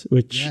grace,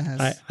 which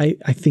yes.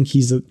 I think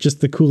he's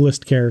just the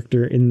coolest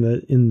character in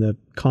the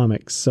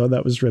comics. So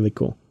that was really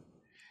cool.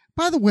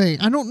 By the way,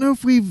 I don't know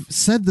if we've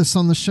said this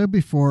on the show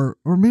before,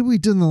 or maybe we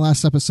did in the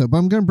last episode, but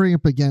I'm going to bring it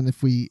up again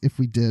if we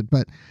did.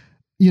 But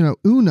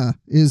Una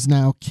is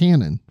now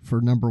canon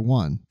for number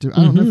 1.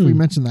 I don't know if we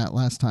mentioned that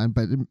last time,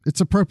 but it's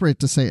appropriate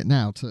to say it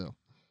now too.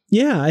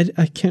 Yeah,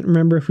 I can't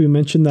remember if we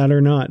mentioned that or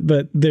not,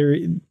 but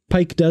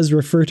Pike does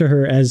refer to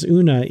her as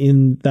Una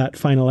in that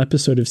final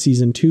episode of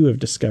season 2 of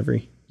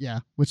Discovery.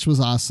 Yeah, which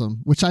was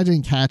awesome, which I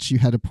didn't catch. You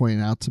had to point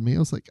it out to me. I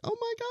was like, oh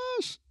my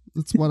gosh,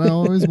 that's what I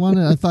always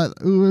wanted. I thought,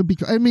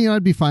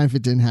 I'd be fine if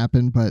it didn't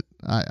happen, but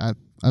I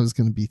was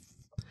going to be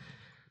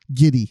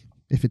giddy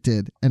if it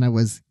did, and I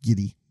was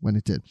giddy when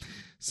it did.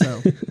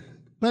 So,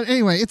 but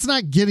anyway, it's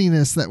not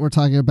giddiness that we're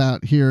talking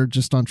about here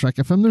just on Trek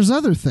FM. There's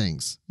other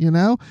things,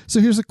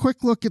 So here's a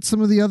quick look at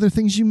some of the other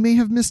things you may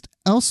have missed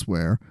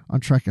elsewhere on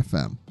Trek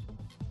FM.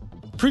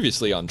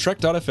 Previously on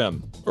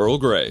Trek.fm, Earl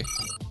Grey.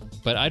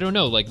 But I don't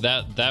know, like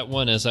that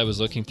one, as I was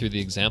looking through the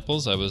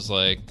examples, I was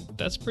like,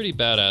 that's pretty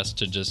badass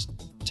to just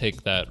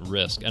take that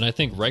risk. And I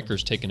think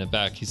Riker's taken it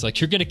back. He's like,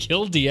 you're going to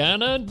kill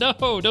Deanna?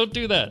 No, don't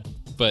do that.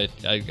 But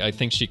I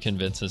think she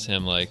convinces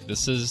him, like,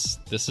 this is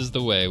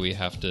the way we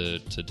have to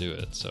do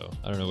it. So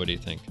I don't know. What do you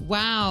think?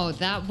 Wow,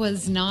 that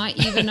was not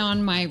even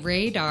on my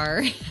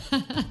radar.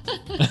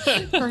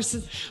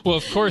 Well,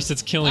 of course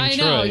it's killing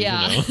Troy. Know,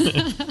 yeah.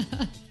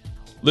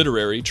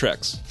 Literary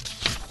Treks.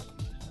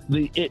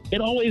 It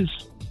always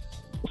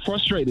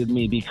frustrated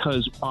me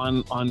because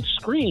on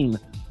screen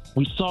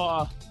we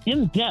saw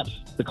in depth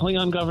the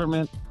Klingon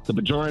government, the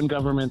Bajoran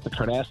government, the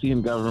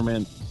Cardassian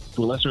government,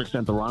 to a lesser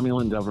extent the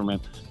Romulan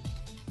government.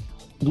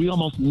 We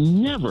almost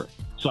never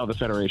saw the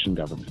Federation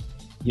government.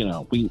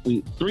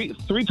 We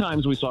three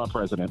times we saw a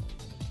president.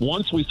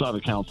 Once we saw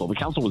the council. The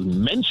council was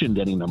mentioned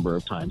any number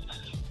of times,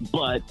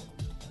 but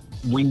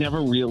we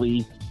never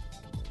really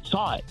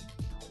saw it.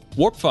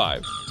 Warp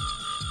 5.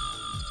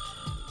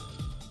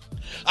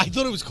 I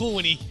thought it was cool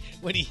when he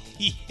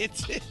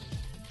hits it.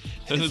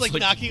 And it's like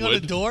knocking on a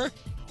door.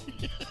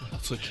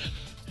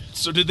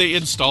 So did they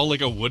install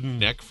like a wooden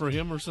neck for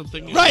him or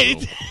something?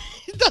 Right.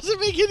 It doesn't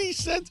make any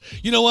sense.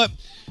 You know what?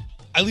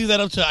 I leave that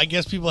up to, I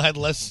guess people had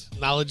less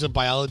knowledge of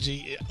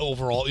biology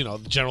overall,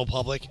 the general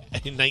public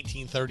in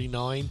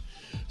 1939.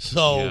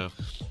 So,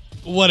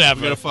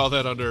 whatever. We got to file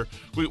that under,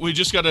 we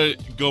just got to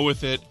go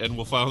with it, and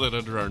we'll file that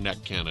under our neck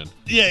canon.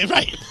 Yeah,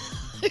 right.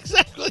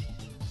 Exactly.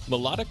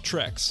 Melodic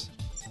Treks.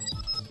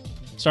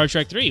 Star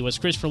Trek 3 was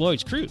Christopher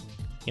Lloyd's crew,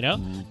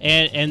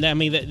 and I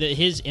mean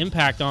his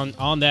impact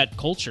on that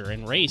culture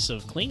and race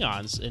of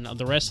Klingons and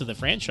the rest of the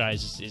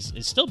franchise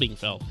is still being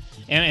felt.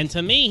 And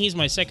to me, he's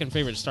my second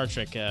favorite Star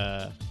Trek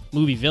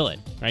movie villain.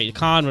 Right,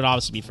 Khan would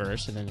obviously be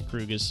first, and then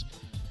Krug is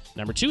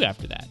number 2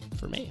 after that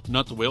for me.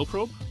 Not the whale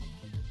probe?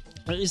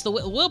 Is the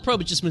whale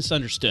probe just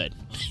misunderstood?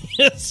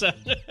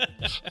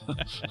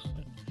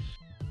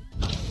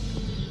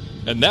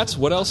 And that's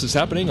what else is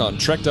happening on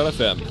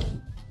Trek.fm.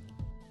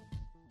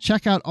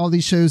 Check out all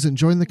these shows and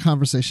join the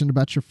conversation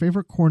about your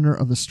favorite corner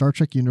of the Star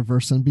Trek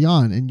universe and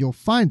beyond, and you'll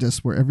find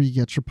us wherever you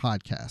get your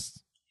podcasts.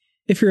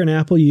 If you're an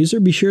Apple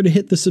user, be sure to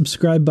hit the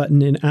subscribe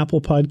button in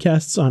Apple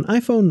Podcasts on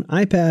iPhone,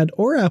 iPad,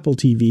 or Apple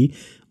TV,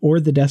 or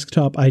the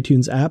desktop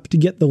iTunes app to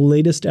get the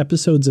latest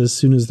episodes as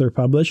soon as they're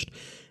published.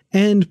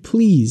 And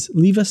please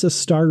leave us a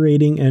star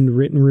rating and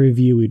written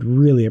review. We'd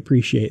really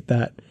appreciate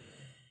that.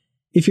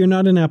 If you're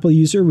not an Apple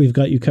user, we've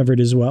got you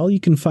covered as well. You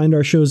can find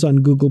our shows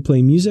on Google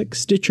Play Music,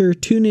 Stitcher,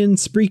 TuneIn,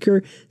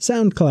 Spreaker,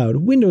 SoundCloud,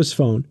 Windows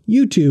Phone,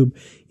 YouTube,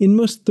 in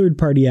most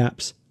third-party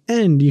apps.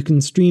 And you can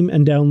stream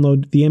and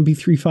download the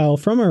MP3 file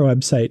from our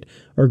website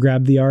or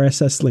grab the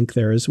RSS link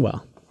there as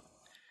well.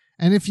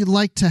 And if you'd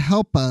like to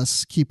help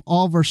us keep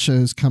all of our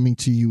shows coming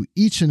to you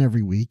each and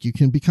every week, you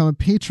can become a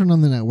patron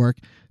on the network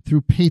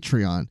through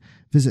Patreon.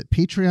 Visit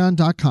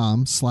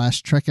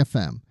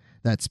patreon.com/TrekFM.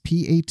 That's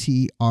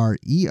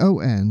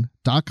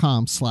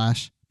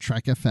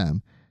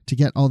patreon.com/TrekFM to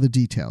get all the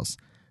details.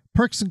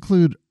 Perks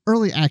include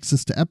early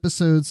access to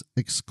episodes,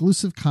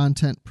 exclusive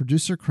content,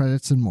 producer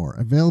credits, and more,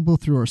 available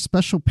through our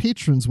special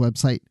patrons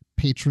website,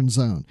 Patron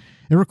Zone.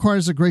 It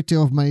requires a great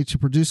deal of money to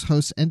produce,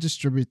 host, and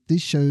distribute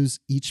these shows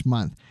each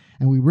month,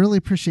 and we really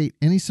appreciate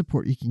any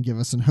support you can give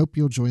us and hope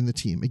you'll join the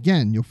team.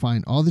 Again, you'll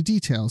find all the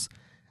details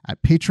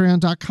at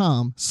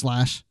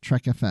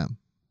patreon.com/TrekFM.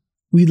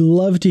 We'd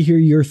love to hear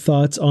your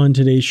thoughts on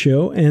today's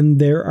show, and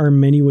there are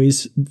many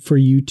ways for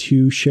you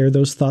to share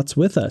those thoughts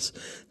with us.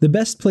 The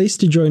best place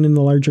to join in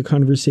the larger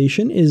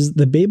conversation is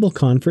the Babel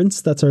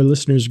Conference. That's our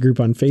listeners group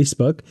on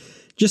Facebook.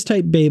 Just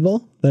type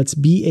Babel, that's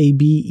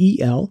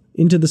Babel,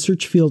 into the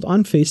search field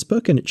on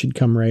Facebook, and it should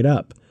come right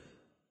up.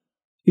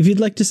 If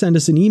you'd like to send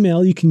us an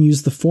email, you can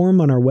use the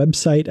form on our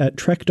website at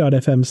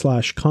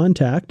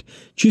trek.fm/contact.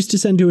 Choose to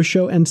send to a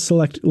show and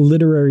select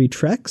Literary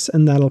Treks,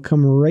 and that'll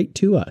come right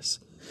to us.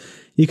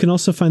 You can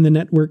also find the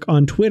network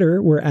on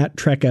Twitter, we're at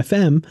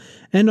TrekFM,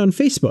 and on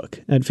Facebook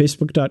at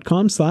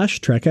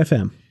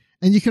facebook.com/TrekFM.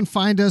 And you can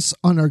find us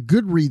on our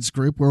Goodreads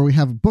group, where we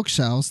have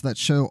bookshelves that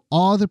show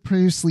all the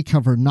previously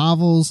covered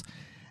novels,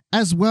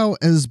 as well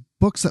as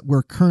books that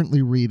we're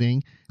currently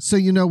reading, so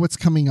you know what's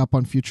coming up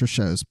on future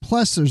shows.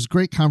 Plus, there's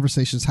great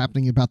conversations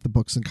happening about the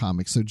books and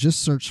comics, so just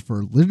search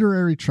for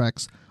Literary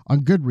Treks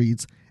on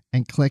Goodreads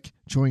and click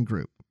Join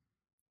Group.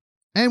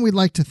 And we'd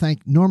like to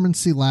thank Norman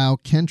C. Lau,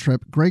 Ken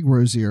Tripp, Greg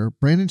Rosier,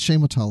 Brandon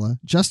Shamatullah,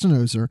 Justin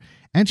Ozer,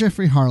 and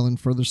Jeffrey Harlan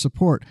for their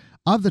support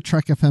of the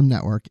Trek FM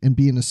network and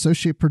being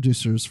associate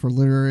producers for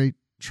Literary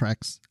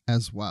Treks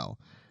as well.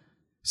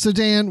 So,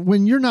 Dan,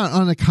 when you're not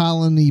on a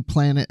colony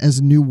planet as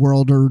a New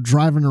Worlder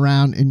driving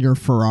around in your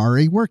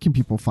Ferrari, where can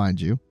people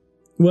find you?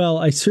 Well,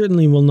 I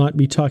certainly will not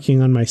be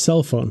talking on my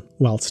cell phone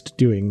whilst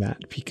doing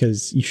that,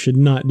 because you should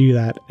not do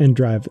that and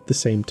drive at the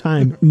same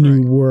time,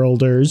 New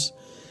Worlders.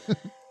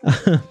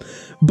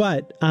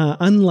 But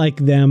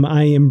unlike them,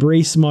 I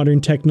embrace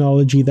modern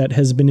technology that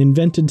has been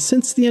invented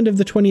since the end of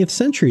the 20th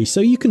century. So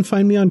you can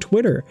find me on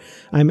Twitter.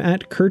 I'm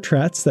at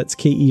Kertrats, that's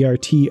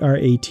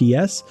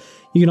Kertrats.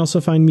 You can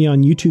also find me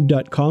on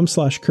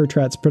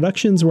youtube.com/Kertrats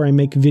Productions, where I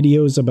make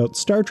videos about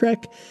Star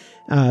Trek,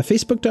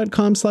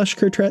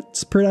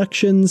 facebook.com/Kertrats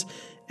Productions,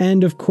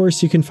 and of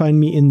course you can find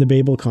me in the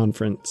Babel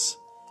Conference.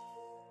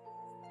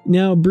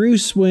 Now,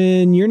 Bruce,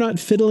 when you're not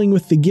fiddling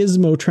with the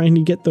gizmo trying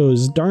to get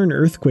those darn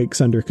earthquakes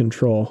under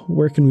control,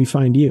 where can we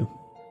find you?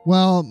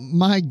 Well,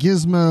 my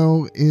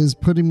gizmo is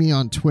putting me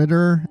on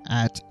Twitter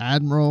at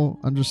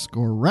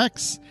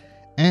Admiral_Rex,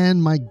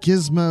 and my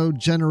gizmo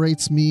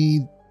generates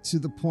me to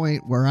the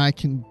point where I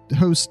can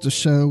host a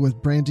show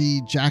with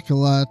Brandy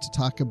Jacula to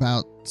talk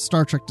about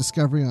Star Trek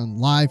Discovery on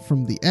Live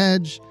from the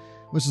Edge,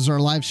 which is our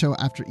live show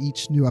after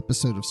each new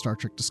episode of Star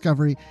Trek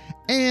Discovery.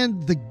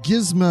 And the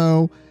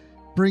gizmo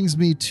brings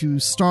me to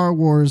Star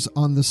Wars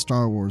on the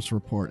Star Wars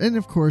Report. And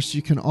of course,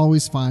 you can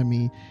always find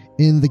me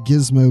in the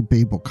Gizmo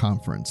Babel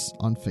Conference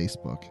on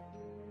Facebook.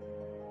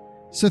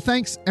 So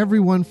thanks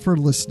everyone for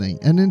listening.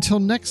 And until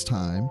next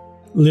time,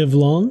 live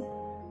long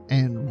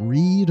and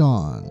read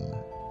on.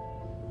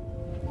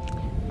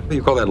 What do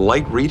you call that,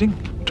 light reading?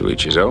 To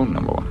each his own,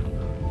 number one.